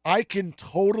 I can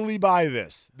totally buy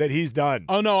this, that he's done.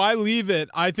 Oh, no, I leave it.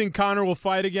 I think Conor will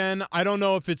fight again. I don't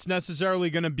know if it's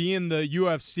necessarily going to be in the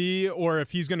UFC or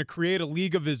if he's going to create a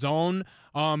league of his own.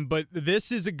 But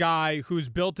this is a guy who's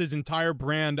built his entire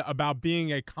brand about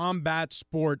being a combat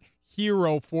sport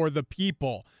hero for the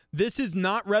people. This is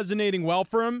not resonating well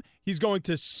for him. He's going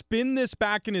to spin this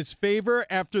back in his favor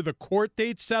after the court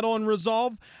dates settle and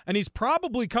resolve, and he's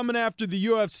probably coming after the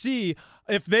UFC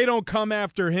if they don't come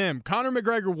after him. Conor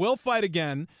McGregor will fight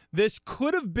again. This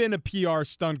could have been a PR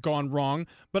stunt gone wrong,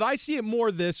 but I see it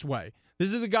more this way.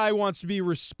 This is a guy who wants to be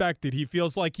respected. He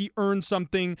feels like he earned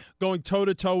something going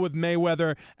toe-to-toe with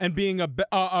Mayweather and being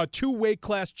a two-weight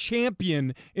class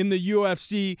champion in the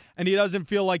UFC, and he doesn't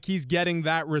feel like he's getting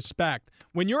that respect.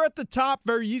 When you're at the top,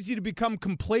 very easy to become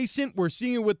complacent. We're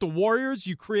seeing it with the Warriors.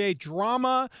 You create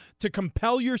drama to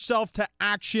compel yourself to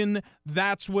action.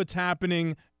 That's what's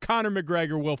happening. Conor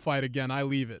McGregor will fight again. I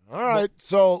leave it. All right,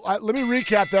 so let me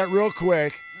recap that real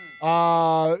quick.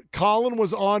 Colin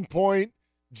was on point.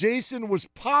 Jason was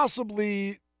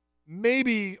possibly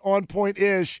maybe on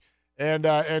point-ish, and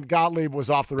Gottlieb was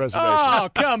off the reservation. Oh,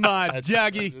 come on,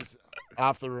 Juggy.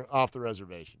 Off the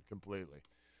reservation completely.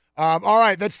 All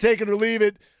right, let's take it or leave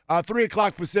it. 3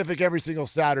 o'clock Pacific every single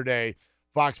Saturday,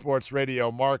 Fox Sports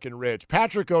Radio, Mark and Rich.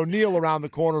 Patrick O'Neill around the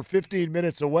corner, 15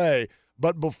 minutes away.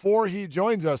 But before he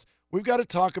joins us, we've got to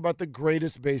talk about the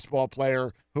greatest baseball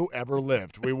player who ever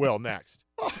lived. We will next.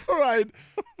 All right,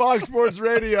 Fox Sports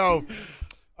Radio,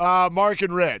 Mark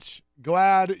and Rich.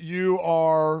 Glad you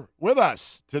are with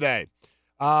us today.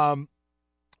 All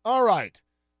right.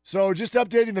 So just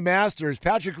updating the Masters,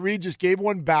 Patrick Reed just gave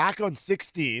one back on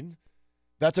 16.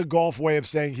 That's a golf way of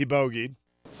saying he bogeyed.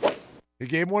 He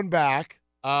gave one back.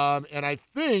 And I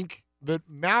think that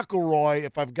McIlroy,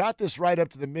 if I've got this right up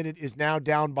to the minute, is now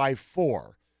down by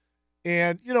 4.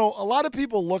 And, you know, a lot of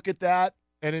people look at that,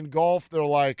 and in golf, they're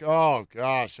like, oh,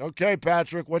 gosh, okay,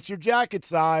 Patrick, what's your jacket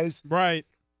size? Right.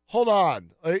 Hold on.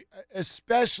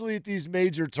 Especially at these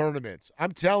major tournaments.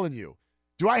 I'm telling you.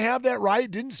 Do I have that right?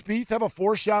 Didn't Spieth have a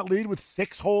 4-shot lead with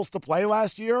 6 holes to play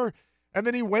last year? And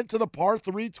then he went to the par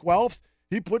 3 12th.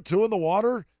 He put 2 in the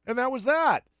water, and that was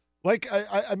that. Like,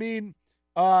 I mean,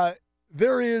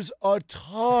 there is a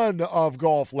ton of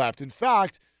golf left. In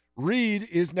fact, Reed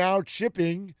is now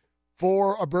chipping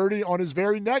for a birdie on his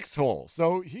very next hole.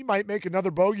 So he might make another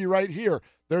bogey right here.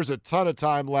 There's a ton of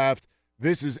time left.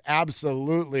 This is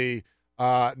absolutely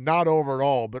not over at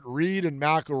all, but Reed and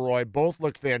McIlroy both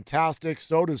look fantastic.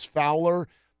 So does Fowler,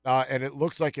 and it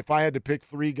looks like if I had to pick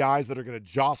 3 guys that are going to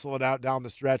jostle it out down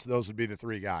the stretch, those would be the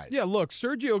 3 guys. Yeah, look,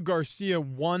 Sergio Garcia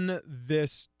won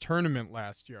this tournament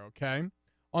last year, okay?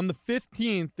 On the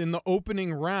 15th in the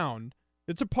opening round,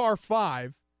 it's a par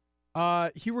 5.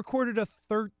 He recorded a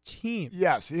 13th.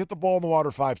 Yes, he hit the ball in the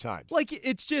water 5 times. Like,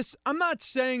 it's just, I'm not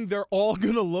saying they're all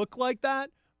going to look like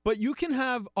that, but you can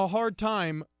have a hard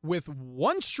time with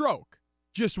one stroke,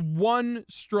 just one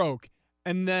stroke,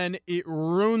 and then it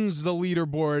ruins the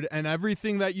leaderboard and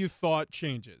everything that you thought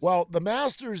changes. Well, the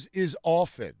Masters is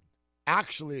often,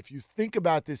 actually, if you think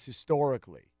about this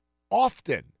historically,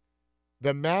 often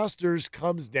the Masters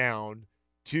comes down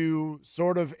to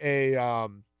sort of a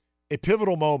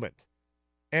pivotal moment.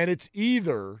 And it's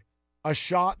either a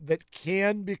shot that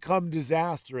can become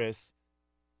disastrous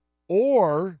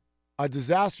or a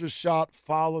disastrous shot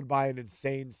followed by an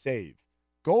insane save.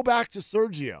 Go back to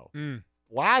Sergio.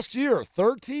 Last year,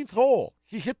 13th hole,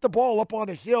 he hit the ball up on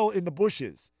a hill in the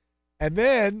bushes. And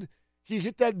then he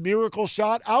hit that miracle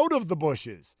shot out of the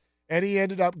bushes. And he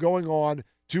ended up going on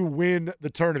to win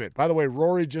the tournament. By the way,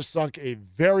 Rory just sunk a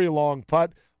very long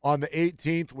putt on the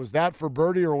 18th. Was that for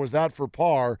birdie or was that for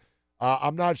par?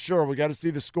 I'm not sure. We got to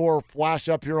see the score flash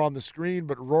up here on the screen,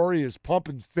 but Rory is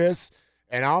pumping fists.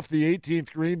 And off the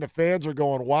 18th green, the fans are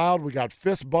going wild. We got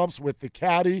fist bumps with the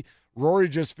caddy. Rory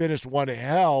just finished one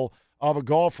hell of a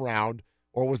golf round.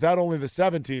 Or was that only the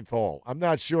 17th hole? I'm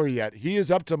not sure yet. He is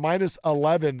up to minus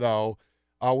 11, though.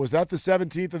 Was that the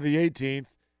 17th or the 18th?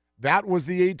 That was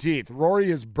the 18th. Rory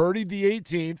has birdied the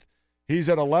 18th, He's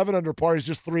at 11 under par. He's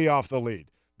just 3 off the lead.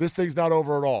 This thing's not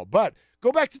over at all. But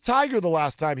go back to Tiger the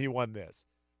last time he won this.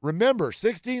 Remember,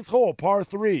 16th hole, par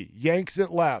 3, yanks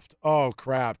it left. Oh,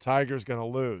 crap, Tiger's going to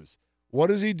lose. What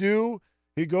does he do?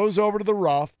 He goes over to the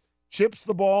rough, chips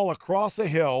the ball across a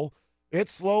hill. It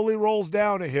slowly rolls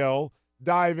down a hill,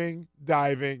 diving,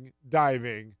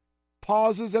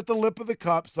 pauses at the lip of the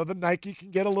cup so that Nike can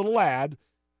get a little ad,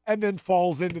 and then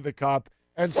falls into the cup.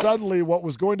 And suddenly what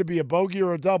was going to be a bogey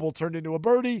or a double turned into a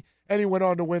birdie, and he went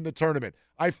on to win the tournament.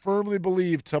 I firmly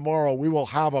believe tomorrow we will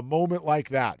have a moment like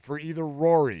that for either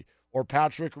Rory or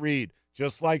Patrick Reed,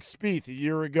 just like Spieth a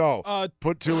year ago,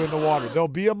 put 2 in the water. There'll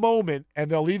be a moment, and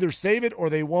they'll either save it or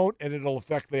they won't, and it'll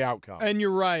affect the outcome. And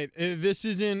you're right. This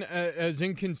isn't as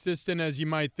inconsistent as you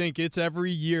might think. It's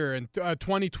every year. And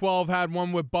 2012 had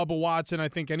one with Bubba Watson. I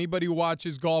think anybody who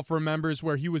watches golf remembers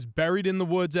where he was buried in the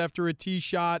woods after a tee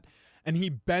shot, and he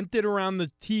bent it around the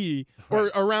tee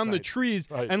or around the trees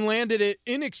and landed it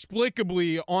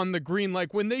inexplicably on the green.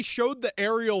 Like when they showed the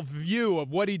aerial view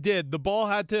of what he did, the ball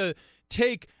had to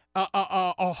take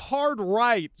a hard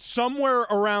right somewhere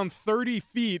around 30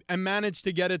 feet and managed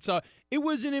to get it. So it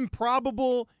was an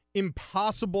impossible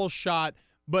shot,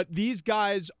 but these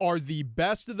guys are the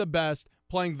best of the best,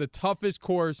 playing the toughest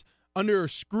course under a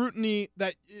scrutiny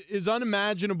that is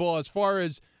unimaginable as far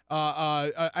as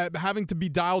having to be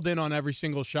dialed in on every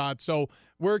single shot. So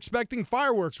we're expecting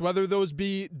fireworks, whether those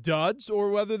be duds or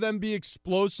whether them be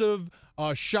explosive,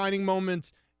 shining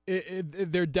moments.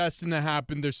 They're destined to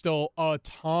happen. There's still a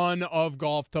ton of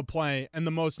golf to play, and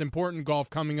the most important golf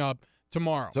coming up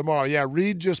tomorrow. Yeah.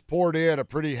 Reed just poured in a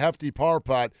pretty hefty par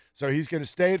putt, so he's going to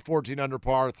stay at 14 under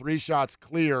par, 3 shots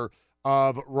clear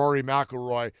of Rory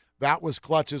McIlroy. That was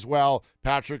clutch as well.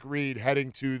 Patrick Reed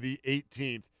heading to the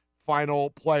 18th. Final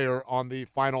player on the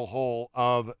final hole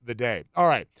of the day. All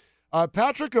right.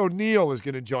 Patrick O'Neill is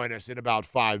going to join us in about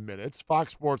 5 minutes.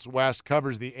 Fox Sports West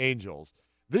covers the Angels.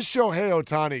 This Shohei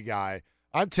Ohtani guy,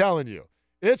 I'm telling you,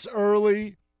 it's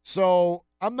early, so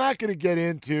I'm not going to get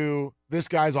into this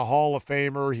guy's a Hall of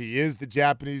Famer. He is the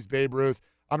Japanese Babe Ruth.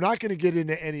 I'm not going to get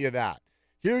into any of that.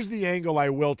 Here's the angle I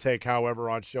will take, however,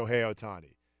 on Shohei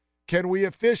Ohtani. Can we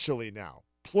officially now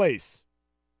place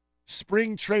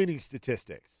spring training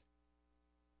statistics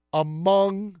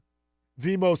among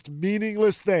the most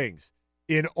meaningless things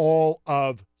in all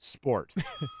of sport?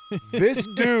 This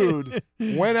dude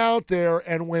went out there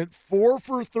and went 4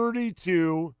 for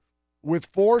 32 with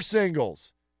 4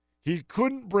 singles. He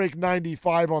couldn't break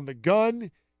 95 on the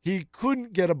gun. He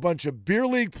couldn't get a bunch of beer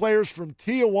league players from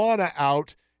Tijuana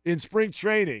out in spring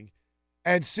training.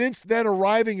 And since then,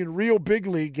 arriving in real big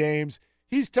league games,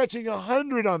 he's touching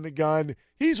 100 on the gun.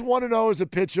 He's 1-0 as a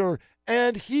pitcher,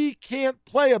 and he can't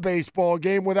play a baseball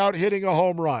game without hitting a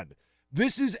home run.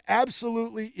 This is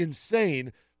absolutely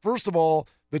insane. First of all,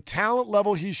 the talent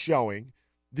level he's showing,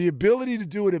 the ability to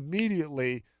do it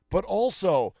immediately, but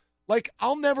also,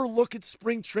 I'll never look at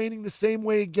spring training the same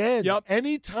way again. Yep.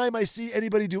 Anytime I see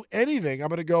anybody do anything, I'm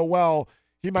going to go, well,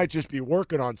 he might just be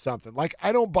working on something.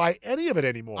 I don't buy any of it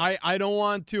anymore. I don't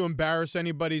want to embarrass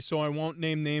anybody, so I won't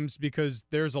name names because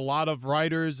there's a lot of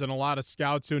writers and a lot of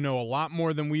scouts who know a lot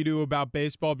more than we do about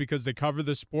baseball because they cover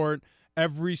the sport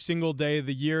every single day of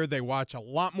the year. They watch a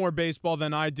lot more baseball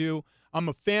than I do. I'm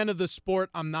a fan of the sport.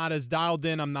 I'm not as dialed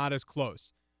in. I'm not as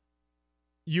close.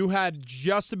 You had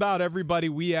just about everybody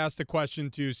we asked a question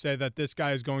to say that this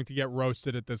guy is going to get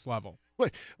roasted at this level.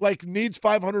 Needs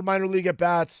 500 minor league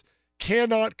at-bats,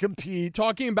 cannot compete.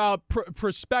 Talking about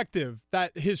perspective,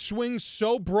 that his swing's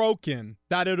so broken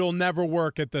that it'll never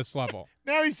work at this level.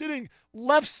 Now he's hitting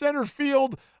left center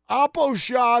field, oppo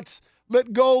shots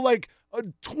that go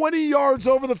 20 yards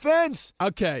over the fence.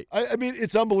 Okay. I mean,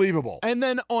 it's unbelievable. And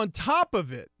then on top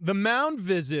of it, the mound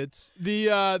visits, the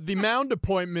mound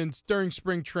appointments during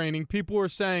spring training, people were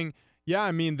saying, yeah,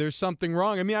 I mean, there's something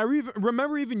wrong. I mean, I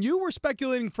remember even you were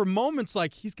speculating for moments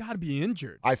he's got to be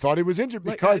injured. I thought he was injured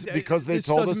because they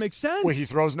told us. Doesn't make sense. Well, he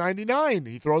throws 99.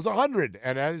 He throws 100.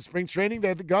 And at spring training, they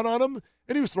had the gun on him,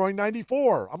 and he was throwing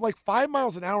 94. I'm 5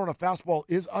 miles an hour on a fastball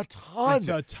is a ton. It's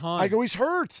a ton. I go, he's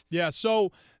hurt. Yeah,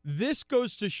 so this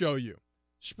goes to show you,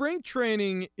 spring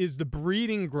training is the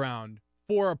breeding ground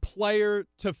for a player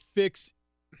to fix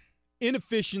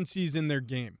inefficiencies in their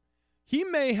game. He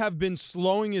may have been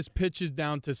slowing his pitches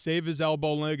down to save his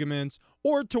elbow ligaments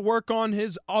or to work on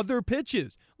his other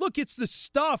pitches. Look, it's the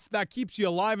stuff that keeps you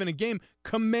alive in a game.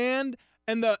 Command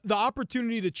and the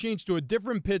opportunity to change to a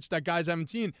different pitch that guys haven't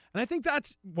seen. And I think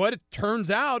that's what it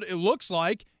turns out it looks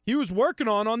like he was working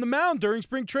on the mound during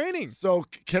spring training. So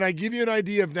can I give you an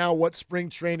idea of now what spring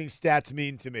training stats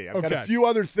mean to me? I've got a few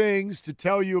other things to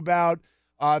tell you about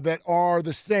that are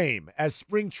the same as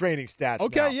spring training stats.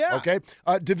 Okay, now, yeah. Okay,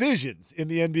 divisions in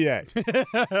the NBA.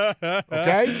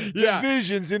 Okay, Yeah.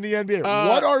 divisions in the NBA.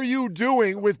 What are you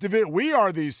doing with division? We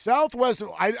are the Southwest.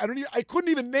 I couldn't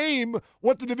even name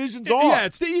what the divisions are. Yeah,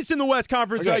 it's the East and the West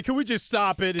Conference. Okay. Like, can we just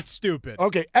stop it? It's stupid.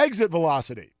 Okay, exit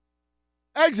velocity.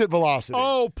 Exit velocity.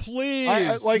 Oh,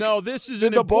 please. No, this is Did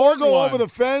an the ball important go one. over the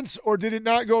fence or did it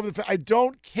not go over the fence? I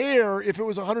don't care if it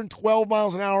was 112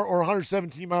 miles an hour or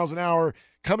 117 miles an hour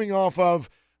coming off of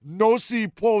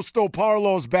Nossi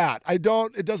Postoparlo's bat. It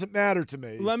doesn't matter to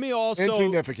me. Let me also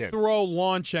Insignificant. throw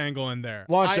launch angle in there.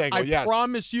 Launch angle, yes. I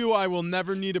promise you I will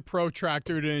never need a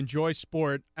protractor to enjoy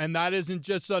sport, and that isn't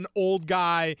just an old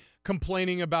guy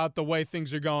complaining about the way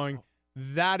things are going.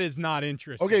 That is not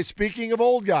interesting. Okay, speaking of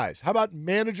old guys, how about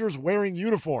managers wearing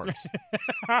uniforms?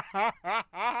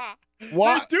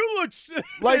 What? They do look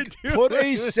like put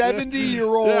a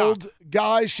 70-year-old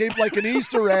guy shaped like an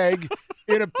Easter egg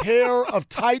in a pair of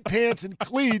tight pants and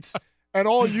cleats, and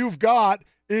all you've got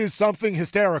is something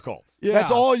hysterical. Yeah.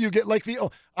 That's all you get.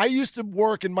 I used to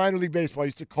work in minor league baseball. I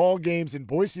used to call games in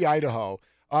Boise, Idaho.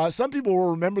 Some people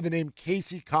will remember the name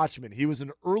Casey Kochman. He was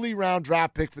an early round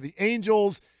draft pick for the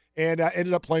Angels and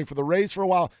ended up playing for the Rays for a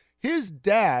while. His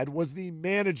dad was the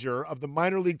manager of the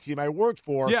minor league team I worked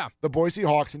for, the Boise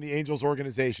Hawks in the Angels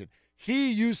organization.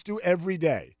 He used to every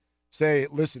day say,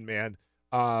 listen, man,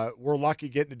 we're lucky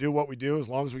getting to do what we do. As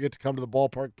long as we get to come to the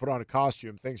ballpark, put on a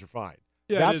costume, things are fine.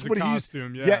 Yeah, that's it is what a he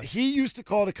costume, used, yeah, he used to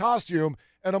call it a costume,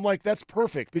 and I'm like, that's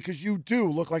perfect because you do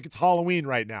look like it's Halloween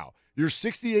right now. You're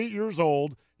 68 years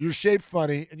old. You're shaped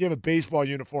funny, and you have a baseball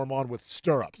uniform on with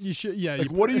stirrups. You should, yeah.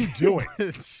 What are you doing?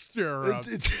 Stirrups.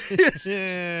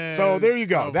 So there you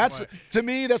go. To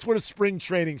me, that's what a spring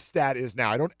training stat is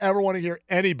now. I don't ever want to hear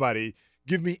anybody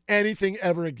give me anything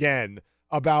ever again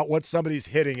about what somebody's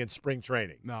hitting in spring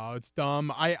training. No, it's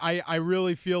dumb. I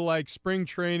really feel like spring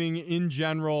training in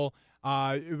general.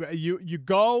 You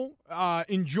go,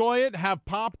 enjoy it, have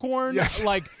popcorn,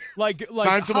 like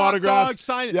sign some hot autographs, dogs,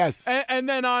 sign it, yes, and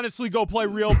then honestly go play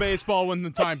real baseball when the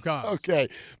time comes. Okay,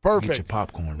 perfect. Get your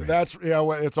popcorn ready. That's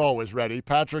it's always ready.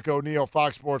 Patrick O'Neill,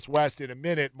 Fox Sports West in a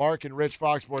minute. Mark and Rich,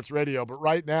 Fox Sports Radio. But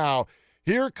right now,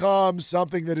 here comes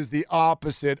something that is the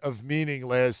opposite of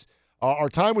meaningless. Our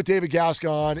time with David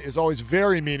Gascon is always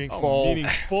very meaningful. Oh,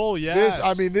 meaningful, yes.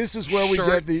 This is where we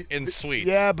Short get and sweet.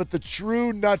 Yeah, but the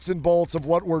true nuts and bolts of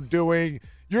what we're doing.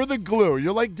 You're the glue.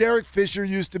 You're like Derek Fisher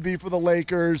used to be for the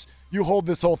Lakers. You hold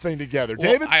this whole thing together. Well,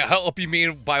 David? I hope you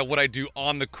mean by what I do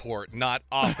on the court, not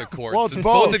off the court. Well, it's Since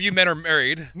both. both of you men are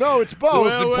married. No, it's both.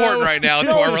 This is important right now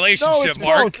to our relationship, it's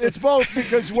Mark. Both. It's both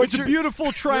because it's a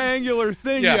beautiful triangular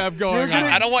thing you have going on.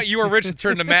 I don't want you or Rich to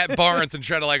turn to Matt Barnes and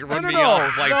try to run me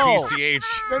off of PCH.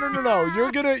 No.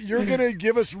 You're gonna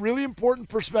give us really important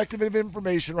perspective and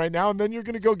information right now, and then you're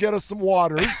gonna go get us some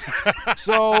waters.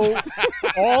 So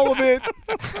all of it,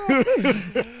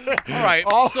 all right.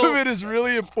 All of it is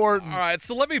really important. All right,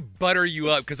 so let me butter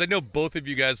you up because I know both of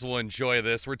you guys will enjoy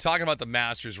this. We're talking about the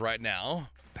Masters right now.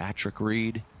 Patrick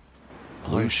Reed,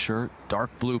 blue shirt, dark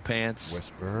blue pants,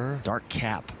 whisper, dark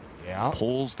cap. Yeah.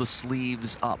 Pulls the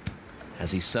sleeves up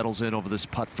as he settles in over this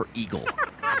putt for eagle.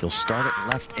 He'll start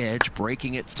at left edge,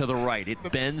 breaking it to the right. It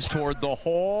bends toward the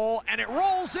hole, and it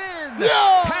rolls in.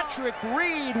 Yeah! Patrick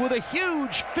Reed with a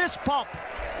huge fist pump.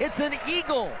 It's an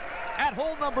eagle at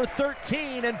hole number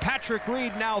 13, and Patrick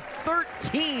Reed now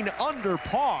 13 under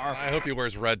par. I hope he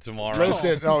wears red tomorrow.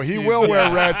 Listen, he will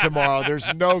wear red tomorrow.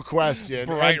 There's no question.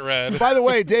 Bright red. By the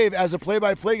way, Dave, as a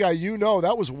play-by-play guy,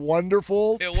 that was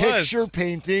wonderful. It was. Picture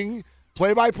painting.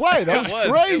 Play-by-play. That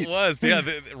was great. It was. Yeah,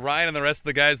 Ryan and the rest of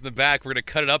the guys in the back were going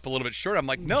to cut it up a little bit short. I'm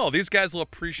like, no, these guys will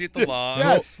appreciate the lawn.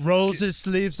 Yes. Rolls his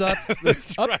sleeves up.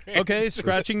 That's right. Okay,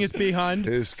 scratching his behind.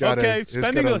 He's got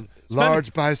spending a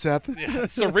large bicep. Yeah.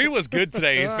 So Reed was good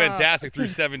today. He's fantastic through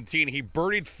 17. He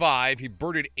birdied 5. He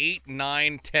birdied 8,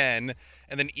 9, 10,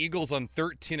 and then eagles on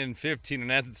 13 and 15.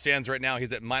 And as it stands right now,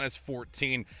 he's at minus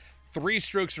 14. 3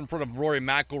 strokes in front of Rory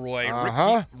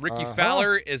McIlroy. Ricky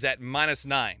Fowler is at minus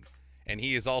 9. And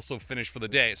he is also finished for the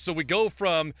day. So we go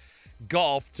from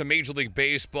golf to Major League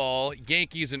Baseball.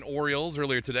 Yankees and Orioles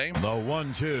earlier today. The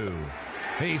 1-2.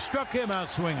 He struck him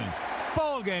out swinging.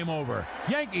 Ball game over.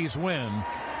 Yankees win.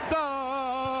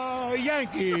 The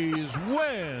Yankees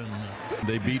win.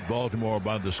 They beat Baltimore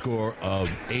by the score of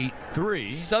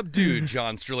 8-3. Subdued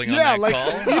John Sterling on that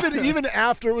call. even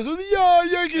after it was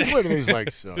Yankees win. And he's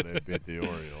like, so they beat the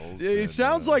Orioles. He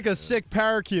sounds like a sick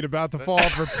parakeet about to fall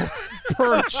off a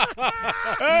perch.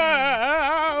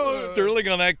 Sterling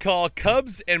on that call.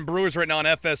 Cubs and Brewers right now on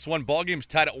FS1. Ball game's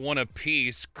tied at 1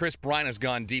 apiece. Chris Bryant has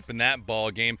gone deep in that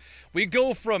ball game. We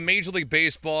go from Major League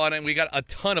Baseball, and we got a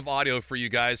ton of audio for you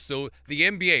guys. So the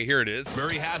NBA, here it is.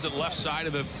 Murray has it left side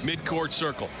of the midcourt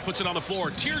circle. Puts it on the floor.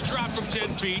 Teardrop from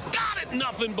 10 feet. Got it.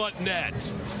 Nothing but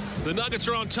net. The Nuggets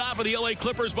are on top of the LA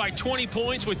Clippers by 20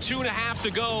 points with 2.5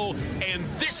 to go. And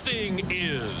this thing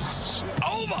is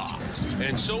over.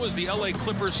 And so is the LA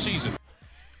Clippers season.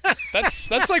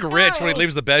 That's like Rich when he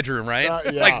leaves the bedroom,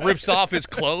 right? Yeah. Like rips off his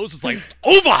clothes. It's like,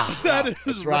 over!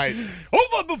 That's right.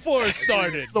 Over before it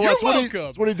started. You're welcome.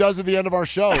 That's what he does at the end of our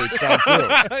show each time,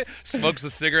 too. Smokes a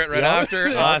cigarette right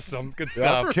after. Awesome. Good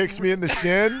stuff. Kicks me in the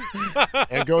shin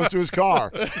and goes to his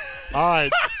car. All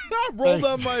right. Rolled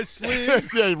up my sleeves.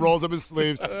 Yeah, he rolls up his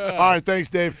sleeves. All right, thanks,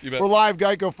 Dave. We're live,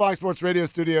 Geico Fox Sports Radio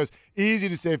Studios. Easy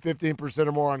to save 15%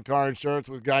 or more on car insurance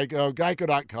with Geico.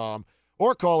 Geico.com.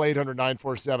 Or call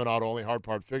 800-947-AUTO. Only hard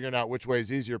part figuring out which way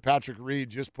is easier. Patrick Reed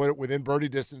just put it within birdie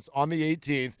distance on the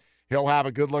 18th. He'll have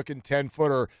a good-looking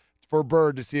 10-footer for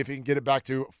Bird to see if he can get it back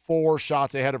to 4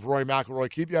 shots ahead of Rory McIlroy.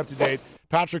 Keep you up to date.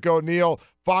 Patrick O'Neill,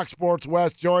 Fox Sports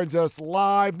West, joins us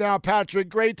live now. Patrick,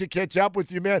 great to catch up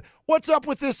with you, man. What's up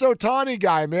with this Ohtani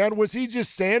guy, man? Was he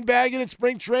just sandbagging at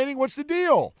spring training? What's the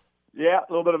deal? Yeah,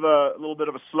 a little bit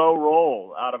of a slow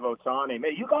roll out of Ohtani.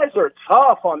 Man, you guys are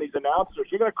tough on these announcers.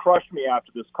 You're going to crush me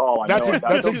after this call. That's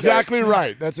exactly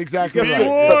right. That's exactly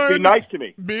right. Be nice to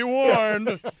me. Be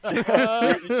warned.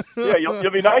 Yeah,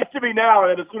 you'll be nice to me now,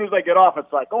 and then as soon as I get off,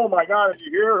 it's like, oh my God, did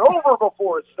you hear it? Over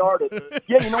before it started.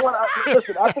 Yeah, you know what?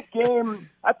 Listen, at the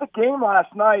game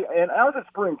last night, and I was at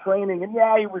spring training, and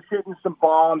yeah, he was hitting some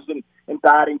bombs and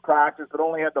batting practice, but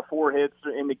only had the 4 hits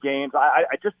in the games.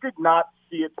 I just did not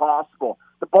see it possible.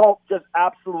 The ball just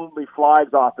absolutely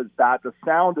flies off his bat. The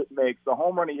sound it makes, the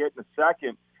home run he hit in the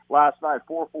second last night,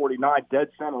 449, dead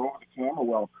center over the camera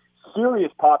well.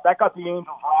 Serious pop. That got the Angels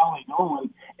rally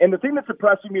going. And the thing that's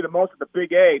impressing me the most at the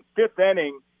Big A, 5th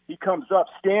inning, he comes up,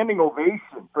 standing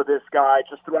ovation for this guy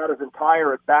just throughout his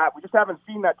entire at bat. We just haven't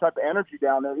seen that type of energy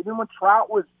down there. Even when Trout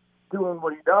was doing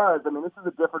what he does, I mean, this is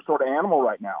a different sort of animal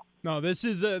right now. No, this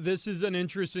is an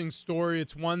interesting story.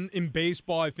 It's one in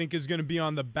baseball I think is going to be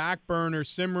on the back burner,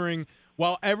 simmering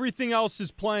while everything else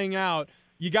is playing out.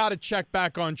 You got to check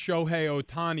back on Shohei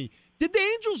Ohtani. Did the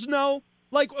Angels know?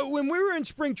 Like when we were in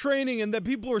spring training and that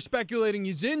people were speculating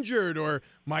he's injured or,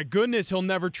 my goodness, he'll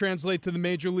never translate to the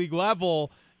major league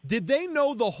level. Did they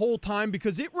know the whole time?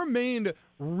 Because it remained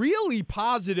really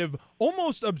positive,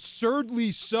 almost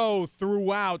absurdly so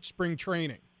throughout spring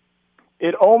training.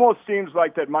 It almost seems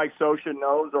like that Mike Scioscia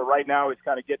knows, or right now he's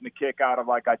kind of getting a kick out of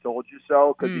like I told you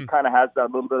so, because he kind of has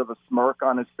that little bit of a smirk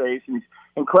on his face, and he's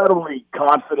incredibly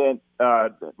confident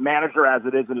manager as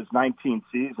it is in his 19th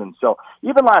season. So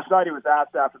even last night he was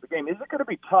asked after the game, is it going to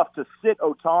be tough to sit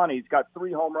Ohtani? He's got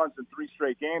 3 home runs in 3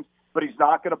 straight games, but he's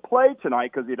not going to play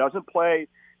tonight because he doesn't play.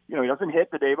 You know, he doesn't hit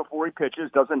the day before he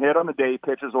pitches, doesn't hit on the day he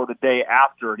pitches or the day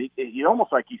after. He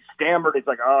almost like he stammered. He's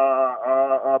like,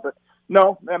 but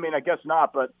no, I mean, I guess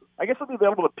not. But I guess he'll be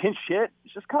able to pinch hit.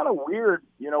 It's just kind of weird,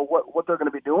 you know, what they're going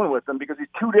to be doing with him because he's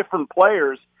 2 different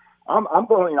players.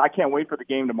 I can't wait for the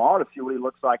game tomorrow to see what he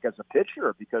looks like as a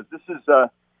pitcher because this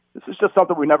is just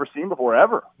something we've never seen before,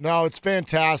 ever. No, it's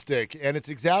fantastic, and it's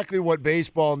exactly what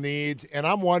baseball needs. And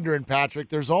I'm wondering, Patrick,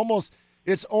 it's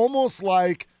almost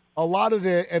like a lot of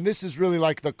and this is really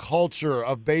like the culture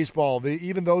of baseball,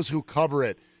 even those who cover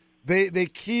it, they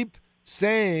keep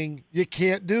saying you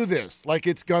can't do this, like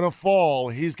it's going to fall.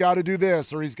 He's got to do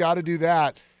this or he's got to do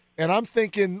that. And I'm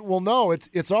thinking, well, no,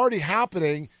 it's already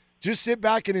happening. Just sit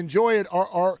back and enjoy it.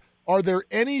 Are there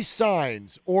any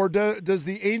signs, or does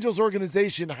the Angels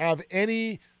organization have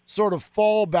any sort of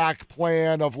fallback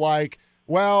plan of like,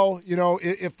 well, you know,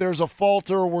 if there's a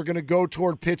falter, we're going to go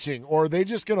toward pitching, or are they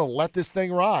just going to let this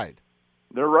thing ride?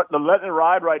 They're letting it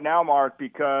ride right now, Mark,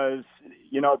 because,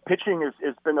 you know, pitching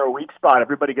has been their weak spot.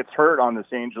 Everybody gets hurt on this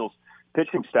Angels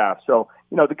pitching staff. So,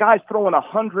 you know, the guy's throwing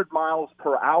 100 miles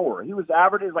per hour. He was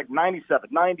averaging like 97,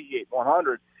 98,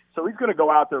 100. So he's going to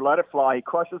go out there, let it fly. He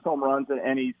crushes home runs,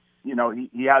 and he's, you know,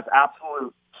 he has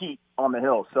absolute heat on the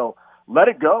hill. So let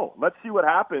it go. Let's see what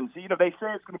happens. You know, they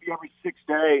say it's going to be every 6th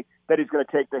day that he's going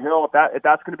to take the hill. If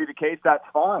that's going to be the case, that's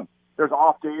fine. There's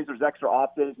off days. There's extra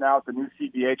off days now at the new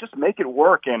CBA. Just make it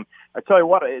work. And I tell you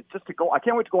what, I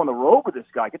can't wait to go on the road with this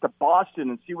guy. Get to Boston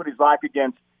and see what he's like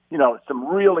against, you know, some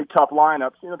really tough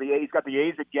lineups. You know, he's got the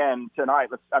A's again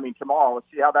tomorrow. Let's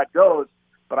see how that goes.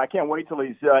 but I can't wait till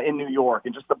he's in New York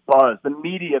and just the buzz, the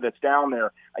media that's down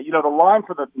there. The line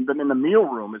for them in the meal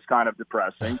room is kind of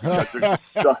depressing. Because they're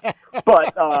just,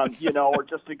 or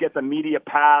just to get the media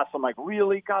pass. I'm like,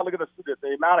 really? God, look at the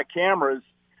amount of cameras.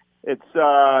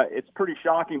 It's pretty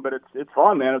shocking, but it's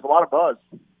fun, man. There's a lot of buzz.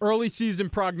 Early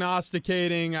season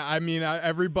prognosticating, I mean,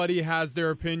 everybody has their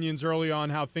opinions early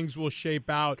on how things will shape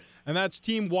out, and that's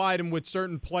team-wide and with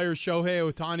certain players, Shohei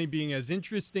Ohtani being as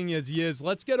interesting as he is.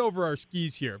 Let's get over our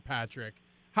skis here, Patrick.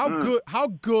 How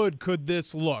good could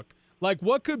this look? Like,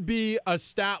 what could be a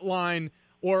stat line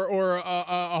or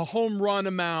a home run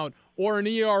amount or an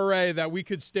ERA that we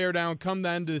could stare down come the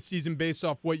end of the season based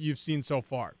off what you've seen so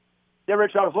far? Yeah,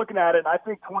 Rich, I was looking at it, and I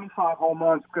think 25 home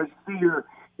runs, because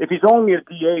if he's only a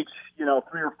DH, 3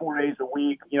 or 4 days a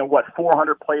week,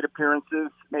 400 plate appearances,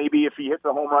 maybe if he hits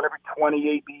a home run every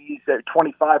 20 ABs,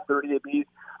 25, 30 ABs.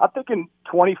 I'm thinking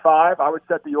 25. I would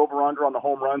set the over-under on the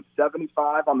home runs,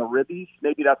 75 on the ribbies.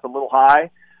 Maybe that's a little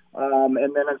high. And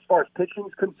then as far as pitching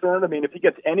is concerned, I mean, if he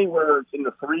gets anywhere in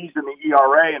the threes in the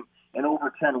ERA and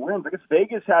over 10 wins, I guess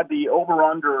Vegas had the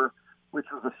over-under, which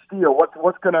was a steal.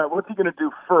 What's he gonna do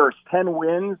first? 10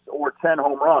 wins or 10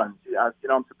 home runs?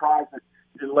 I'm surprised that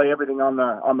he didn't lay everything on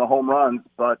the home runs,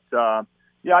 but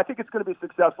I think it's going to be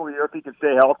successful here if he can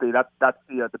stay healthy. That's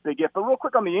the big if. But real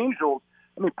quick on the Angels,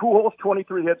 I mean, Pujols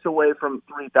 23 hits away from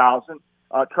 3,000.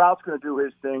 Trout's going to do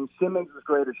his thing. Simmons is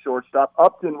great at shortstop.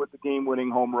 Upton with the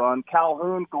game-winning home run.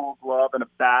 Calhoun, Gold Glove, and a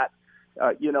bat.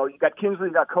 You got Kinsley,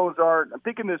 you got Cozart. I'm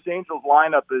thinking this Angels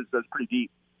lineup is pretty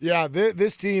deep. Yeah,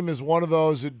 this team is one of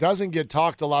those that doesn't get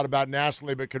talked a lot about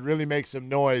nationally, but could really make some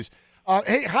noise.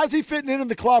 Hey, how's he fitting in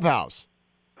the clubhouse?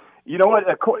 You know what?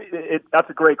 That's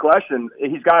a great question.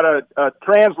 He's got a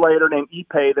translator named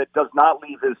Ipe that does not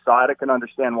leave his side. I can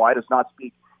understand why. He does not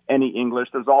speak any English.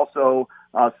 There's also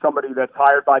somebody that's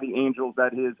hired by the Angels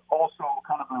that is also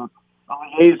kind of a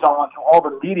liaison to all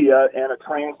the media and a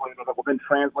translator that will then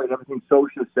translate everything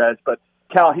Scioscia says. But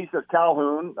he says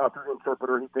Calhoun, through the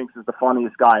interpreter, he thinks is the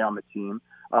funniest guy on the team.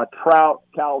 Trout,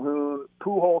 Calhoun,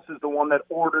 Pujols is the one that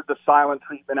ordered the silent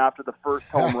treatment after the first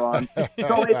home run.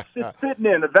 So it's fitting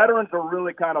in. The veterans are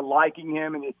really kind of liking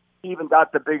him, and he even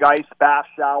got the big ice bath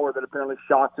shower that apparently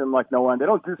shocked him like no end. They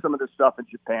don't do some of this stuff in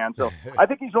Japan. So I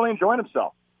think he's really enjoying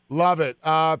himself. Love it.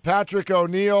 Patrick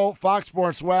O'Neill, Fox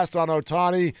Sports West on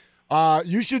Ohtani.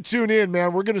 You should tune in,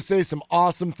 man. We're going to say some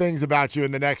awesome things about you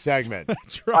in the next segment.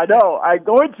 That's right. I know. I'm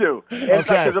going to. Okay.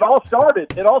 Because it all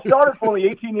started only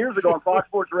 18 years ago on Fox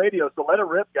Sports Radio, so let it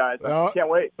rip, guys. I can't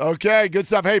wait. Okay, good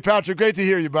stuff. Hey, Patrick, great to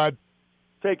hear you, bud.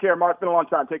 Take care, Mark. It's been a long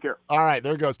time. Take care. All right,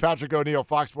 there goes Patrick O'Neill,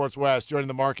 Fox Sports West, joining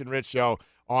the Mark and Rich Show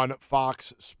on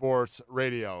Fox Sports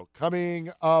Radio.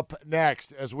 Coming up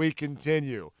next as we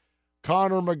continue,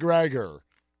 Conor McGregor.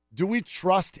 Do we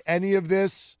trust any of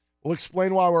this? We'll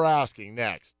explain why we're asking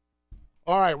next.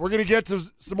 All right, we're going to get to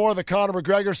some more of the Conor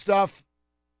McGregor stuff.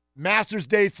 Masters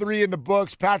Day 3 in the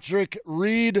books. Patrick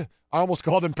Reed. I almost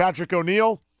called him Patrick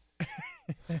O'Neill.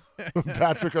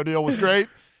 Patrick O'Neill was great.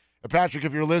 Patrick,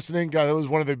 if you're listening, God, that was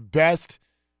one of the best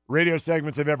radio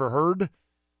segments I've ever heard.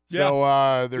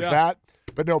 So there's that.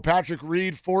 But no, Patrick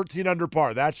Reed, 14 under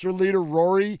par. That's your leader.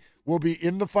 Rory will be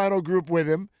in the final group with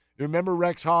him. You remember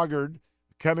Rex Hoggard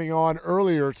coming on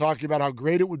earlier talking about how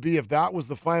great it would be if that was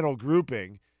the final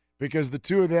grouping, because the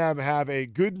two of them have a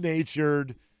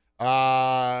good-natured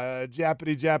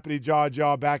jappity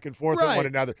jaw back and forth with one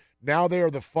another. Now they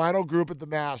are the final group at the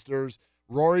Masters.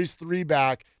 Rory's 3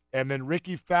 back, and then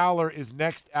Ricky Fowler is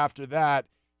next after that.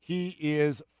 He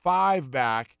is 5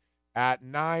 back at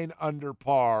 9 under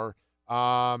par.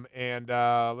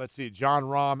 Let's see, John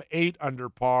Rahm 8 under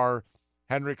par.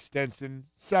 Henrik Stenson,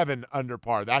 7 under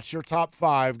par. That's your top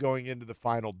 5 going into the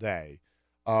final day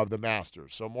of the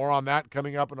Masters. So more on that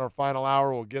coming up in our final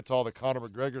hour. We'll get to all the Conor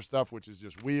McGregor stuff, which is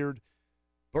just weird.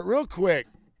 But real quick,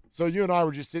 so you and I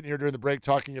were just sitting here during the break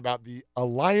talking about the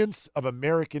Alliance of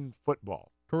American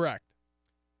Football. Correct.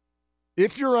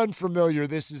 If you're unfamiliar,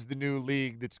 this is the new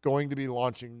league that's going to be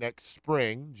launching next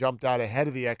spring, jumped out ahead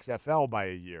of the XFL by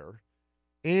a year,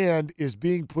 and is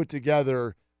being put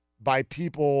together by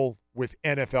people with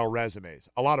NFL resumes,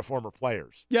 a lot of former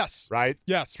players. Yes. Right?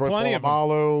 Yes, Troy plenty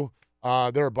Polamalu,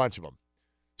 there are a bunch of them.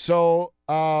 So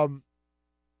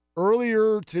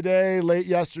earlier today, late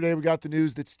yesterday, we got the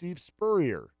news that Steve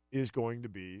Spurrier is going to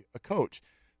be a coach.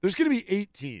 There's going to be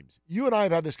 8 teams. You and I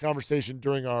have had this conversation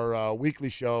during our weekly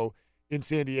show in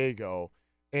San Diego,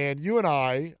 and you and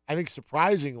I think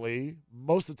surprisingly,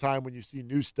 most of the time when you see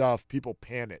new stuff, people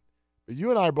pan it. But you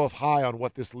and I are both high on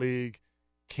what this league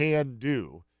can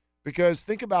do. Because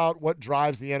think about what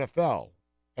drives the NFL.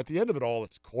 At the end of it all,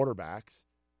 it's quarterbacks.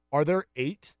 Are there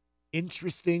 8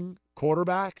 interesting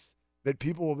quarterbacks that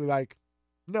people will be like,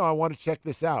 no, I want to check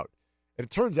this out. And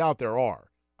it turns out there are.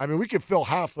 I mean, we could fill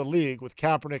half the league with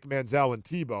Kaepernick, Manziel, and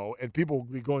Tebow, and people will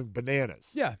be going bananas.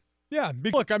 Yeah. Yeah.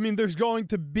 Look, I mean, there's going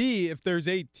to be, if there's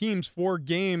 8 teams, 4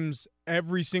 games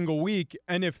every single week.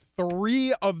 And if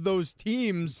 3 of those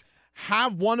teams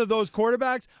have one of those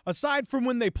quarterbacks, aside from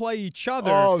when they play each other.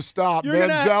 Oh, stop.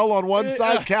 Manziel on one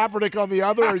side, Kaepernick on the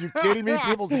other. Are you kidding me?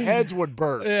 People's heads would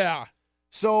burst. Yeah.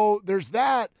 So there's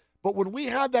that. But when we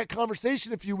had that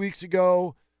conversation a few weeks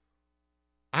ago,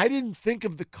 I didn't think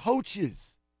of the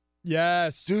coaches.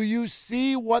 Yes. Do you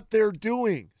see what they're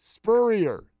doing?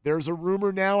 Spurrier. There's a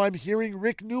rumor now I'm hearing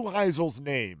Rick Neuheisel's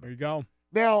name. There you go.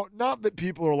 Now, not that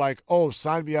people are like, oh,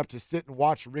 sign me up to sit and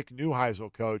watch Rick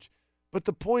Neuheisel coach. But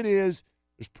the point is,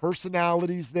 there's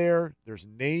personalities there. There's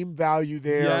name value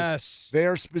there. Yes.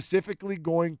 They're specifically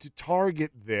going to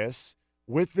target this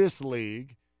with this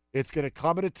league. It's going to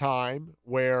come at a time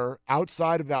where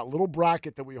outside of that little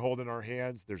bracket that we hold in our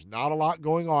hands, there's not a lot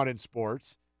going on in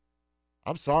sports.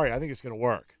 I'm sorry. I think it's going to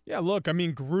work. Yeah, look, I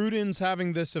mean, Gruden's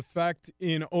having this effect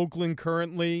in Oakland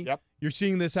currently. Yep. You're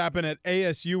seeing this happen at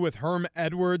ASU with Herm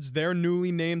Edwards, their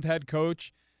newly named head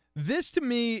coach. This, to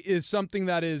me, is something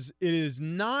that it's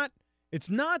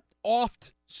not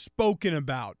oft spoken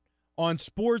about on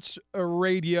sports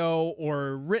radio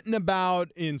or written about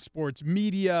in sports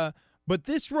media. But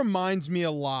this reminds me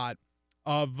a lot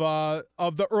of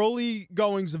the early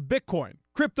goings of Bitcoin,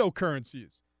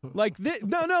 cryptocurrencies. Like this,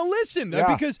 no, listen,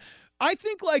 because I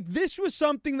think like this was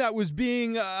something that was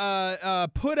being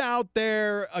put out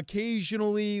there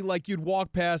occasionally. Like you'd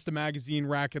walk past a magazine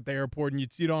rack at the airport and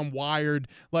you'd see it on Wired,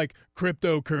 like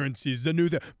cryptocurrencies,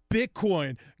 the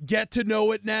Bitcoin, get to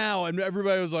know it now. And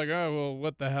everybody was like, oh, well,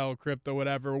 what the hell, crypto,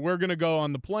 whatever. We're going to go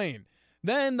on the plane.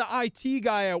 Then the IT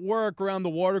guy at work around the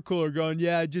water cooler going,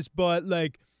 yeah, I just bought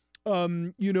like,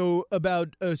 about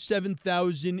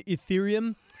 7,000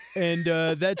 Ethereum. And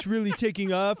that's really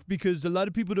taking off because a lot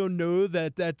of people don't know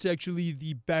that that's actually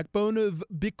the backbone of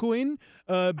Bitcoin.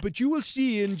 But you will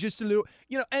see in just a little,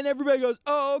 and everybody goes,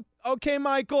 oh, okay,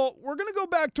 Michael, we're going to go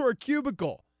back to our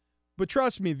cubicle. But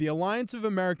trust me, the Alliance of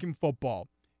American Football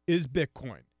is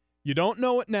Bitcoin. You don't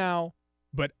know it now,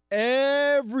 but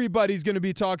everybody's going to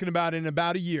be talking about it in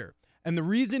about a year. And the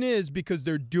reason is because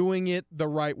they're doing it the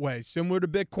right way. Similar to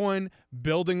Bitcoin,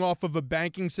 building off of a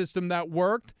banking system that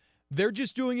worked. They're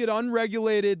just doing it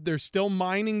unregulated. They're still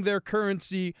mining their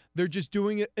currency. They're just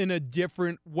doing it in a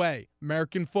different way.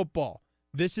 American football.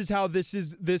 This is how this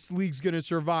league's going to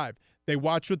survive. They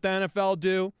watch what the NFL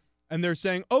do, and they're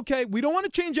saying, okay, we don't want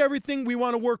to change everything. We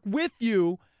want to work with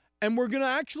you, and we're going to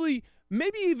actually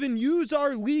maybe even use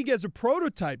our league as a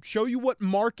prototype, show you what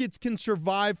markets can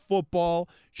survive football,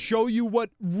 show you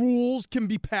what rules can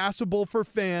be passable for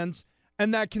fans,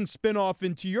 and that can spin off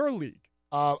into your league.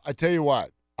 I tell you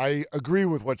what. I agree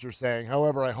with what you're saying.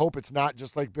 However, I hope it's not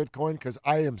just like Bitcoin because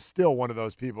I am still one of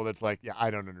those people that's like, yeah, I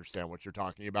don't understand what you're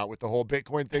talking about with the whole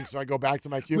Bitcoin thing. So I go back to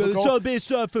my cubicle. Well, it's all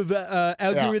based off of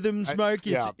algorithms, Mark.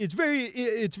 Yeah. It's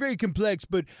very complex.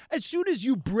 But as soon as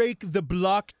you break the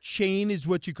blockchain, is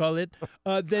what you call it,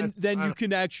 then you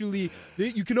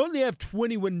can only have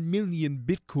 21 million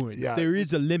Bitcoins. Yeah. There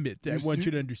is a limit. I want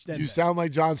you to understand. You that. sound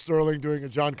like John Sterling doing a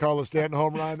Giancarlo Stanton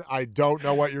home run. I don't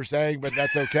know what you're saying, but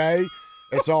that's okay.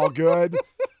 It's all good.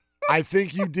 I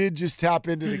think you did just tap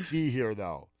into the key here,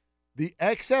 though. The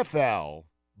XFL,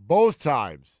 both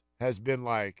times, has been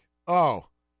like, oh,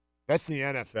 that's the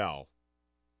NFL.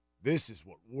 This is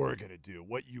what we're going to do,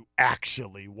 what you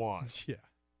actually want. Yeah.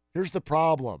 Here's the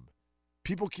problem.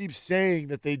 People keep saying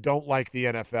that they don't like the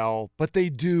NFL, but they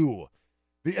do.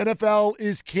 The NFL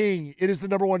is king. It is the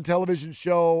 #1 television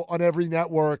show on every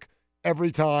network.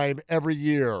 Every time, every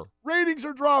year. Ratings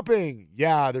are dropping.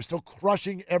 Yeah, they're still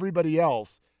crushing everybody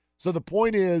else. So the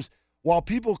point is, while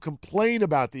people complain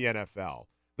about the NFL,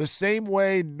 the same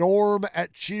way Norm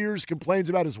at Cheers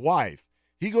complains about his wife,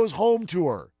 he goes home to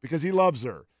her because he loves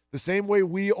her. The same way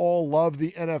we all love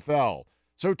the NFL.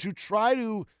 So to try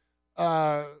to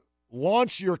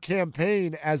launch your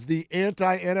campaign as the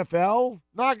anti-NFL,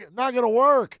 not going to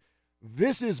work.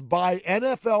 This is by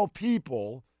NFL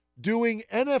people doing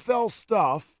NFL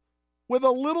stuff with a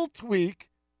little tweak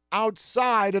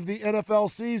outside of the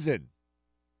NFL season.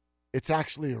 It's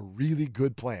actually a really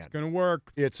good plan. It's going to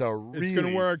work. It's going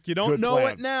to work. You don't know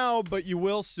it now, but you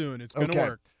will soon. It's going to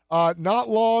work. Not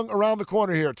long around the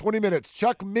corner here, 20 minutes.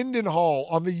 Chuck Mindenhall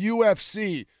on the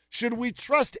UFC. Should we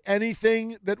trust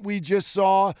anything that we just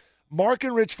saw? Mark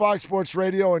and Rich, Fox Sports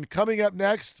Radio, and coming up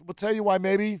next, we'll tell you why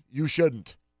maybe you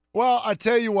shouldn't. Well, I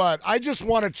tell you what, I just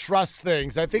want to trust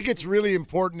things. I think it's really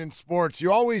important in sports. You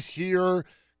always hear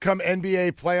come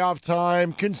NBA playoff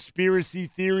time, conspiracy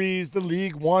theories, the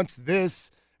league wants this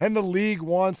and the league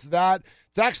wants that.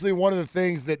 It's actually one of the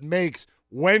things that makes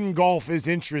when golf is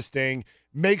interesting,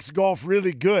 makes golf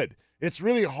really good. It's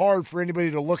really hard for anybody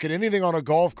to look at anything on a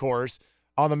golf course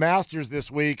on the Masters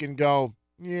this week and go,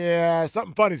 yeah,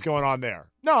 something funny's going on there.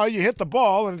 No, you hit the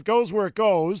ball and it goes where it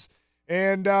goes,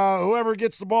 and whoever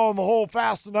gets the ball in the hole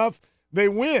fast enough, they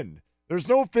win. There's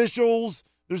no officials.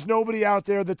 There's nobody out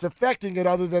there that's affecting it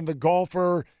other than the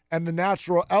golfer and the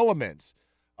natural elements.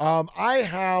 I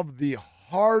have the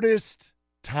hardest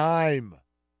time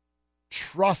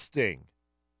trusting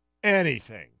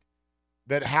anything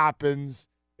that happens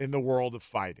in the world of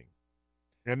fighting.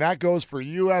 And that goes for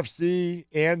UFC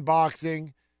and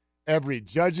boxing. Every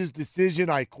judge's decision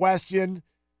I question.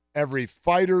 Every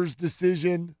fighter's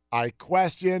decision I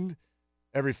question.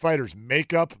 Every fighter's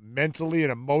makeup mentally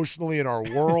and emotionally in our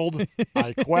world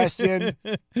I question.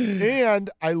 And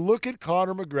I look at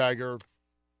Conor McGregor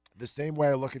the same way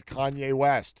I look at Kanye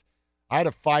West. I had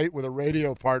a fight with a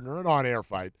radio partner, an on-air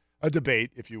fight, a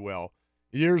debate, if you will,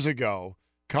 years ago.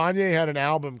 Kanye had an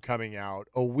album coming out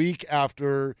a week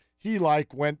after he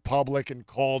went public and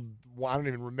called, I don't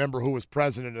even remember who was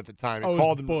president at the time. He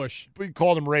called him Bush. He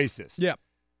called him racist. Yeah.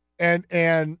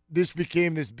 And this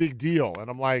became this big deal. And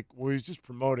I'm like, well, he's just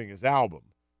promoting his album.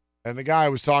 And the guy I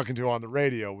was talking to on the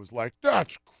radio was like,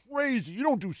 that's crazy. You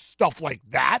don't do stuff like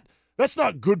that. That's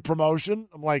not good promotion.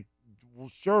 I'm like, well,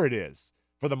 sure it is.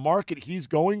 For the market he's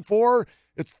going for,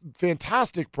 it's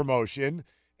fantastic promotion.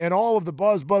 And all of the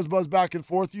buzz back and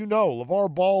forth,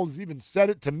 LeVar Ball has even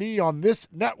said it to me on this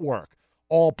network.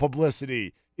 All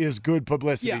publicity is good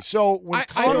publicity. Yeah. So when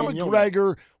Conor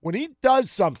McGregor, when he does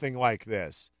something like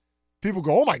this, people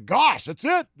go, oh, my gosh, that's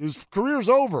it. His career's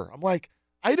over. I'm like,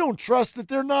 I don't trust that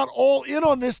they're not all in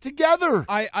on this together.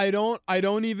 I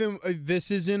don't even,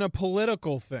 this isn't a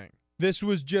political thing. This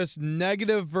was just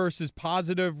negative versus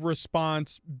positive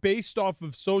response based off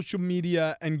of social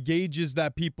media and gauges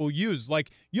that people use. Like,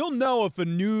 you'll know if a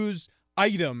news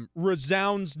item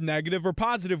resounds negative or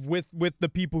positive with the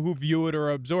people who view it or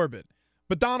absorb it.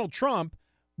 But Donald Trump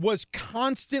was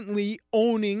constantly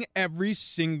owning every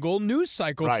single news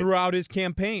cycle throughout his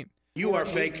campaign. You are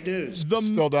fake news.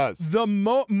 Still does. The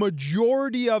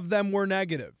majority of them were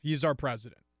negative. He's our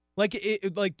president. Like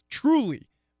truly.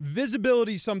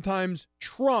 Visibility sometimes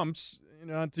trumps,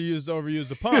 not to overuse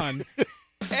the pun,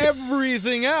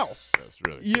 everything else. That's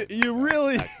really good. You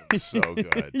really so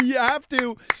good. You have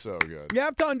to so good. You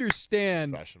have to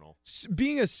understand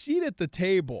being a seat at the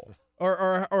table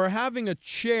or having a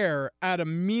chair at a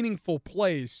meaningful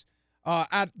place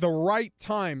at the right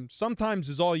time sometimes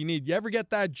is all you need. You ever get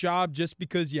that job just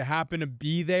because you happen to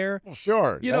be there? Well,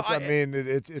 sure.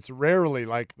 It's rarely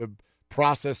like the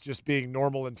process just being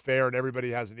normal and fair and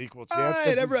everybody has an equal chance.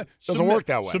 It doesn't work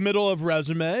that way. Submittal of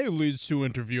resume leads to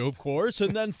interview, of course,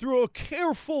 and then through a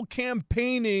careful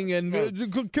campaigning and we'll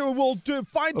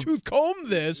fine-tooth comb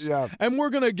this, and we're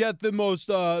going to get the most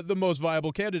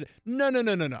viable candidate.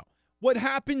 No. What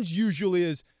happens usually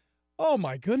is, oh,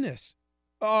 my goodness,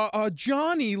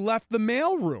 Johnny left the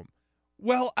mailroom.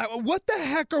 Well, what the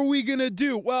heck are we going to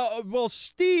do? Well,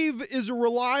 Steve is a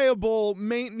reliable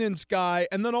maintenance guy,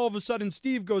 and then all of a sudden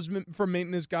Steve goes from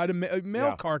maintenance guy to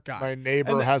mail cart guy. My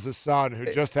neighbor has a son who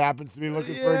just happens to be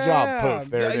looking for a job.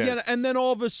 Poof, there it is. And then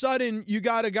all of a sudden you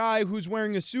got a guy who's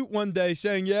wearing a suit one day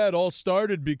saying, it all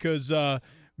started because the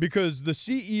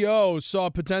CEO saw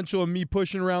potential in me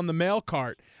pushing around the mail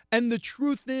cart. And the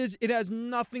truth is, it has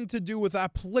nothing to do with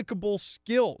applicable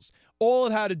skills. All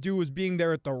it had to do was being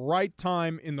there at the right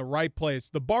time in the right place.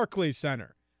 The Barclays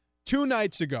Center, 2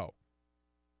 nights ago,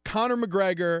 Conor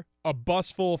McGregor, a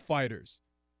bus full of fighters.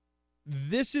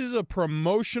 This is a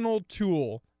promotional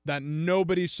tool that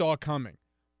nobody saw coming.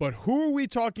 But who are we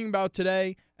talking about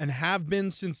today and have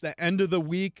been since the end of the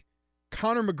week?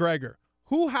 Conor McGregor.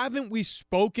 Who haven't we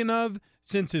spoken of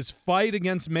since his fight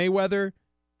against Mayweather?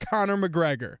 Conor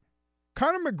McGregor.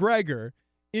 Conor McGregor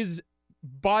is,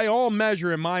 by all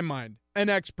measure in my mind, an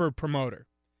expert promoter.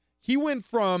 He went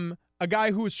from a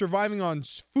guy who was surviving on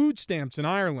food stamps in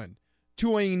Ireland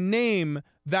to a name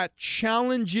that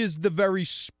challenges the very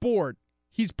sport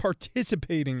he's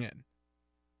participating in.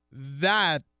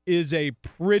 That is a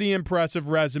pretty impressive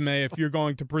resume if you're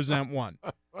going to present one.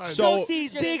 So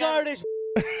these big artists.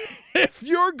 If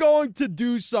you're going to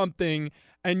do something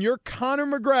and you're Conor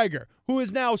McGregor, who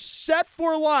is now set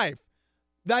for life,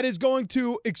 that is going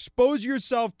to expose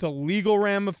yourself to legal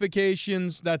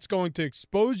ramifications, that's going to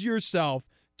expose yourself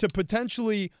to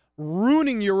potentially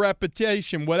ruining your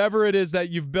reputation, whatever it is that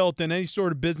you've built in any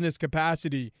sort of business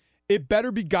capacity, it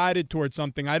better be guided towards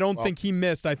something. I don't think he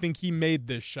missed. I think he made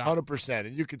this shot. 100%.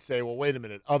 And you could say, well, wait a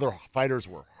minute, other fighters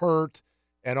were hurt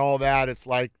and all that. It's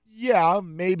like, yeah,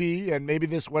 maybe, and maybe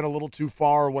this went a little too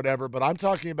far or whatever, but I'm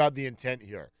talking about the intent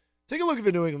here. Take a look at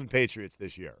the New England Patriots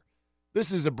this year.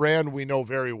 This is a brand we know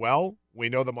very well. We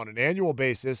know them on an annual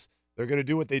basis. They're going to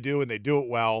do what they do, and they do it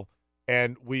well,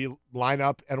 and we line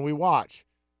up and we watch.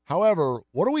 However,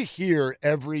 what do we hear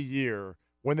every year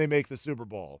when they make the Super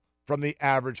Bowl from the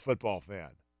average football fan?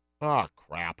 Ah,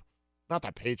 crap. Not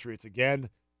the Patriots again.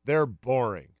 They're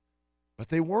boring. But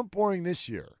they weren't boring this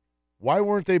year. Why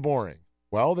weren't they boring?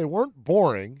 Well, they weren't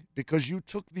boring because you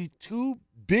took the two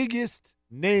biggest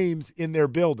names in their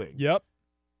building. Yep.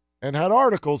 And had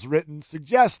articles written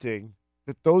suggesting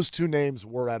that those two names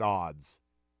were at odds.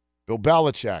 Bill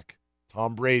Belichick,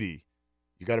 Tom Brady.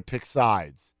 You got to pick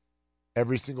sides.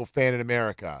 Every single fan in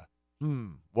America.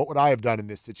 What would I have done in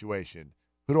this situation?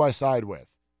 Who do I side with?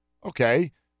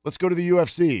 Okay, let's go to the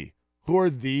UFC. Who are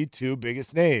the two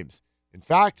biggest names? In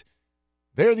fact,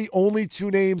 they're the only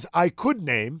two names I could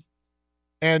name,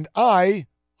 and I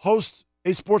host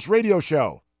a sports radio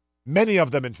show. Many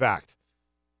of them, in fact.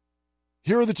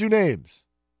 Here are the two names,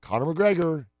 Conor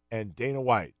McGregor and Dana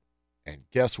White. And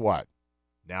guess what?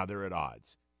 Now they're at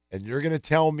odds. And you're going to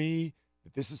tell me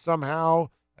that this is somehow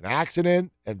an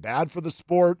accident and bad for the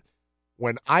sport?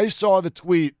 When I saw the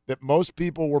tweet that most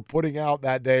people were putting out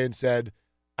that day and said,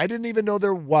 I didn't even know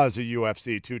there was a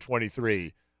UFC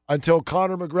 223 until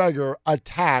Conor McGregor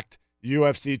attacked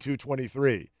UFC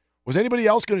 223. Was anybody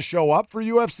else going to show up for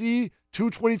UFC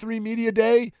 223 Media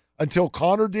Day until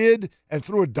Conor did and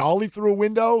threw a dolly through a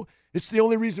window? It's the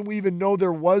only reason we even know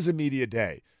there was a Media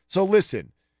Day. So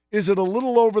listen, is it a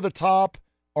little over the top?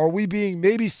 Are we being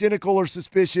maybe cynical or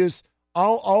suspicious?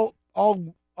 I'll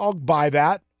buy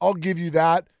that. I'll give you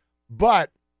that. But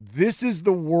this is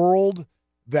the world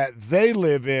that they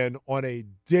live in on a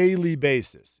daily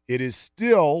basis. It is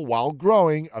still, while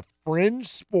growing, a fringe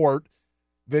sport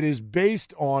that is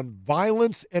based on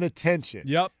violence and attention.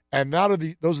 Yep. And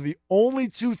those are the only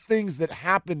two things that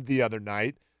happened the other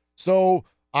night. So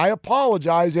I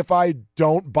apologize if I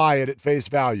don't buy it at face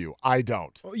value. I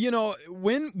don't. You know,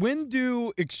 when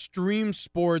do extreme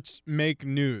sports make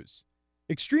news?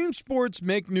 Extreme sports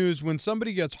make news when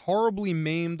somebody gets horribly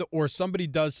maimed or somebody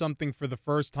does something for the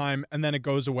first time and then it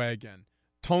goes away again.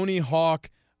 Tony Hawk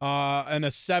and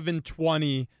a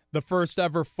 720, the first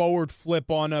ever forward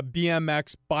flip on a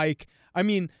BMX bike. I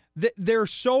mean, they're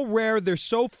so rare, they're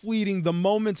so fleeting, the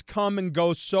moments come and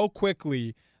go so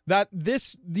quickly that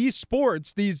these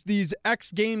sports, these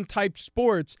X game type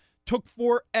sports, took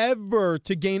forever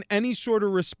to gain any sort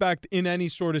of respect in any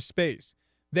sort of space.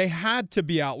 They had to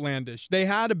be outlandish. They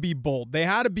had to be bold. They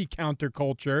had to be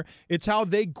counterculture. It's how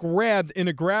they grabbed, in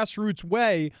a grassroots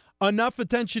way, enough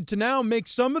attention to now make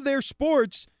some of their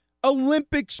sports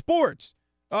Olympic sports,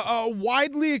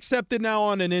 widely accepted now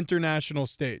on an international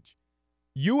stage.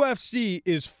 UFC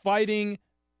is fighting,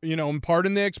 and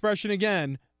pardon the expression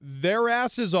again, their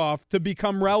asses off to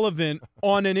become relevant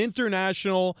on an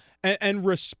international and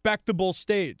respectable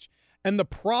stage. And the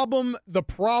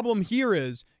problem here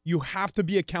is you have to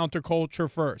be a counterculture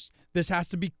first. This has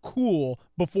to be cool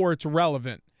before it's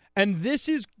relevant. And this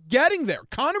is getting there.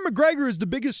 Conor McGregor is the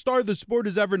biggest star the sport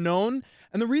has ever known.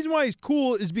 And the reason why he's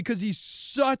cool is because he's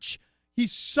such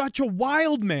a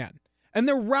wild man. And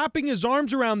they're wrapping his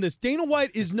arms around this. Dana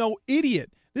White is no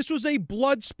idiot. This was a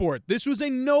blood sport. This was a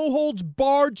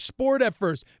no-holds-barred sport at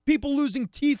first. People losing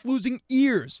teeth, losing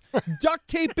ears, duct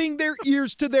taping their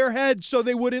ears to their head so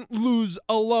they wouldn't lose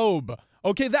a lobe.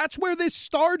 Okay, that's where this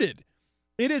started.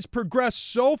 It has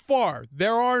progressed so far.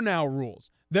 There are now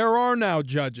rules. There are now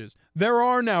judges. There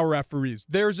are now referees.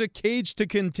 There's a cage to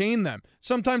contain them.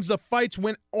 Sometimes the fights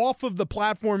went off of the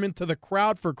platform into the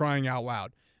crowd, for crying out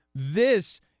loud.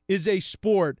 This is a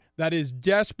sport that is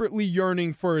desperately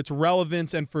yearning for its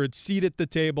relevance and for its seat at the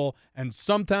table. And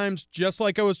sometimes, just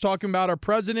like I was talking about our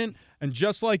president, and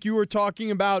just like you were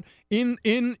talking about in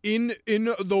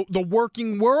the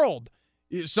working world,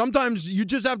 sometimes you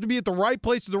just have to be at the right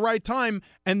place at the right time.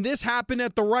 And this happened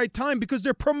at the right time because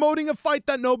they're promoting a fight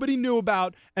that nobody knew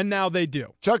about, and now they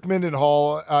do. Chuck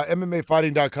Mindenhall,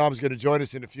 MMAfighting.com, is going to join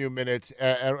us in a few minutes,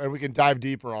 and we can dive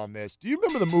deeper on this. Do you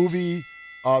remember the movie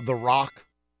The Rock?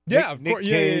 Yeah, Nick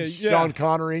Cage, Sean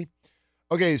Connery.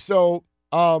 Okay, so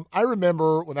I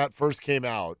remember when that first came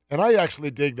out, and I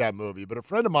actually dig that movie, but a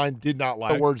friend of mine did not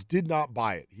like it. In other words, did not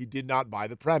buy it. He did not buy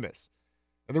the premise.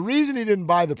 And the reason he didn't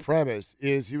buy the premise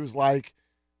is he was like,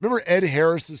 remember Ed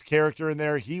Harris's character in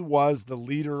there? He was the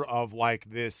leader of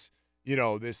like this,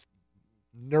 this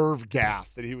nerve gas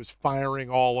that he was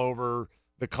firing all over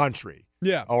the country.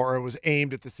 Yeah. Or it was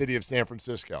aimed at the city of San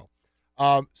Francisco.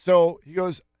 So he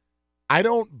goes, I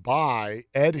don't buy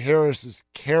Ed Harris's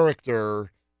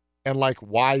character and like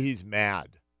why he's mad.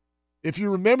 If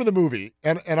you remember the movie,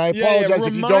 and I apologize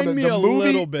if you don't,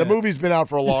 the movie's been out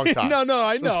for a long time. No,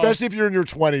 I know. Especially if you're in your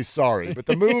 20s, sorry. But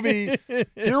the movie,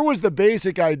 here was the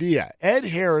basic idea. Ed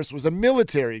Harris was a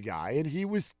military guy, and he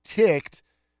was ticked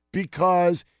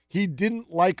because he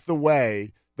didn't like the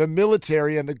way the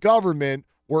military and the government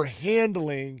were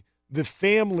handling the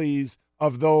families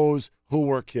of those who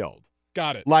were killed.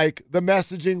 Got it. Like the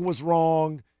messaging was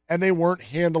wrong, and they weren't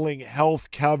handling health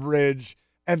coverage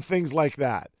and things like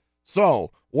that.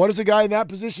 So, what does a guy in that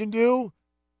position do?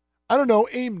 I don't know,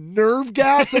 aim nerve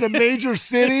gas in a major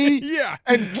city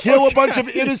and kill a bunch of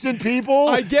innocent people?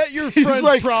 I get your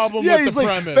friend's problem with the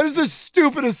premise. That is the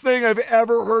stupidest thing I've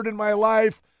ever heard in my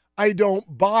life. I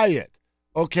don't buy it.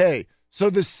 Okay, so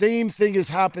the same thing is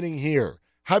happening here.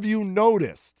 Have you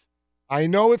noticed? I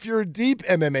know if you're a deep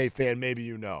MMA fan, maybe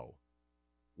you know.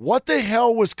 What the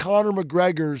hell was Conor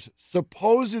McGregor's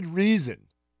supposed reason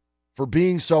for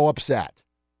being so upset?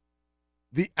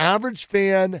 The average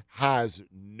fan has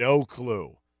no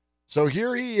clue. So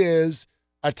here he is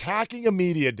attacking a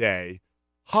media day,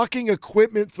 hucking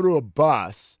equipment through a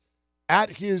bus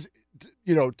at his,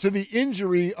 to the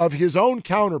injury of his own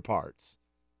counterparts.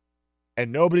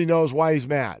 And nobody knows why he's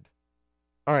mad.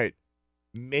 All right.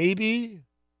 Maybe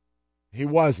he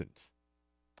wasn't.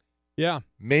 Yeah.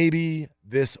 Maybe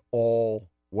this all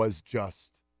was just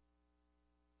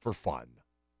for fun.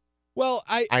 Well,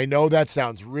 I know that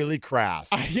sounds really crass.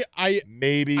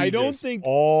 Maybe I don't this think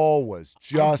all was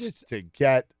just to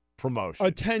get promotion.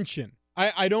 Attention.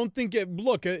 I don't think it.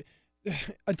 Look,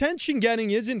 attention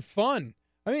getting isn't fun.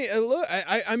 I mean, look.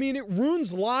 I mean, it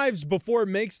ruins lives before it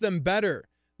makes them better.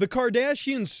 The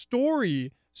Kardashian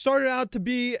story started out to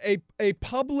be a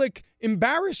public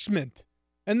embarrassment,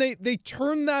 and they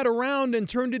turned that around and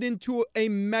turned it into a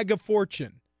mega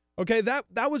fortune. Okay,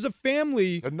 that was a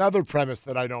family. Another premise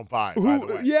that I don't buy, by the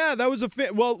way. Yeah, that was a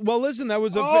well, listen, that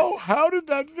was a how did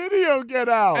that video get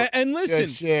out? And listen,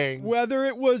 Cha-ching. Whether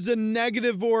it was a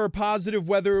negative or a positive,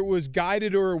 whether it was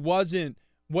guided or it wasn't,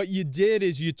 what you did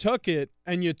is you took it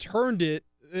and you turned it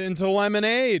into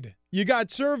lemonade. You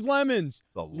got served lemons.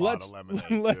 It's a lot of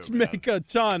lemonade. Let's make a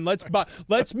ton.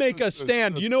 Let's make a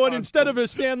stand. You know what? Instead of a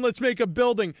stand, let's make a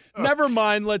building. Never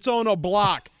mind. Let's own a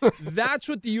block. That's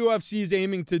what the UFC is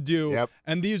aiming to do. Yep.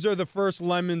 And these are the first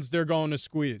lemons they're going to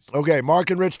squeeze. Okay, Mark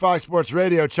and Rich, Fox Sports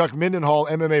Radio. Chuck Mindenhall,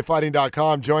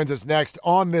 MMAfighting.com, joins us next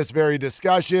on this very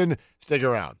discussion. Stick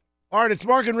around. All right, it's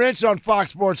Mark and Rich on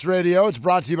Fox Sports Radio. It's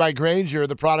brought to you by Grainger,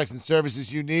 the products and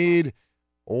services you need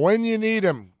when you need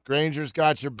them. Grainger's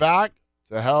got your back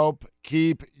to help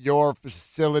keep your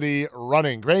facility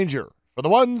running. Grainger, for the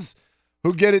ones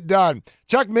who get it done.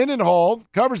 Chuck Mindenhall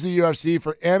covers the UFC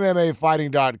for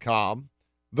MMAfighting.com.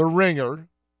 The Ringer.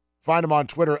 Find him on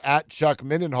Twitter at Chuck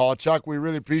Mindenhall. Chuck, we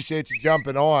really appreciate you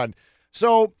jumping on.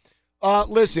 So,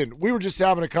 listen, we were just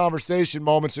having a conversation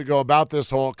moments ago about this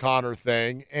whole Conor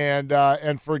thing,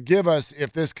 and forgive us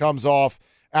if this comes off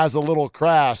as a little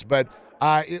crass, but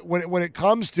when it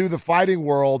comes to the fighting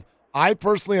world, I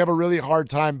personally have a really hard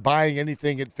time buying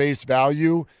anything at face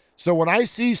value. So when I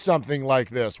see something like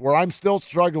this, where I'm still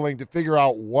struggling to figure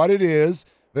out what it is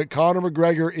that Conor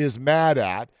McGregor is mad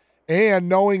at, and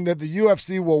knowing that the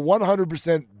UFC will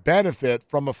 100% benefit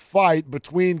from a fight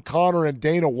between Conor and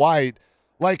Dana White,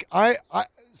 like I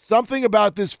something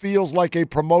about this feels like a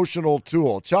promotional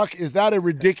tool. Chuck, is that a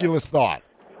ridiculous thought?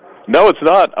 No, it's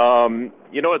not.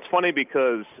 It's funny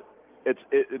because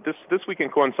this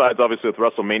weekend coincides obviously with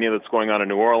WrestleMania that's going on in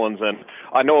New Orleans, and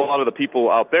I know a lot of the people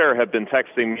out there have been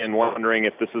texting me and wondering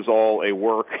if this is all a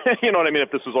work, you know what I mean,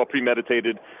 if this was all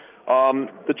premeditated.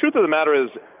 The truth of the matter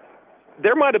is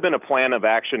there might have been a plan of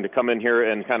action to come in here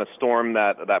and kind of storm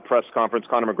that press conference,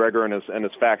 Conor McGregor and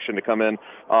his faction to come in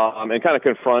and kind of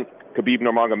confront Khabib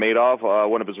Nurmagomedov,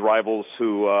 one of his rivals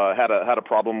who had a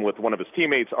problem with one of his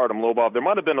teammates, Artem Lobov. There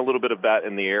might have been a little bit of that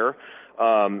in the air,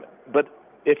 but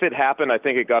if it happened, I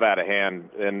think it got out of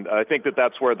hand, and I think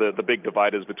that's where the big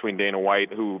divide is between Dana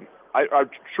White, who I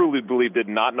truly believe did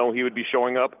not know he would be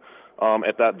showing up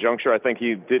at that juncture. I think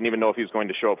he didn't even know if he was going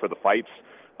to show up for the fights.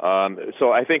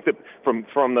 So I think that from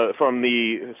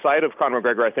the side of Conor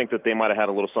McGregor, I think that they might have had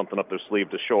a little something up their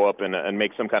sleeve to show up and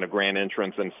make some kind of grand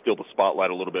entrance and steal the spotlight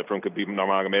a little bit from Khabib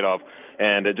Nurmagomedov,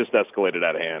 and it just escalated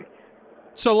out of hand.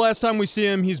 So last time we see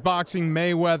him, he's boxing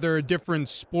Mayweather, a different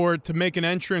sport, to make an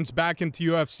entrance back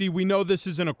into UFC. We know this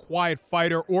isn't a quiet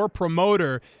fighter or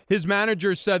promoter. His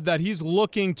manager said that he's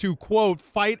looking to, quote,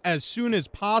 fight as soon as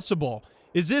possible.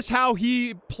 Is this how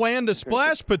he planned to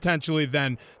splash potentially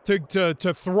then?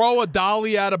 To throw a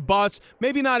dolly at a bus,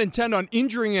 maybe not intend on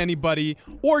injuring anybody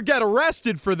or get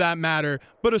arrested for that matter,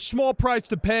 but a small price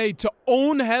to pay to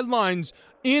own headlines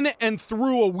in and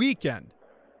through a weekend?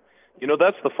 You know,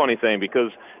 that's the funny thing, because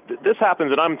this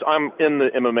happens, and I'm in the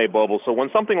MMA bubble, so when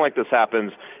something like this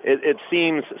happens, it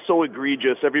seems so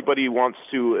egregious. Everybody wants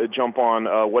to jump on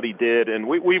what he did, and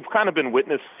we've kind of been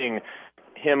witnessing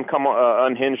him come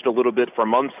unhinged a little bit for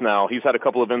months now. He's had a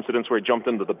couple of incidents where he jumped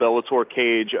into the Bellator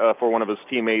cage for one of his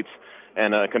teammates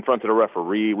and confronted a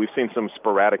referee. We've seen some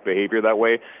sporadic behavior that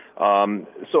way.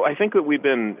 So I think that we've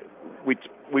been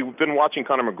watching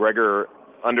Conor McGregor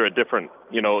under a different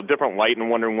light and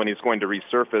wondering when he's going to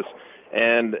resurface.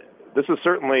 And this is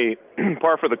certainly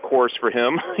par for the course for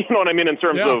him. You know what I mean? In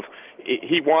terms of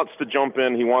he wants to jump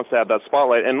in, he wants to have that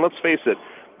spotlight. And let's face it,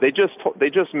 they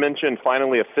just mentioned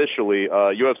finally officially,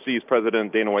 UFC's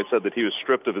president Dana White said that he was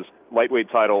stripped of his lightweight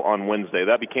title on Wednesday.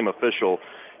 That became official.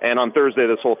 And on Thursday,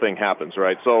 this whole thing happens,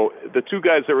 right? So the two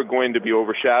guys that were going to be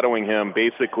overshadowing him,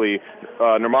 basically,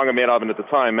 Nurmagomedov and at the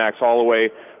time, Max Holloway,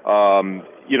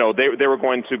 they were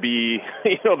going to be,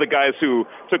 the guys who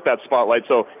took that spotlight.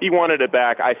 So he wanted it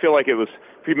back. I feel like it was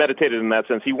premeditated in that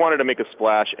sense. He wanted to make a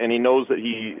splash, and he knows that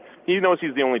he knows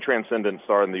he's the only transcendent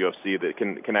star in the UFC that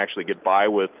can actually get by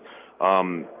with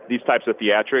these types of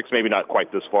theatrics, maybe not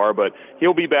quite this far, but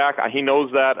he'll be back. He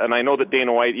knows that, and I know that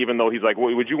Dana White, even though he's like,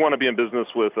 well, would you want to be in business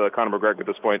with Conor McGregor at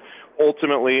this point?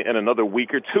 Ultimately, in another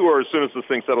week or two, or as soon as this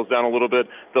thing settles down a little bit,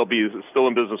 they'll be still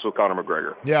in business with Conor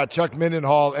McGregor. Yeah, Chuck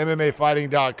Mindenhall,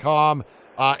 MMAfighting.com,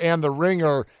 and The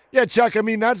Ringer. Yeah, Chuck, I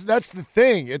mean, that's the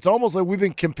thing. It's almost like we've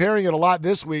been comparing it a lot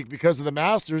this week because of the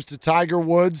Masters to Tiger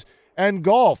Woods and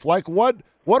golf. Like, what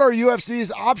are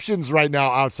UFC's options right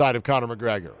now outside of Conor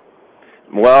McGregor?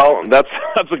 Well, that's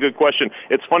a good question.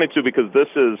 It's funny, too, because this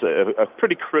is a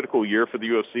pretty critical year for the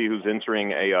UFC, who's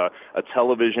entering a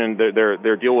television.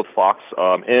 Their deal with Fox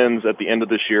ends at the end of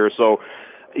this year. So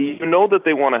you know that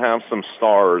they want to have some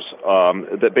stars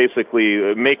that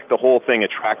basically make the whole thing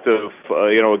attractive,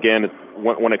 again,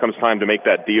 when it comes time to make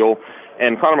that deal.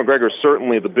 And Conor McGregor is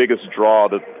certainly the biggest draw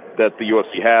that the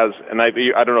UFC has. And I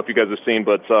don't know if you guys have seen,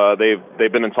 but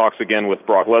they've been in talks again with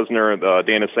Brock Lesnar.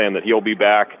 Dana's saying that he'll be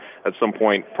back at some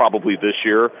point, probably this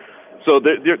year. So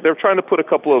they're trying to put a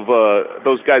couple of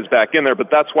those guys back in there, but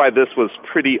that's why this was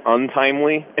pretty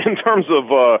untimely in terms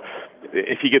of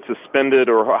if he gets suspended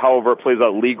or however it plays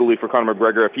out legally for Conor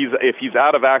McGregor. If he's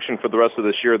out of action for the rest of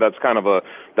this year, that's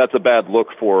a bad look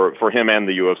for him and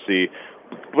the UFC.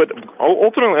 But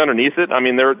ultimately, underneath it, I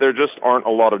mean, there just aren't a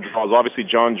lot of draws. Obviously,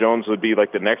 John Jones would be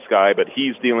like the next guy, but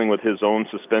he's dealing with his own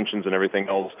suspensions and everything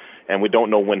else, and we don't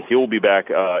know when he'll be back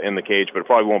in the cage, but it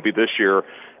probably won't be this year.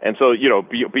 And so,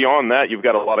 beyond that, you've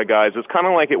got a lot of guys. It's kind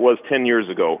of like it was 10 years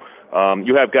ago.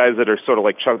 You have guys that are sort of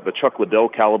like the Chuck Liddell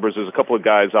calibers. There's a couple of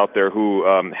guys out there who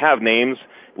have names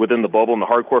within the bubble and the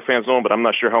hardcore fan zone, but I'm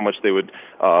not sure how much they would,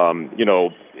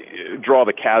 draw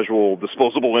the casual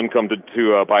disposable income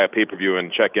to buy a pay-per-view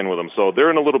and check in with them. So they're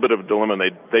in a little bit of a dilemma.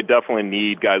 They definitely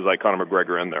need guys like Conor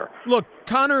McGregor in there. Look,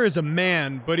 Conor is a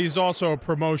man, but he's also a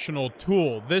promotional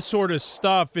tool. This sort of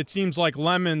stuff, it seems like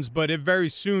lemons, but it very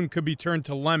soon could be turned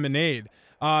to lemonade.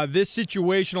 This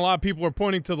situation, a lot of people are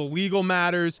pointing to the legal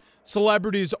matters.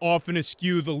 Celebrities often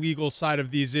eschew the legal side of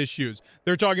these issues.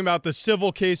 They're talking about the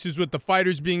civil cases with the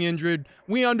fighters being injured.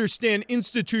 We understand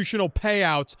institutional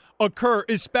payouts occur,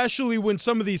 especially when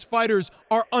some of these fighters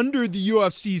are under the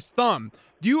UFC's thumb.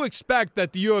 Do you expect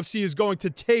that the UFC is going to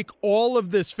take all of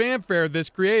this fanfare this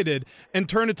created and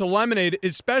turn it to lemonade,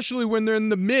 especially when they're in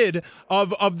the mid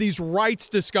of these rights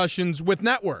discussions with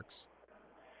networks?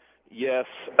 Yes,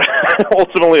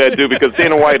 ultimately I do, because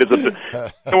Dana White didn't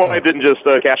just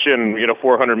cash in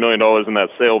 $400 million in that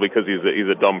sale because he's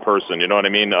a dumb person. You know what I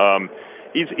mean?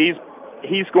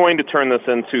 He's going to turn this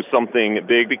into something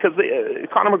big because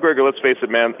Conor McGregor, let's face it,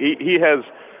 man, he has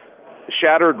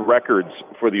shattered records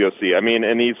for the UFC. I mean,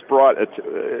 and he's brought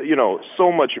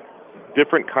so much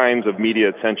different kinds of media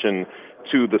attention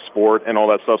to the sport and all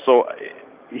that stuff. So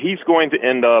he's going to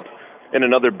end up in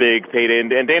another big payday. And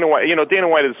Dana White, Dana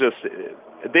White is just,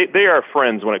 they are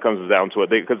friends when it comes down to it,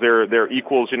 because they're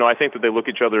equals. I think that they look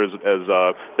at each other as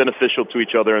beneficial to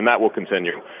each other, and that will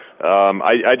continue. I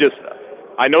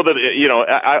know that,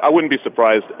 I wouldn't be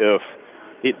surprised if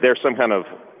there's some kind of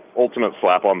ultimate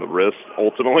slap on the wrist.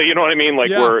 Ultimately, you know what I mean? Like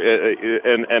where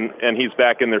and he's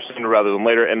back in there sooner rather than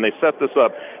later. And they set this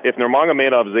up. If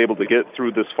Nurmagomedov is able to get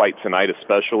through this fight tonight,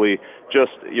 especially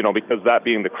just because that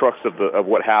being the crux of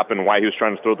what happened, why he was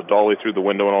trying to throw the dolly through the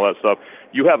window and all that stuff,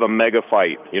 you have a mega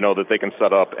fight, that they can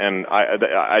set up. And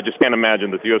I just can't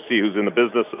imagine that the UFC, who's in the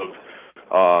business of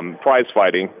prize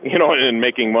fighting, and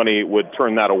making money, would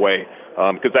turn that away.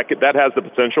 Because that has the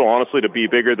potential, honestly, to be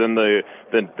bigger than the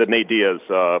Nate Diaz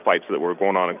fights that were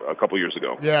going on a couple years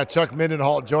ago. Yeah, Chuck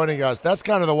Mindenhall joining us. That's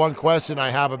kind of the one question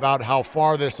I have about how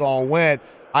far this all went.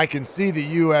 I can see the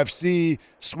UFC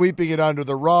sweeping it under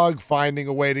the rug, finding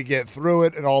a way to get through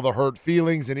it, and all the hurt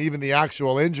feelings and even the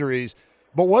actual injuries.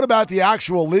 But what about the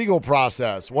actual legal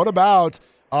process? What about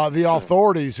the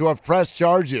authorities who have pressed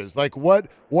charges? Like, what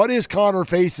is Conor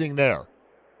facing there?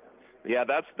 Yeah,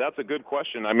 that's a good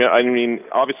question. I mean,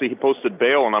 obviously he posted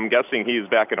bail, and I'm guessing he's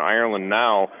back in Ireland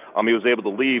now. He was able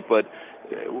to leave, but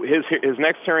his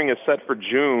next hearing is set for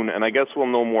June, and I guess we'll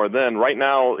know more then. Right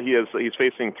now, he's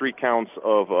facing 3 counts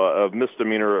of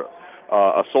misdemeanor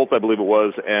assault, I believe it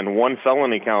was, and 1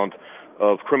 felony count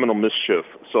of criminal mischief.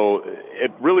 So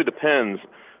it really depends.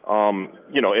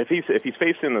 If he's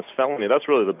facing this felony, that's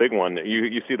really the big one.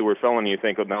 You see the word felony, you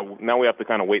think, now we have to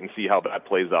kind of wait and see how that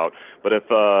plays out. But if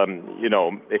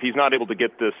he's not able to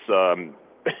get this,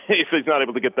 if he's not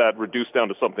able to get that reduced down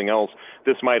to something else,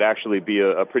 this might actually be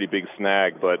a pretty big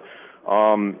snag. But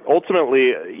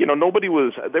ultimately,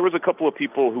 there was a couple of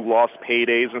people who lost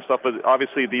paydays and stuff, but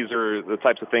obviously these are the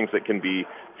types of things that can be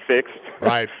fixed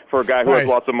for a guy who has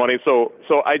lots of money. So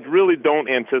I really don't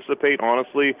anticipate,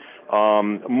 honestly,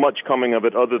 much coming of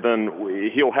it, other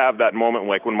than he'll have that moment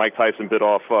like when Mike Tyson bit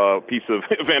off a piece of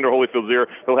Evander Holyfield's ear.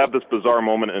 He'll have this bizarre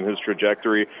moment in his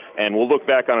trajectory, and we'll look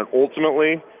back on it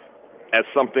ultimately as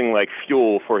something like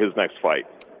fuel for his next fight.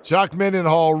 Chuck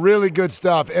Mindenhall, really good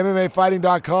stuff.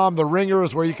 MMAfighting.com, The Ringer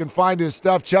is where you can find his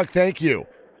stuff. Chuck, thank you.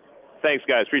 Thanks,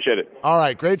 guys. Appreciate it. All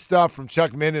right, great stuff from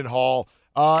Chuck Mindenhall.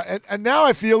 And now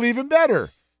I feel even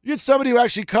better. You get somebody who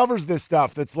actually covers this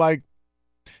stuff that's like,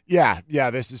 yeah,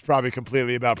 this is probably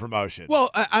completely about promotion. Well,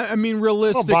 I mean,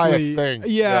 realistically, buy a thing.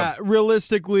 Yeah,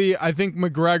 realistically, I think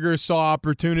McGregor saw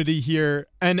opportunity here,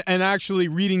 and actually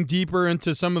reading deeper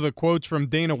into some of the quotes from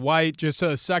Dana White just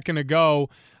a second ago,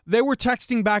 they were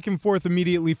texting back and forth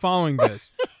immediately following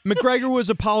this. McGregor was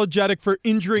apologetic for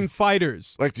injuring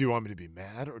fighters. Like, do you want me to be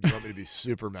mad or do you want me to be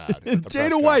super mad? And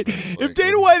Dana White, if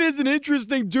Dana White isn't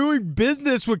interested in doing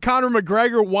business with Conor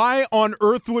McGregor, why on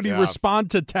earth would he respond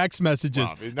to text messages?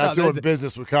 Well, he's not doing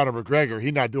business with Conor McGregor.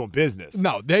 He's not doing business.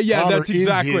 No, that's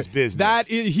exactly his business.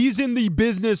 He's in the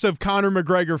business of Conor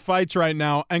McGregor fights right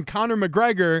now, and Conor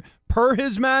McGregor, per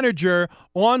his manager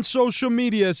on social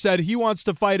media, said he wants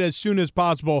to fight as soon as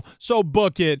possible. So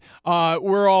book it.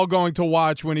 We're all going to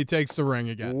watch when he takes the ring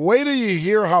again. Wait till you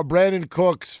hear how Brandon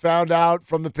Cooks found out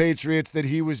from the Patriots that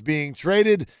he was being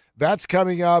traded. That's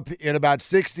coming up in about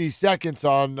 60 seconds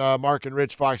on Mark and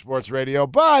Rich Fox Sports Radio.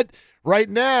 But right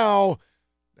now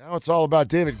it's all about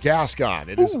David Gascon.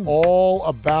 It is all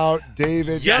about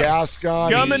David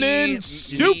Gascon. Coming in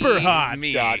super hot.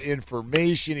 He's got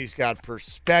information, he's got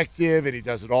perspective, and he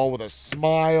does it all with a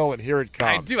smile, and here it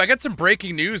comes. I got some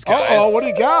breaking news, guys. Uh-oh, what do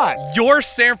you got? Your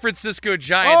San Francisco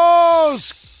Giants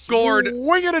scored.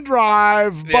 Swing and a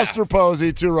drive, Buster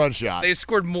Posey, 2-run shot. They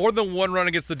scored more than 1 run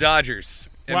against the Dodgers.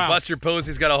 And Buster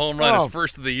Posey's got a home run, his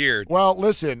first of the year. Well,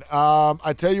 listen,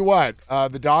 I tell you what,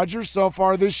 the Dodgers so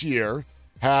far this year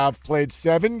have played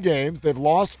 7 games. They've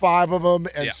lost 5 of them,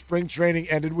 and spring training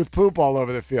ended with poop all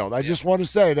over the field. I just want to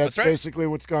say that's basically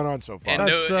what's gone on so far.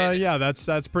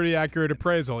 That's pretty accurate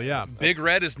appraisal, yeah. Big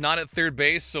Red is not at third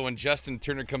base, so when Justin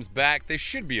Turner comes back, they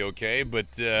should be okay, but...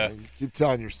 you keep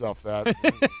telling yourself that.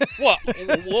 What?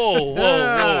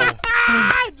 Whoa.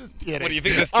 I'm just kidding. What do you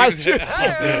think this team's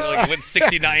like win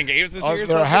 69 games this year or They're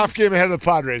something? a half game ahead of the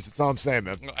Padres. That's all I'm saying,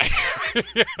 man.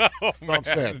 That's all I'm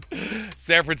saying.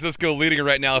 San Francisco leading it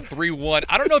right now, 3-1.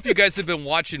 I don't know if you guys have been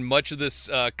watching much of this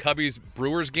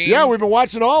Cubbies-Brewers game. Yeah, we've been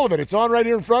watching all of it. It's on right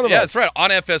here in front of us. Yeah, that's right, on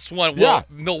FS1. Well,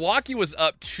 Milwaukee was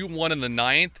up 2-1 in the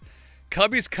 9th.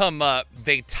 Cubbies come up,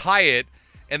 they tie it,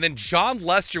 and then John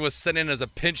Lester was sent in as a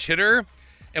pinch hitter,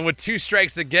 and with 2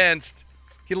 strikes against,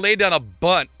 he laid down a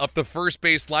bunt up the first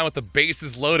base line with the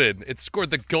bases loaded. It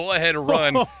scored the go-ahead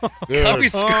run.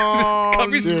 Cubbies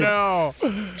no.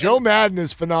 Joe Madden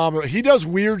is phenomenal. He does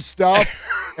weird stuff,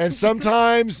 and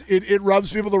sometimes it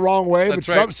rubs people the wrong way, but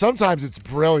sometimes it's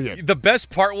brilliant. The best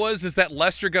part is that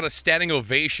Lester got a standing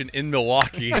ovation in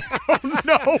Milwaukee.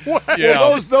 No way. Yeah.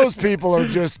 Well, those people are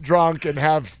just drunk and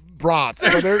have brats.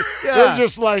 So they're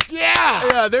just like,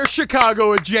 Yeah, they're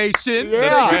Chicago adjacent. Yeah. They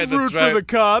That's can root for the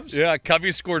Cubs. Yeah,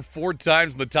 Cubbies scored 4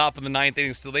 times in the top of the 9th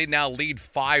inning, so they now lead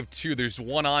 5-2. There's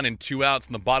 1 on and 2 outs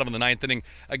in the bottom of the 9th inning.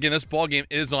 Again, this ball game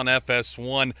is on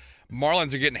FS1.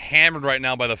 Marlins are getting hammered right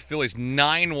now by the Phillies,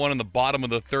 9-1 in the bottom of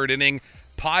the 3rd inning.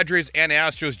 Padres and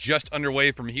Astros just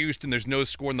underway from Houston. There's no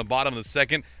score in the bottom of the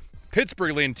 2nd.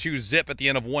 Pittsburgh leading 2-0 at the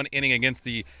end of 1 inning against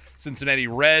the Cincinnati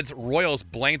Reds. Royals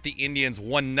blanked the Indians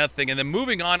 1-0. And then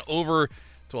moving on over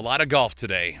to a lot of golf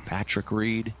today. Patrick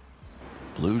Reed,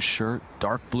 blue shirt,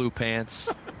 dark blue pants,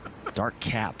 dark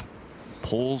cap,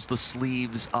 pulls the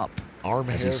sleeves up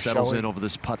as he settles in over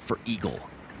this putt for eagle.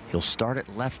 He'll start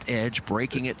at left edge,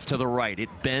 breaking it to the right. It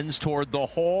bends toward the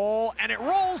hole, and it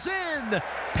rolls in.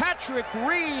 Patrick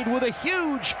Reed with a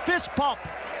huge fist pump.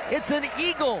 It's an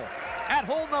eagle at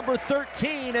hole number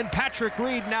 13, and Patrick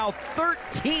Reed now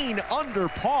 13 under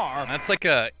par. That's like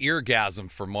a eargasm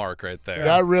for Mark right there.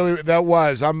 That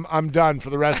was. I'm done for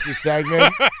the rest of the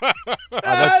segment.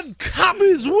 And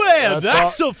Cubbies win.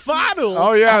 That's a final.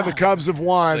 Oh, yeah, the Cubs have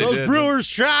won. Those Brewers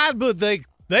tried, but they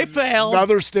failed.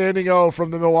 Another standing O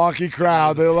from the Milwaukee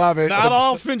crowd. They love it. Not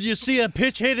often do you see a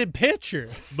pitch-hitted pitcher,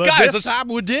 but Guys, this time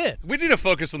we did. We need to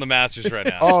focus on the Masters right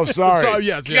now. Oh, sorry.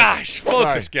 Gosh,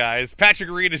 focus, guys. Patrick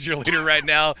Reed is your leader right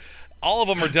now. All of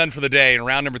them are done for the day, and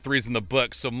round number 3 is in the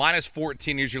books. So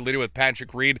 -14 is your leader with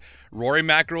Patrick Reed. Rory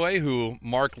McIlroy, who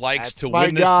Mark likes to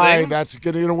win this thing. That's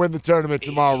going to win the tournament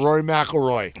tomorrow, Rory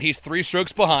McIlroy. He's 3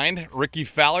 strokes behind. Ricky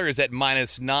Fowler is at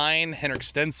 -9. Henrik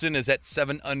Stenson is at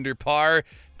 7 under par.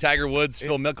 Tiger Woods,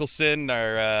 Phil Mickelson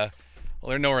are,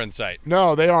 they're nowhere in sight.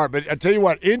 No, they aren't. But I tell you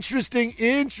what, interesting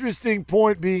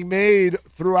point being made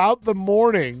throughout the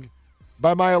morning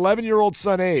by my 11-year-old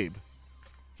son, Abe.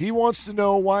 He wants to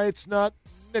know why it's not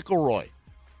McIlroy.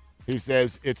 He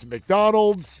says it's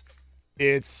McDonald's.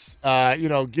 It's,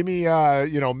 give me,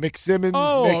 Mick Simmons.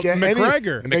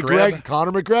 McGregor.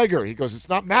 Conor McGregor. He goes, it's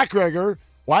not McGregor.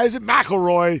 Why is it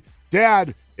McIlroy?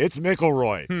 Dad, it's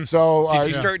McIlroy. So did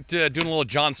you start doing a little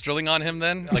John Sterling on him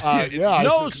then?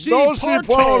 No si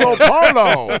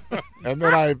parlo. And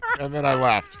then I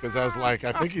left because I was like,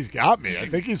 I think he's got me. I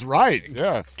think he's right.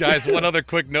 Yeah. Guys, one other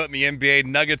quick note in the NBA: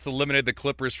 Nuggets eliminated the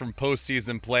Clippers from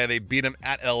postseason play. They beat them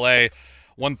at LA,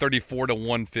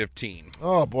 134-115.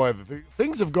 Oh boy,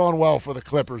 things have gone well for the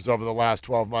Clippers over the last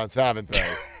 12 months, haven't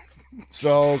they?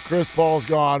 So Chris Paul's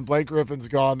gone, Blake Griffin's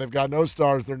gone. They've got no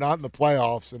stars. They're not in the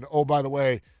playoffs. And oh, by the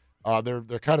way,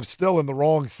 they're kind of still in the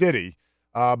wrong city.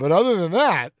 But other than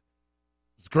that,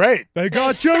 it's great. They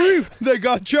got Jerry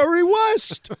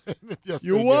West. Yes,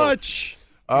 you they watch.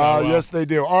 Do. Yes, they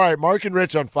do. All right, Mark and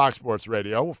Rich on Fox Sports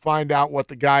Radio. We'll find out what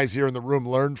the guys here in the room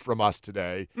learned from us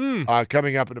today.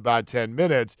 Coming up in about 10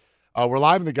 minutes. We're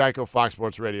live in the Geico Fox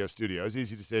Sports Radio studios.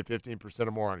 Easy to save 15%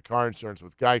 or more on car insurance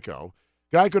with Geico.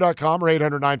 Geico.com or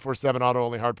 800-947-AUTO.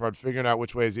 Only hard part figuring out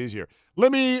which way is easier.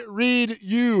 Let me read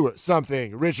you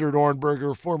something, Richard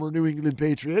Ornberger, former New England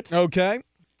Patriot. Okay.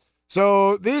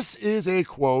 So this is a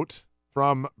quote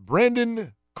from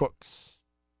Brandon Cooks,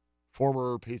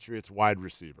 former Patriots wide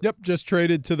receiver. Yep, just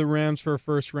traded to the Rams for a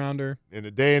first-rounder. In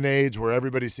a day and age where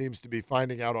everybody seems to be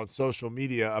finding out on social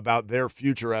media about their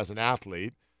future as an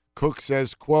athlete, Cooks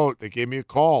says, quote, they gave me a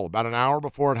call about an hour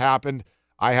before it happened.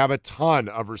 I have a ton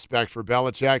of respect for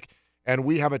Belichick, and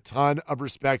we have a ton of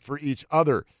respect for each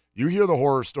other. You hear the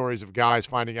horror stories of guys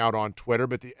finding out on Twitter,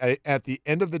 but at the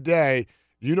end of the day,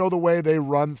 you know the way they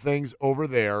run things over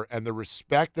there and the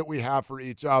respect that we have for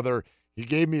each other. He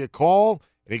gave me a call,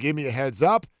 and he gave me a heads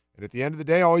up, and at the end of the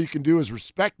day, all you can do is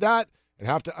respect that and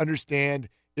have to understand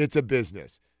it's a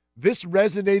business. This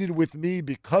resonated with me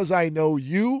because I know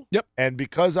you, and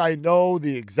because I know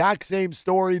the exact same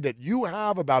story that you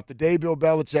have about the day Bill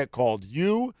Belichick called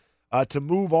you to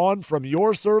move on from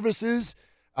your services,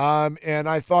 and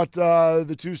I thought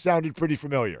the two sounded pretty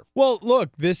familiar. Well, look,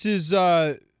 this is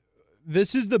the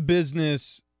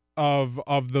business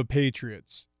of the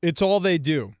Patriots. It's all they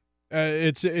do.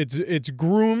 It's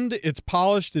groomed, it's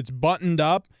polished, it's buttoned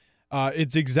up.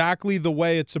 It's exactly the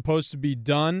way it's supposed to be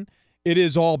done. It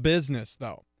is all business,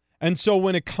 though. And so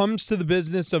when it comes to the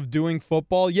business of doing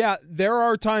football, yeah, there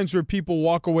are times where people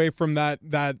walk away from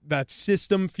that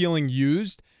system feeling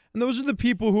used. And those are the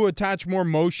people who attach more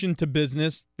motion to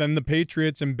business than the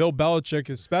Patriots and Bill Belichick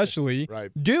especially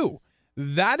do.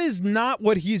 That is not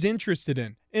what he's interested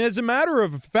in. And as a matter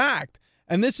of fact,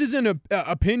 and this isn't an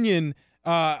opinion,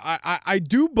 I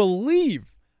believe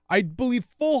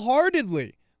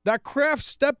full-heartedly that Kraft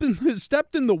stepped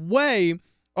in the way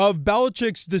of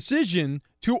Belichick's decision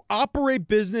to operate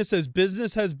business as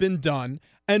business has been done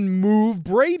and move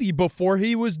Brady before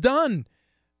he was done.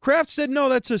 Kraft said, no,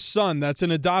 that's his son. That's an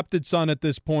adopted son at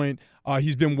this point.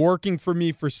 He's been working for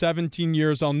me for 17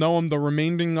 years. I'll know him the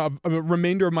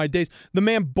remainder of my days. The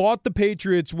man bought the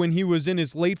Patriots when he was in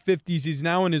his late 50s. He's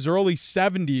now in his early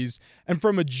 70s. And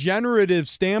from a generative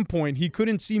standpoint, he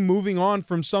couldn't see moving on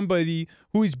from somebody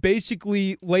who he's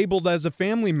basically labeled as a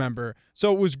family member.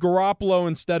 So it was Garoppolo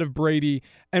instead of Brady.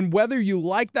 And whether you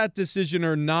like that decision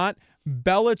or not,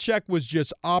 Belichick was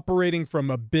just operating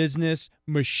from a business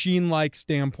machine-like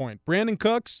standpoint. Brandon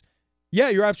Cooks, yeah,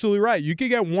 you're absolutely right. You could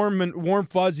get warm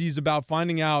fuzzies about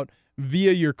finding out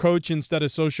via your coach instead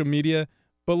of social media,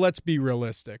 but let's be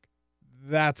realistic.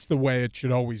 That's the way it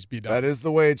should always be done. That is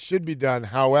the way it should be done.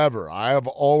 However, I have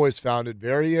always found it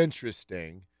very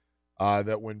interesting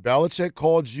that when Belichick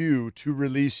called you to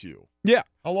release you, yeah,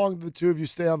 how long did the two of you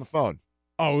stay on the phone?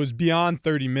 Oh, it was beyond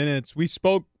 30 minutes. We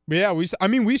spoke. Yeah,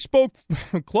 we spoke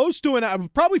close to an hour,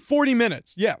 probably 40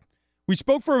 minutes. Yeah, we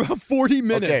spoke for about 40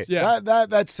 minutes. Okay, yeah,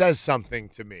 that says something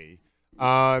to me.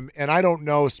 And I don't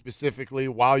know specifically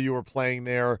while you were playing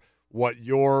there what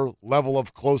your level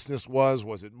of closeness was.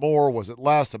 Was it more? Was it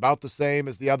less? About the same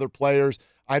as the other players?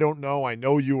 I don't know. I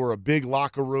know you were a big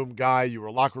locker room guy. You were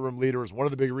a locker room leader. It was one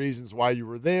of the big reasons why you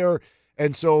were there.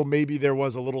 And so maybe there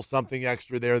was a little something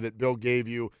extra there that Bill gave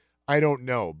you. I don't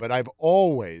know. But I've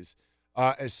always,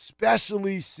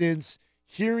 especially since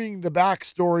hearing the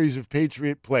backstories of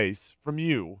Patriot Place from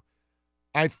you,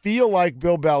 I feel like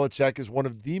Bill Belichick is one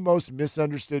of the most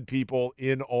misunderstood people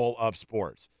in all of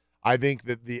sports. I think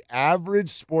that the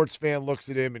average sports fan looks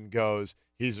at him and goes,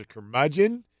 he's a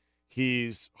curmudgeon,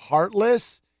 he's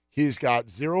heartless, he's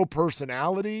got zero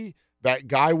personality. That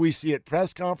guy we see at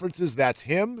press conferences, that's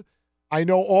him. I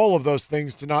know all of those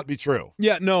things to not be true.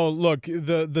 Yeah, no, look,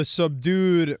 the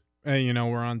subdued,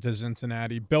 we're on to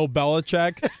Cincinnati, Bill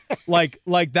Belichick, like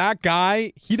that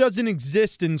guy, he doesn't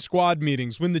exist in squad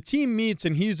meetings. When the team meets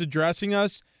and he's addressing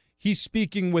us, he's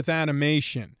speaking with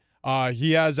animation.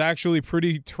 He has actually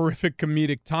pretty terrific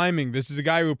comedic timing. This is a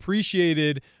guy who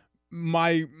appreciated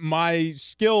my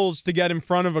skills to get in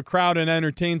front of a crowd and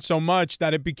entertain so much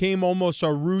that it became almost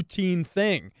a routine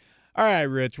thing. All right,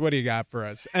 Rich, what do you got for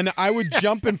us? And I would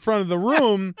jump in front of the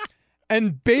room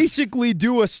and basically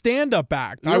do a stand-up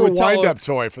act. I would wind-up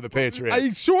toy for the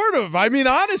Patriots. Sort of. I mean,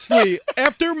 honestly,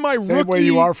 after my rookie... Same way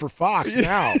you are for Fox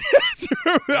now.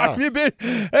 I mean,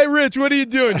 hey, Rich, what are you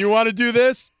doing? You want to do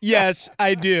this? Yes,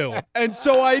 I do. And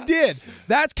so I did.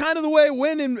 That's kind of the way it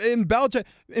went in Belichick.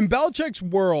 In Belichick's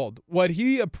world, what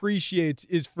he appreciates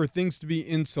is for things to be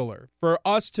insular, for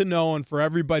us to know and for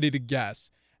everybody to guess.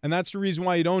 And that's the reason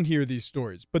why you don't hear these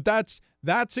stories. But that's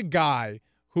a guy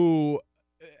who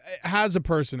has a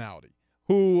personality,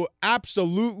 who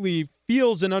absolutely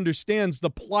feels and understands the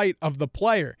plight of the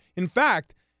player. In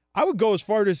fact, I would go as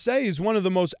far to say he's one of the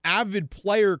most avid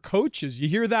player coaches. You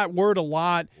hear that word a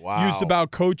lot used about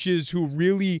coaches who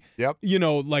really,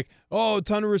 a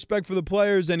ton of respect for the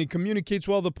players, and he communicates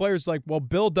well with the players. Like, well,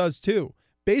 Bill does too.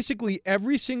 Basically,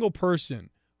 every single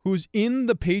person who's in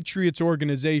the Patriots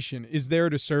organization is there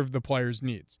to serve the players'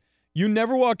 needs. You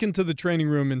never walk into the training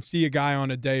room and see a guy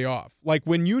on a day off. Like,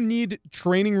 when you need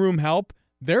training room help,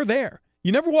 they're there.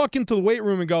 You never walk into the weight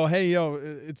room and go, hey,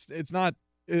 it's not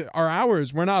our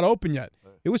hours. We're not open yet.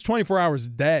 It was 24 hours a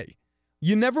day.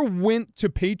 You never went to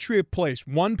Patriot Place,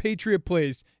 one Patriot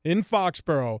Place in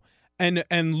Foxborough,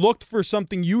 and looked for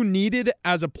something you needed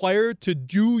as a player to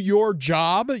do your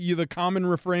job, the common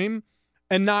refrain,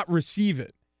 and not receive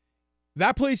it.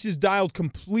 That place is dialed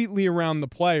completely around the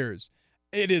players.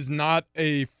 It is not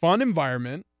a fun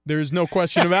environment. There's no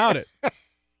question about it.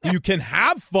 You can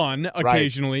have fun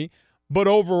occasionally, but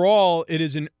overall, it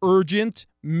is an urgent,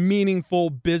 meaningful,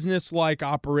 business-like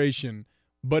operation.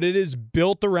 But it is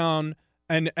built around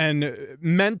and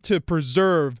meant to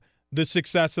preserve the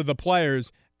success of the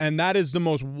players. And that is the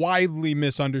most widely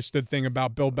misunderstood thing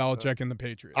about Bill Belichick and the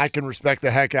Patriots. I can respect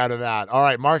the heck out of that. All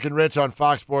right, Mark and Rich on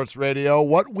Fox Sports Radio.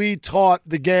 What we taught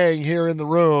the gang here in the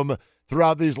room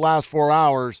throughout these last 4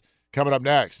 hours, coming up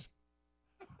next.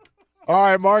 All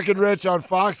right, Mark and Rich on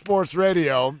Fox Sports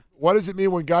Radio. What does it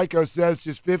mean when Geico says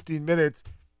just 15 minutes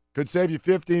could save you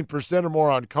 15% or more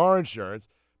on car insurance?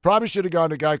 Probably should have gone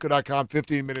to geico.com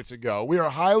 15 minutes ago. We are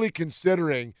highly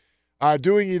considering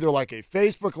doing either like a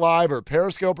Facebook Live or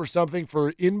Periscope or something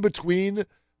for in between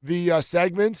the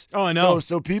segments. Oh, I know.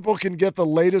 So people can get the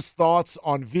latest thoughts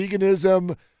on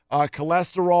veganism,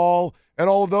 cholesterol, and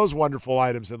all of those wonderful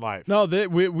items in life. No,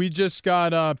 we just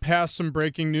got past some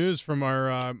breaking news from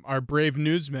our brave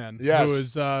newsman,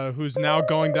 who's now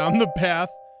going down the path.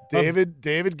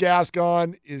 David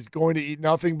Gascon is going to eat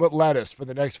nothing but lettuce for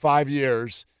the next 5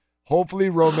 years. Hopefully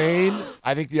romaine.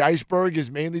 I think the iceberg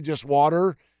is mainly just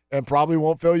water. and probably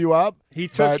won't fill you up. He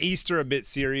took Easter a bit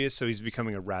serious, so he's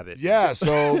becoming a rabbit. Yeah,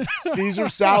 so Caesar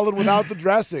salad without the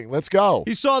dressing. Let's go.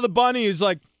 He saw the bunny. He's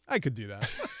like, I could do that.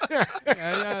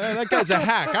 That guy's a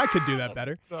hack. I could do that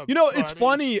better. You know, it's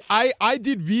funny. I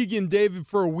did vegan David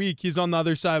for a week. He's on the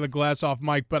other side of the glass off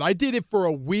mic, but I did it for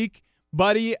a week,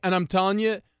 buddy, and I'm telling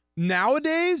you,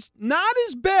 nowadays, not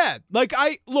as bad. Like,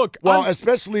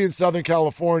 especially in Southern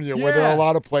California, where there are a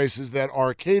lot of places that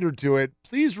are catered to it.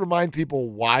 Please remind people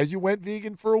why you went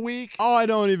vegan for a week. Oh, I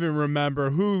don't even remember.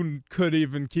 Who could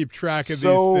even keep track of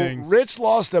these things? Rich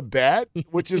lost a bet,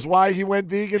 which is why he went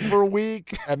vegan for a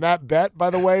week. And that bet,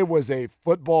 by the way, was a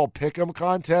football pick'em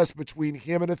contest between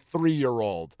him and a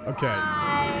 3-year-old. Okay.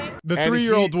 The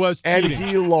 3-year-old was cheating. And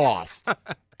he lost.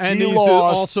 And he's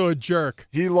also a jerk.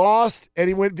 He lost, and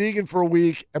he went vegan for a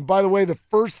week. And by the way, the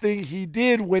first thing he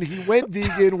did when he went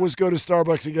vegan was go to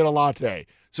Starbucks and get a latte.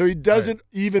 So he doesn't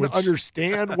even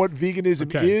understand what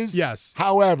veganism is. Yes.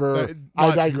 However,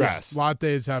 I digress. Yeah,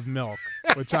 lattes have milk,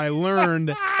 which I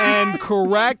learned and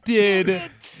corrected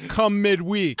come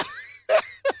midweek.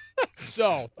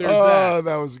 So there's that.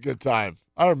 That was a good time.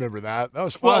 I remember that. That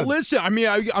was fun. Well, listen, I mean,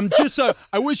 I'm just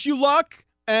I wish you luck.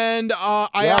 And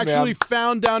I actually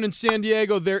found down in San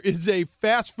Diego there is a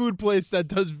fast food place that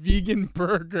does vegan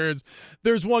burgers.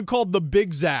 There's one called the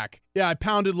Big Zack. Yeah, I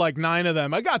pounded like 9 of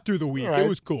them. I got through the week. Right. It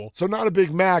was cool. So not a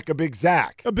Big Mac, a Big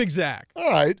Zack. A Big Zack. All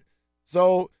right.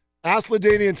 So ask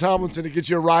LaDainian Tomlinson to get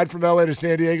you a ride from L.A. to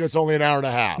San Diego. It's only an hour and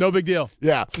a half. No big deal.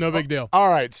 Yeah. No big deal. All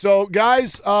right. So,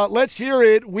 guys, let's hear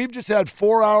it. We've just had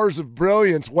 4 hours of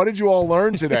brilliance. What did you all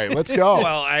learn today? Let's go.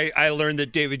 Well, I learned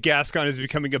that David Gascon is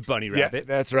becoming a bunny rabbit.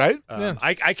 Yeah, that's right.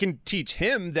 I can teach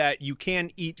him that you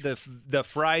can eat the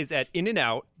fries at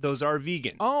In-N-Out. Those are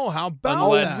vegan. Oh, how about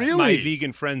Unless that? my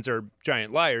vegan friends are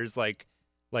giant liars like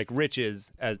Rich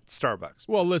is at Starbucks.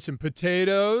 Well, listen,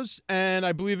 potatoes, and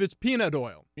I believe it's peanut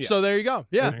oil. Yeah. So there you go.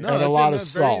 Yeah. And a lot of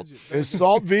salt. Is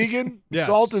salt vegan? Yes.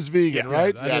 Salt is vegan,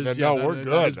 right? We're good.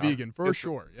 That is vegan, for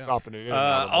sure. Yeah. Stopping it in.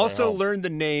 Also learned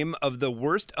the name of the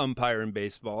worst umpire in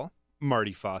baseball,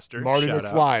 Marty Foster. Marty Shout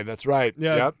McFly, out. that's right.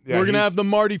 Yeah, Yep. we're going to have the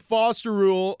Marty Foster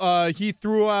rule. He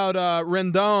threw out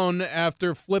Rendon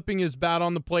after flipping his bat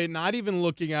on the plate, not even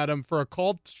looking at him for a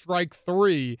called strike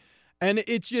 3. And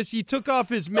it's just, he took off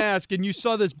his mask, and you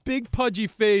saw this big pudgy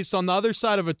face on the other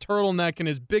side of a turtleneck and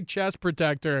his big chest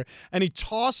protector, and he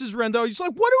tosses Rendon. He's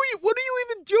like, what are you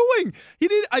even doing? He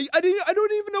didn't. I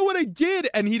don't even know what I did,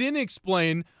 and he didn't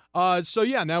explain. So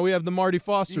yeah, now we have the Marty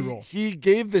Foster rule. He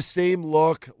gave the same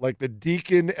look like the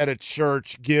deacon at a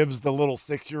church gives the little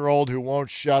 6-year-old who won't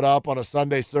shut up on a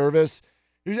Sunday service.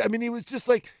 I mean, he was just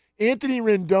like, Anthony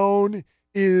Rendon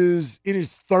is in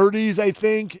his 30s, I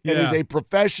think, and is a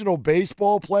professional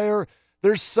baseball player.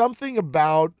 There's something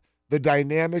about the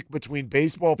dynamic between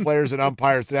baseball players and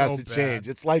umpires that has to change.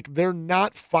 It's like they're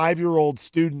not 5-year-old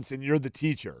students and you're the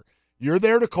teacher. You're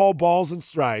there to call balls and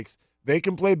strikes. They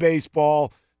can play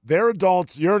baseball. They're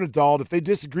adults. You're an adult. If they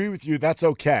disagree with you, that's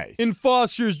okay. In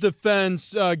Foster's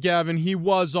defense, Gavin, he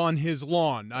was on his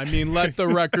lawn. I mean, let the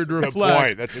record reflect. Good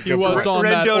point. That's a good he was point. on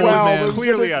that Rendon was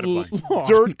clearly out of line.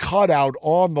 Dirt cutout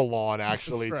on the lawn,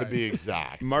 actually, to be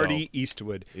exact. Marty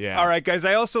Eastwood. Yeah. All right, guys.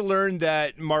 I also learned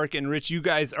that Mark and Rich, you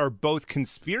guys are both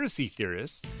conspiracy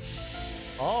theorists.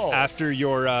 Oh. After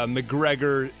your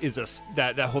McGregor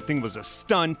that whole thing was a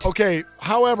stunt. Okay,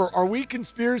 however, are we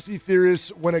conspiracy theorists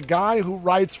when a guy who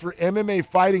writes for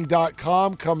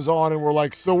MMAfighting.com comes on and we're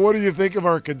like, so what do you think of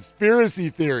our conspiracy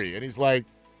theory? And he's like,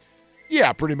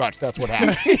 yeah, pretty much. That's what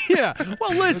happened. Yeah.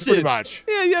 Well, listen. Pretty much.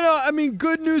 Yeah, you know, I mean,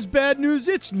 good news, bad news,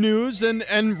 it's news.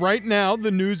 And right now,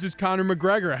 the news is Conor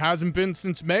McGregor. It hasn't been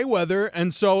since Mayweather.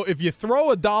 And so if you throw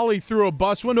a dolly through a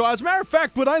bus window, as a matter of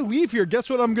fact, when I leave here, guess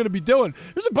what I'm going to be doing?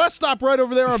 There's a bus stop right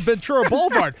over there on Ventura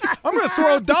Boulevard. I'm going to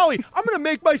throw a dolly. I'm going to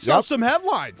make myself some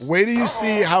headlines. Wait till you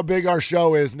see how big our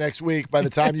show is next week by the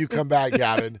time you come back,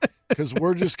 Gavin, because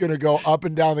we're just going to go up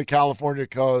and down the California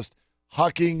coast,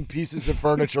 hucking pieces of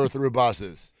furniture through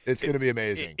buses. It's going to be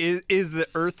amazing. Is the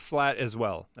Earth flat as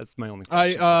well? That's my only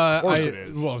question. Of course it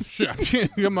is. Well,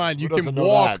 shit. Come on. You Who can doesn't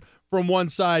walk know from one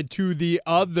side to the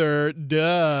other.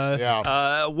 Duh.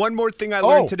 Yeah. One more thing I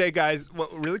learned today, guys,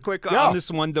 really quick on this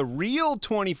one. The real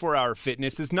 24-hour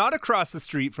fitness is not across the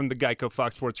street from the Geico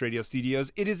Fox Sports Radio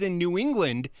studios. It is in New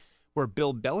England, where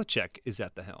Bill Belichick is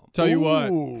at the helm. Tell you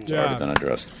what, It's already been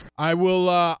addressed. I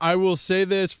will say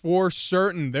this for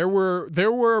certain. There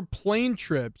were plane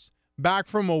trips back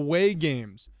from away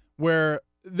games where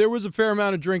there was a fair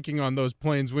amount of drinking on those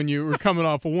planes when you were coming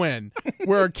off a win,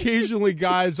 where occasionally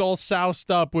guys all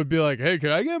soused up would be like, hey, can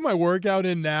I get my workout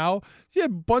in now? So you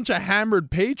had a bunch of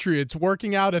hammered Patriots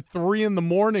working out at 3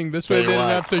 a.m. This way they didn't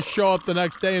have to show up the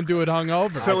next day and do it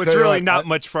hungover. So it's really not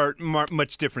much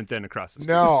different than across the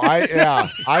street. No,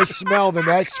 I smell the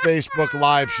next Facebook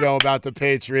Live show about the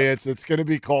Patriots. It's going to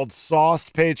be called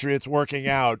Sauced Patriots Working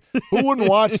Out. Who wouldn't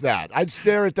watch that? I'd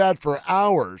stare at that for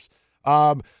hours.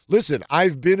 Listen,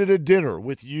 I've been at a dinner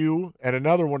with you and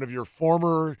another one of your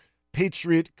former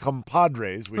Patriot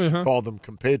compadres. We should call them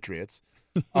compatriots.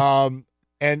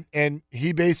 And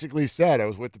he basically said, I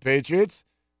was with the Patriots,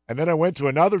 and then I went to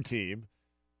another team,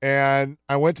 and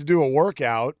I went to do a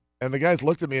workout, and the guys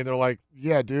looked at me, and they're like,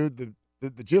 yeah, dude,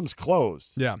 the gym's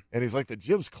closed. Yeah. And he's like, the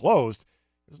gym's closed?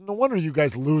 No wonder you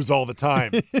guys lose all the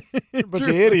time. You're a bunch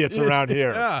of idiots around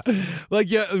here. Yeah.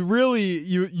 Like, yeah, really,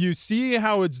 you see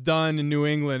how it's done in New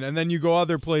England, and then you go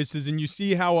other places, and you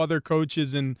see how other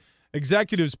coaches and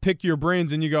executives pick your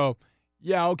brains, and you go,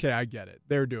 yeah, okay, I get it.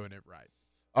 They're doing it right.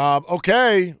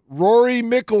 Okay, Rory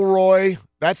McIlroy.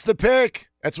 That's the pick.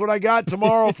 That's what I got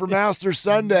tomorrow for Masters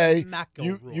Sunday.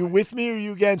 You with me or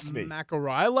you against me?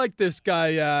 McIlroy. I like this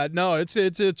guy. No, it's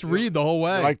Reed the whole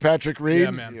way. You like Patrick Reed?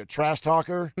 Yeah, man. You a trash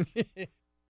talker?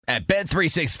 At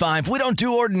Bet365, we don't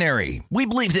do ordinary. We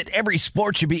believe that every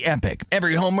sport should be epic.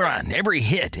 Every home run, every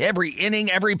hit, every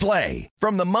inning, every play.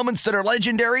 From the moments that are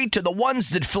legendary to the ones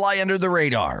that fly under the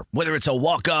radar. Whether it's a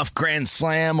walk-off grand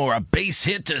slam or a base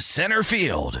hit to center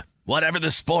field. Whatever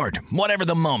the sport, whatever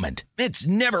the moment, it's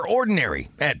never ordinary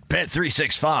at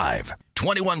Bet365.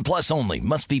 21 plus only.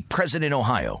 Must be present in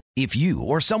Ohio. If you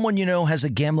or someone you know has a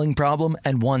gambling problem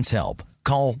and wants help,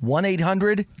 call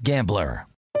 1-800-GAMBLER.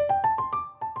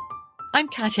 I'm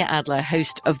Katya Adler,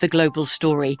 host of The Global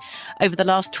Story. Over the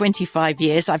last 25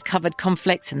 years, I've covered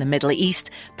conflicts in the Middle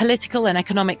East, political and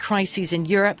economic crises in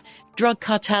Europe, drug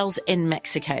cartels in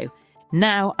Mexico.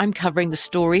 Now I'm covering the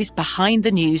stories behind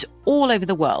the news all over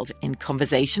the world in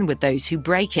conversation with those who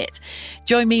break it.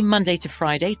 Join me Monday to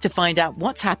Friday to find out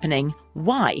what's happening,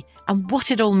 why, and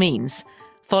what it all means.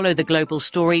 Follow The Global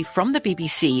Story from the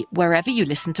BBC wherever you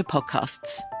listen to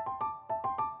podcasts.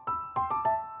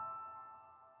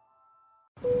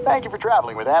 Thank you for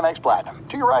traveling with Amex Platinum.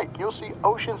 To your right, you'll see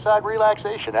oceanside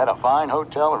relaxation at a fine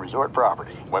hotel and resort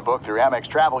property. When booked through Amex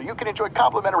Travel, you can enjoy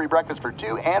complimentary breakfast for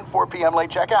 2 and 4 p.m. late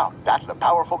checkout. That's the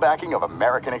powerful backing of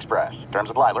American Express. Terms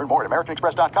apply. Learn more at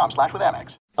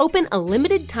americanexpress.com/withAmex. Open a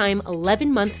limited-time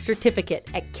 11-month certificate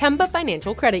at Kemba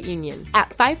Financial Credit Union. At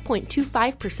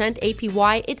 5.25%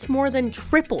 APY, it's more than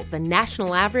triple the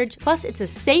national average, plus it's a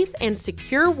safe and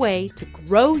secure way to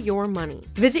grow your money.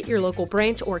 Visit your local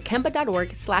branch or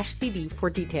kemba.org/cb for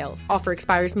details. Offer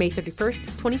expires May 31st,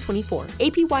 2024.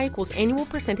 APY equals annual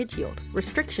percentage yield.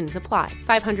 Restrictions apply.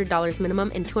 $500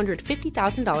 minimum and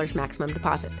 $250,000 maximum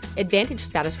deposit. Advantage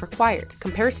status required.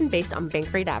 Comparison based on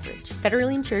bank rate average.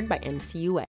 Federally insured by NCUA.